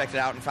back in, checked it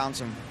out, and found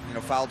some, you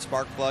know, fouled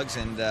spark plugs.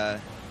 And,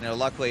 you know,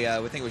 luckily,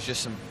 we think it was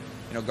just some,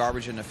 you know,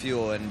 garbage in the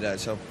fuel. And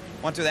so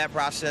went through that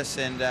process,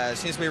 and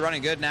seems to be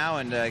running good now.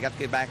 And got to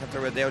get back up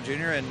there with Dale Jr.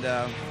 and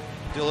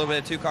do a little bit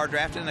of two-car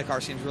drafting. The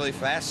car seems really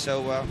fast.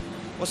 So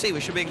we'll see. We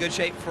should be in good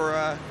shape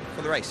for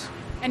the race.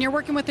 And you're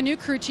working with the new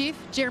crew chief,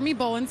 Jeremy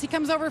Bullins. He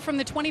comes over from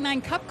the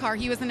 29 Cup car.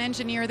 He was an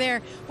engineer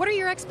there. What are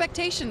your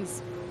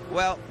expectations?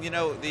 Well, you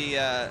know,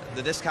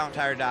 the Discount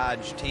Tire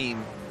Dodge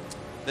team,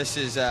 this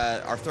is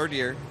our third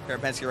year here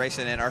at Penske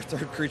Racing and our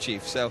third crew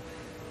chief. So,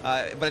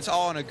 but it's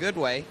all in a good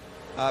way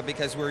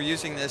because we're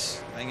using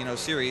this, you know,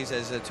 series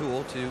as a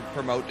tool to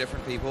promote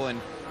different people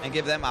and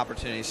give them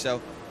opportunities.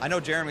 So I know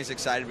Jeremy's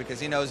excited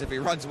because he knows if he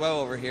runs well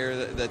over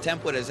here, the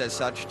template is as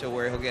such to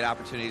where he'll get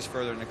opportunities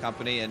further in the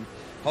company and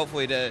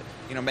hopefully to,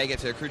 you know, make it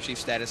to a crew chief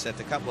status at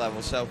the Cup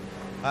level. So.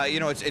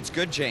 You know, it's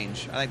good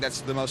change. I think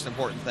that's the most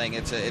important thing.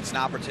 It's an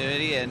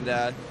opportunity, and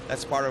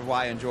that's part of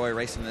why I enjoy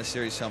racing this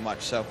series so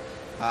much. So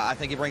I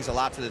think he brings a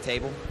lot to the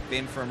table,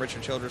 being from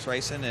Richard Childress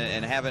Racing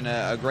and having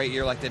a great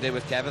year like they did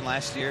with Kevin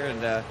last year,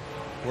 and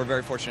we're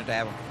very fortunate to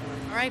have him.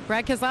 All right,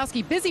 Brad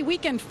Keselowski, busy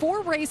weekend, 4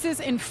 races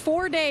in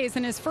 4 days,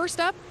 and his first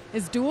up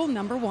is duel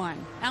number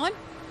 1. Alan?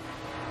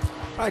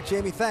 All right,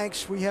 Jamie,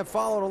 thanks. We have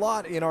followed a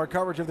lot in our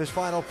coverage of this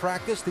final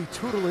practice. The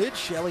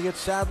tutelage, Elliott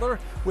Sadler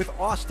with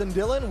Austin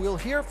Dillon. We'll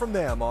hear from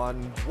them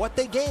on what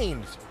they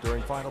gained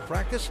during final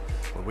practice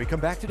when we come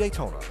back to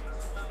Daytona.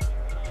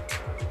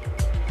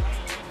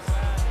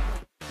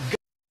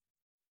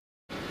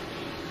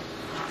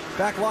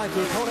 Back live,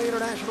 Daytona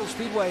International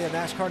Speedway and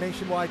NASCAR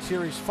Nationwide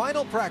Series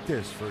final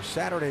practice for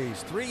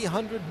Saturday's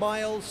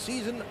 300-mile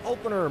season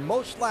opener.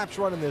 Most laps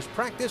run in this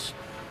practice.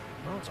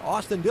 Well, it's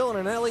Austin Dillon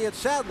and Elliott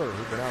Sadler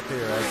who've been out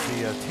there as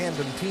the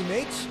tandem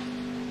teammates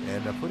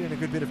and put in a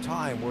good bit of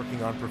time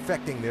working on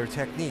perfecting their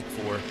technique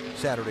for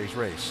Saturday's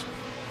race.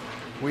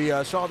 We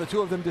saw the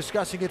two of them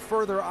discussing it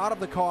further out of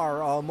the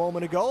car a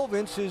moment ago.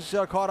 Vince is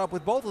caught up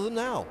with both of them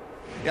now.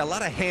 Yeah, a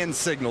lot of hand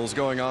signals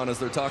going on as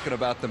they're talking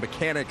about the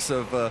mechanics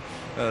of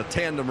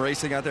tandem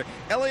racing out there.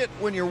 Elliott,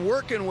 when you're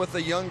working with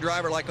a young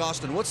driver like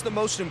Austin, what's the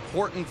most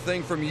important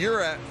thing from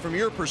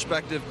your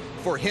perspective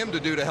for him to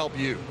do to help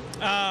you?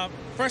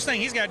 First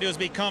thing he's got to do is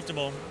be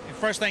comfortable. And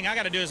first thing I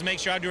got to do is make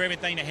sure I do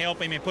everything to help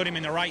him and put him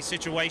in the right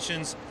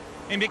situations.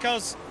 And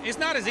because it's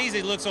not as easy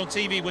as it looks on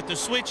TV with the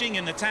switching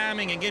and the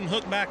timing and getting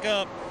hooked back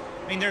up,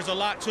 I mean, there's a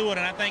lot to it,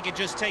 and I think it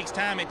just takes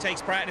time, it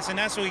takes practice, and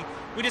that's what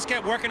we just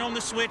kept working on the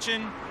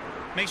switching,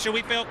 make sure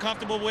we felt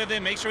comfortable with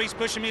him, make sure he's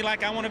pushing me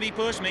like I want to be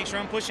pushed, make sure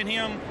I'm pushing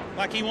him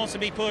like he wants to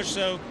be pushed.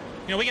 So,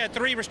 you know, we got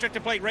 3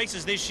 restrictor plate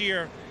races this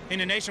year in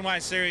the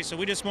Nationwide Series, so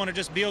we just want to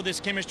just build this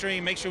chemistry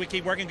and make sure we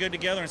keep working good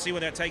together and see where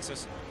that takes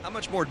us. How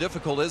much more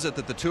difficult is it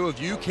that the two of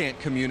you can't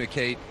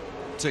communicate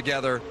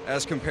together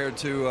as compared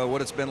to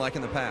what it's been like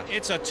in the past?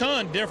 It's a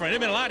ton different. It's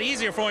been a lot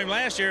easier for him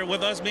last year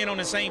with us being on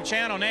the same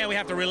channel. Now we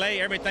have to relay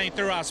everything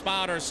through our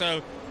spotter,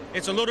 so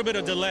it's a little bit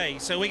of delay.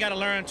 So we got to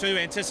learn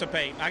to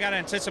anticipate. I got to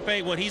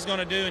anticipate what he's going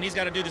to do, and he's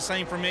got to do the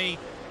same for me.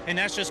 and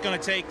that's just going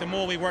to take, the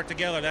more we work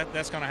together,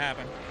 that's going to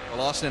happen.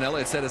 Well, Austin and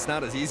Elliott said it's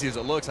not as easy as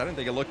it looks. I didn't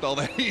think it looked all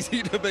that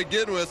easy to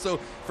begin with. So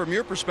from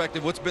your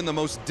perspective, what's been the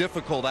most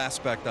difficult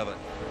aspect of it?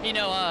 You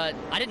know, I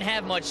didn't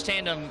have much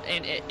tandem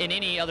in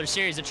any other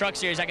series. The truck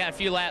series, I got a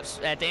few laps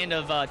at the end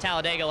of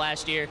Talladega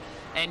last year,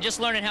 and just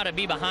learning how to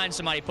be behind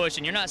somebody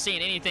pushing. You're not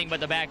seeing anything but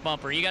the back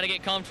bumper. You got to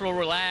get comfortable,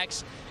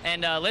 relax,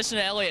 and listen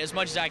to Elliott as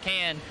much as I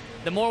can.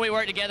 The more we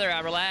worked together,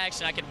 I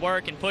relaxed, and I could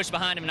work and push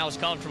behind him, and I was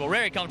comfortable,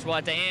 very comfortable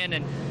at the end.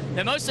 And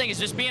the most thing is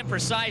just being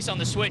precise on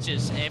the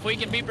switches. If we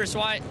can be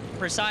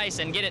precise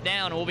and get it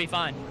down, we'll be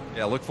fine.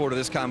 Yeah, look forward to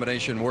this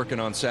combination working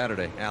on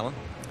Saturday. Alan?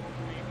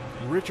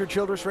 Richard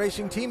Childress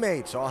Racing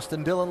teammates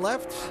Austin Dillon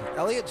left,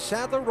 Elliott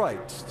Sadler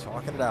right,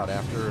 talking it out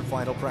after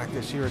final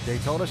practice here at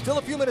Daytona. Still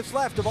a few minutes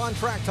left of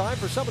on-track time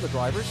for some of the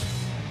drivers.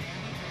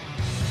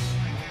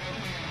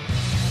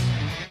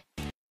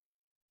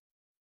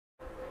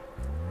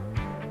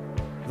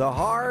 The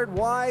hard,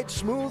 wide,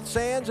 smooth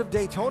sands of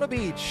Daytona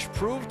Beach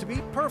proved to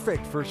be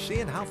perfect for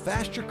seeing how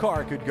fast your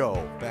car could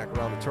go back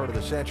around the turn of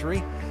the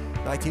century.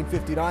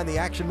 1959, the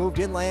action moved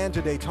inland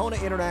to Daytona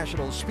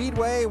International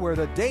Speedway, where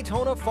the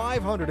Daytona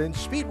 500 and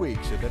Speed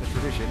Weeks have been a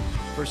tradition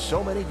for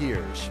so many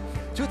years.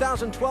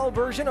 2012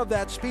 version of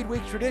that Speed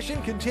Week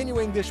tradition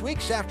continuing this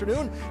week's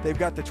afternoon. They've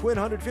got the twin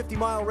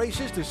 150-mile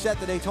races to set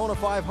the Daytona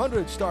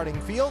 500 starting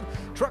field.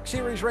 Truck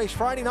Series race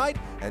Friday night,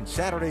 and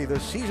Saturday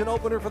the season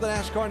opener for the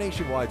NASCAR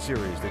Nationwide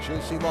Series that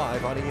you'll see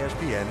live on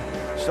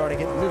ESPN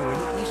starting at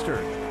noon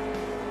Eastern.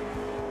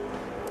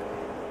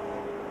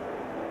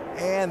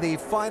 And the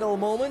final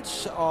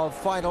moments of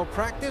final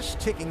practice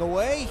ticking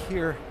away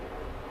here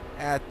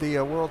at the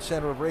World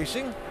Center of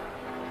Racing.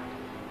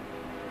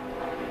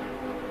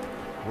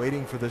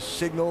 Waiting for the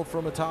signal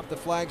from atop the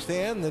flag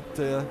stand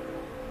that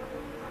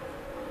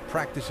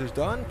practice is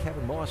done.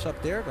 Kevin Moss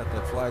up there, got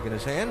the flag in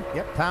his hand.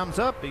 Yep, time's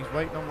up. He's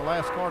waiting on the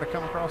last car to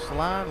come across the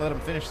line. Let them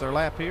finish their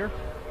lap here.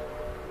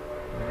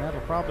 And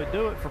that'll probably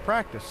do it for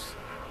practice.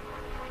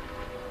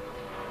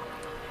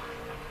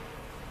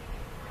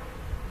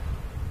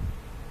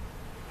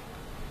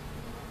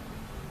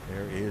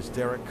 There is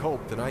Derek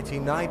Cope, the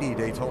 1990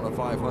 Daytona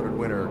 500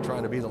 winner,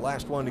 trying to be the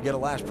last one to get a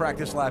last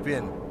practice lap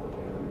in.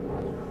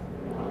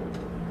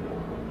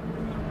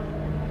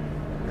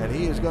 And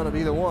he is going to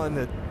be the one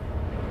that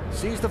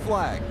sees the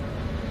flag.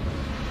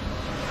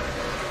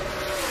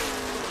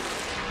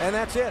 And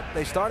that's it.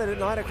 They started at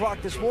 9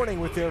 o'clock this morning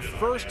with their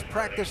first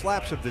practice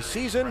laps of the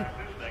season.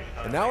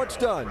 And now it's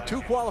done.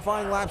 2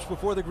 qualifying laps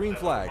before the green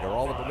flag are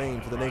all that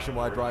remain for the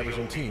nationwide drivers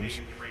and teams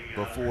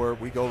before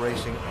we go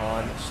racing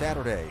on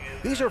Saturday.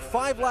 These are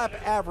 5-lap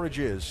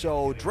averages,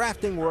 so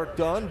drafting work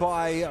done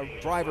by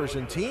drivers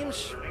and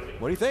teams.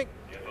 What do you think?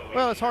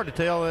 Well, it's hard to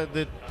tell.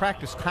 The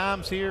practice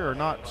times here are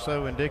not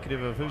so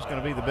indicative of who's going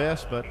to be the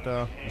best, but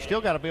you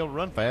still got to be able to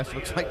run fast. It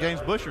looks like James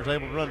Buscher's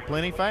able to run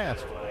plenty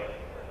fast.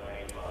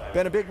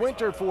 Been a big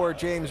winter for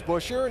James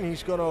Buscher, and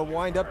he's going to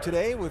wind up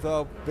today with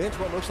a bench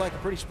what looks like a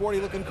pretty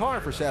sporty-looking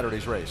car for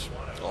Saturday's race.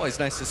 Always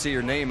nice to see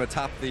your name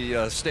atop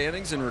the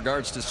standings in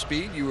regards to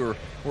speed. You were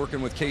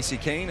working with Casey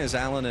Kane, as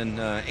Alan and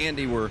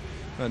Andy were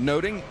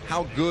noting.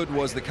 How good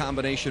was the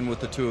combination with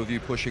the two of you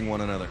pushing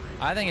one another?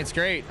 I think it's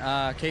great.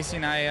 Casey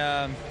and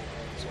I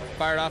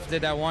fired off,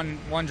 did that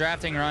one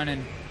drafting run,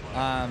 and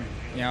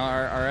you know,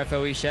 our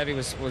FOE Chevy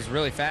was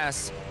really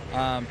fast,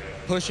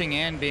 pushing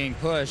and being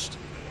pushed.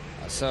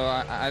 So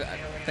I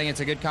think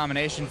it's a good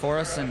combination for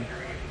us, and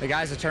the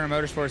guys at Turner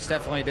Motorsports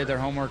definitely did their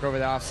homework over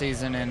the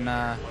offseason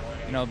and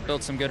you know,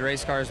 built some good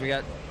race cars. We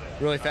got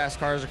really fast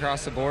cars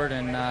across the board,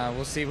 and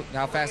we'll see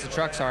how fast the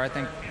trucks are. I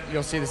think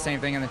you'll see the same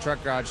thing in the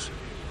truck garage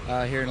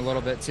here in a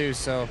little bit too.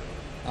 So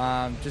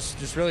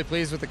just really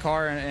pleased with the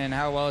car and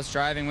how well it's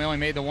driving. We only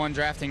made the one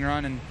drafting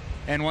run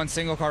and one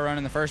single car run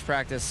in the first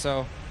practice.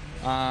 So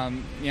you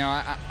know,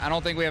 I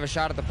don't think we have a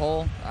shot at the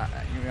pole.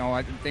 You know,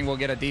 I think we'll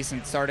get a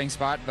decent starting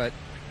spot, but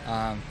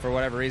for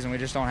whatever reason, we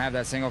just don't have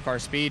that single car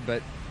speed.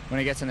 But when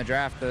it gets in the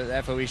draft,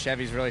 the FOE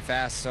Chevy's really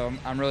fast. So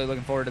I'm really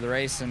looking forward to the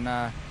race. And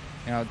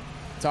you know,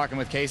 talking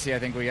with Casey, I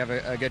think we have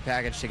a good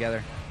package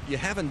together. You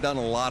haven't done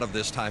a lot of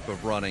this type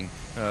of running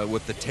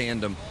with the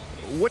tandem.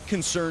 What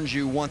concerns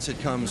you once it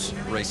comes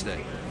race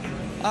day?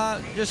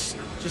 Just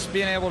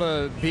being able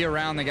to be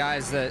around the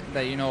guys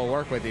that you know will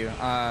work with you.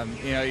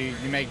 You know,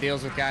 you make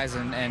deals with guys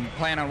and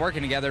plan on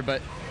working together,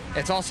 but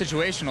it's all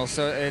situational.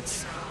 So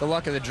it's the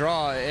luck of the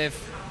draw.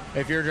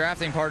 If your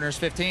drafting partner's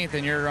 15th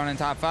and you're running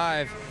top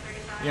 5,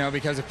 you know,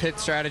 because of pit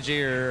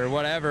strategy or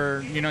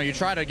whatever, you know, you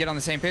try to get on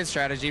the same pit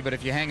strategy, but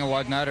if you hang a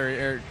lug nut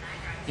or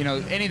you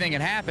know, anything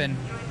can happen.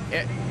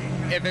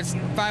 If it's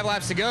 5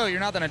 laps to go, you're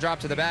not going to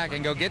drop to the back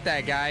and go get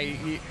that guy.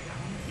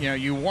 You know,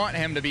 you want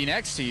him to be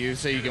next to you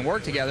so you can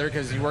work together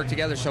because you work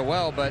together so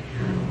well. But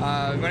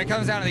when it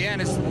comes down to the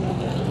end,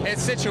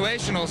 it's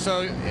situational.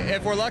 So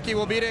if we're lucky,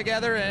 we'll be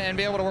together and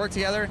be able to work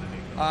together.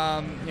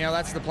 You know,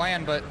 that's the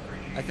plan. But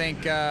I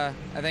think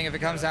if it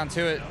comes down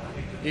to it,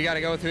 you got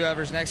to go with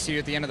whoever's next to you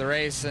at the end of the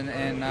race,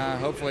 and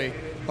hopefully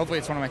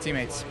it's one of my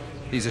teammates.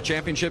 He's a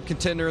championship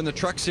contender in the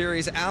Truck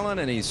Series, Alan,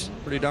 and he's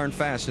pretty darn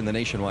fast in the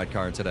Nationwide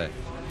car today.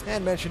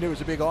 And mentioned it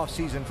was a big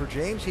off-season for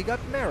James. He got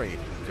married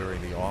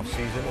during the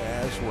off-season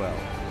as well.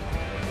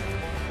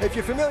 If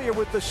you're familiar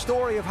with the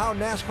story of how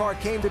NASCAR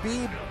came to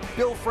be,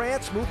 Bill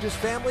France moved his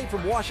family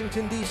from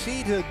Washington,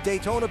 D.C. to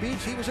Daytona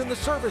Beach. He was in the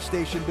service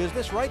station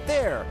business right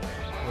there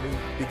when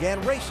he began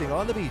racing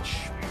on the beach.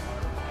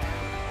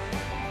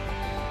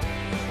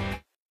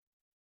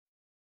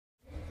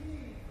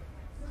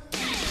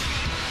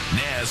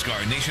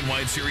 NASCAR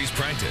Nationwide Series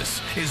practice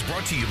is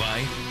brought to you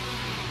by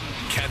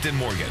Captain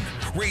Morgan.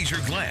 Raise your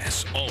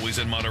glass, always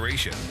in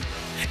moderation.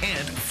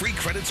 And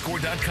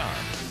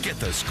freecreditscore.com. Get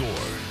the score.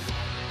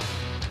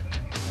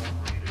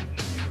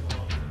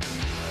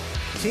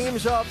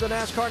 Teams of the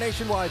NASCAR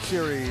Nationwide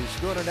Series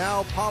going to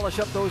now polish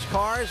up those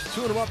cars,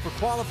 tune them up for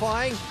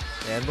qualifying,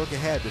 and look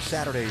ahead to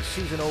Saturday's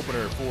season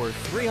opener for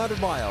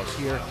 300 miles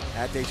here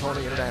at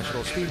Daytona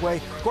International Speedway.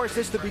 Of course,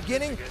 this is the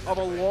beginning of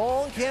a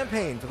long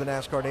campaign for the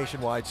NASCAR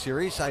Nationwide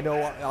Series. I know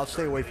I'll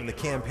stay away from the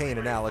campaign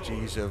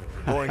analogies of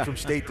going from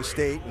state to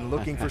state and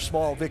looking for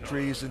small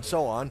victories and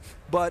so on.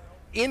 But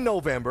in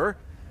November,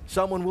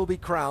 someone will be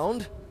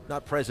crowned,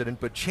 not president,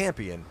 but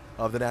champion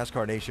of the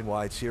NASCAR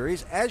Nationwide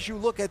Series. As you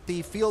look at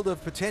the field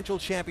of potential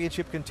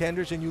championship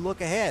contenders and you look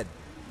ahead,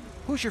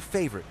 who's your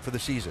favorite for the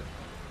season?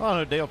 Well, I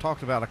know Dale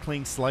talked about a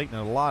clean slate, and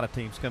a lot of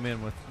teams come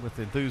in with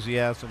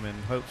enthusiasm and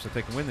hopes that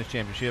they can win this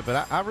championship.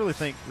 But I really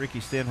think Ricky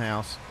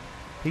Stenhouse,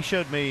 he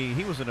showed me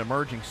he was an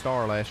emerging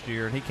star last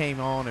year, and he came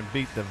on and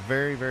beat the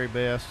very, very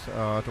best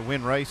to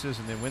win races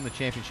and then win the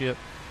championship.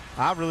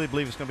 I really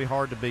believe it's going to be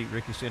hard to beat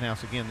Ricky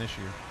Stenhouse again this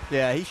year.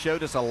 Yeah, he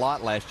showed us a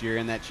lot last year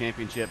in that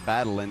championship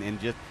battle, and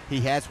just he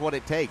has what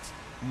it takes.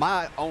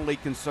 My only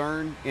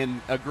concern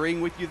in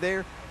agreeing with you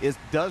there is,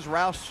 does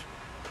Roush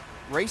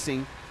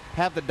Racing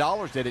have the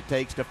dollars that it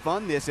takes to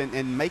fund this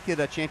and make it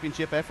a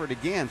championship effort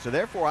again? So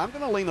therefore, I'm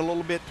going to lean a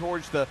little bit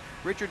towards the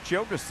Richard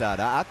Childress side.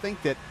 I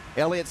think that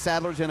Elliott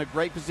Sadler's in a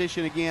great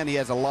position again. He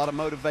has a lot of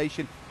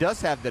motivation,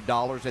 does have the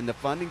dollars and the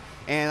funding,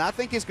 and I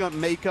think it's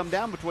may come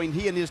down between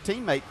he and his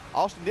teammate,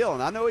 Austin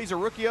Dillon. I know he's a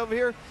rookie over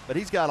here, but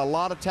he's got a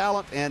lot of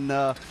talent and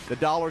the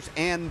dollars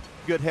and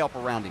good help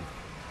around him.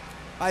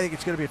 I think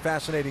it's going to be a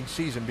fascinating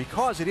season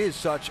because it is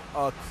such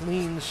a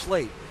clean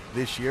slate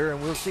this year,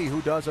 and we'll see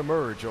who does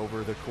emerge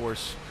over the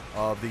course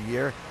of the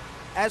year.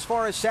 As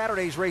far as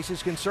Saturday's race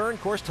is concerned,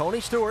 of course, Tony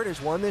Stewart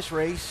has won this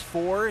race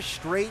 4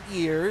 straight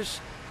years.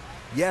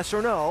 Yes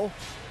or no?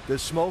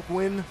 Does Smoke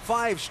win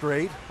 5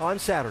 straight on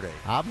Saturday?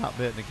 I'm not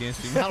betting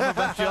against him. I don't know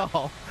about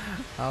y'all.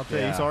 I'll tell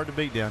you, he's hard to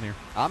beat down here.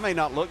 I may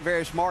not look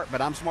very smart,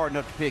 but I'm smart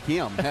enough to pick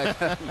him.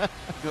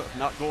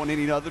 Not going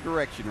any other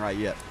direction right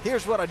yet.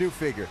 Here's what I do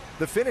figure.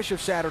 The finish of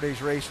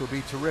Saturday's race will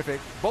be terrific.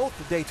 Both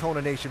the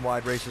Daytona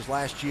Nationwide races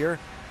last year,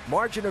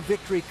 margin of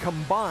victory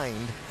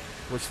combined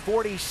was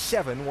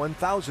 47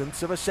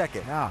 1/1000ths of a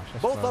second. Gosh,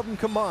 both of them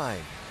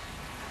combined.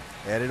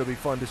 And it'll be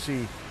fun to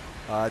see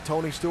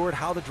Tony Stewart,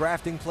 how the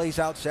drafting plays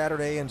out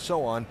Saturday and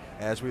so on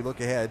as we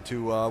look ahead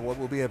to what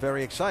will be a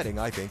very exciting,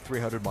 I think,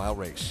 300-mile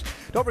race.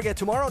 Don't forget,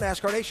 tomorrow,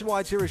 NASCAR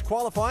Nationwide Series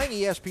qualifying,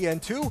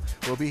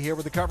 ESPN2 will be here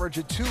with the coverage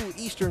at 2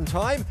 Eastern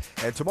Time.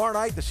 And tomorrow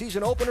night, the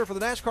season opener for the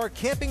NASCAR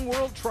Camping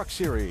World Truck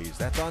Series.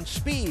 That's on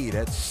Speed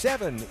at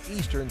 7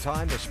 Eastern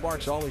Time. The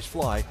sparks always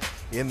fly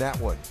in that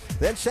one.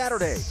 Then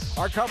Saturday,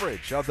 our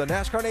coverage of the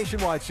NASCAR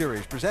Nationwide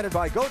Series presented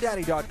by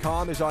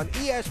GoDaddy.com is on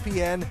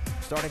ESPN,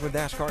 starting with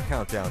NASCAR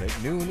Countdown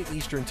at noon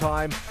Eastern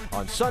Time.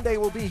 On Sunday,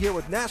 we'll be here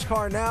with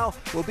NASCAR Now.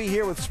 We'll be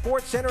here with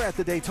Sports Center at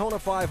the Daytona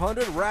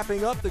 500,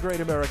 wrapping up the Great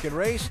American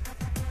Race.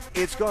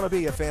 It's going to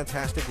be a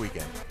fantastic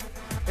weekend.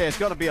 Yeah, it's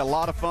going to be a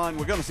lot of fun.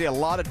 We're going to see a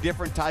lot of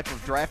different type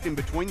of drafting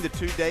between the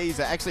 2 days,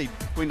 actually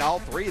between all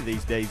 3 of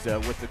these days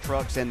with the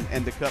trucks and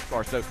the Cup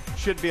car. So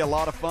should be a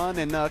lot of fun,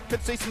 and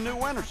could see some new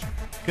winners.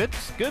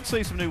 Could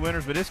see some new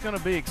winners, but it's going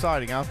to be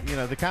exciting. You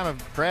know, the kind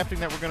of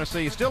drafting that we're going to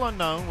see is still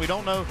unknown. We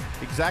don't know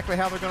exactly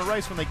how they're going to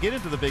race when they get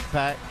into the big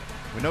pack.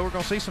 We know we're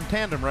going to see some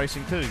tandem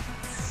racing too.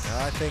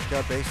 I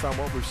think based on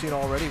what we've seen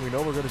already, we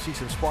know we're going to see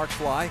some sparks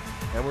fly,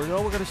 and we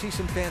know we're going to see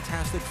some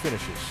fantastic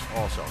finishes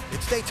also.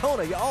 It's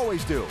Daytona, you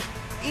always do.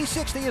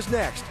 E60 is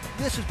next.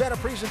 This has been a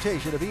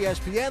presentation of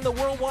ESPN, the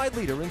worldwide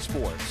leader in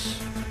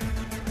sports.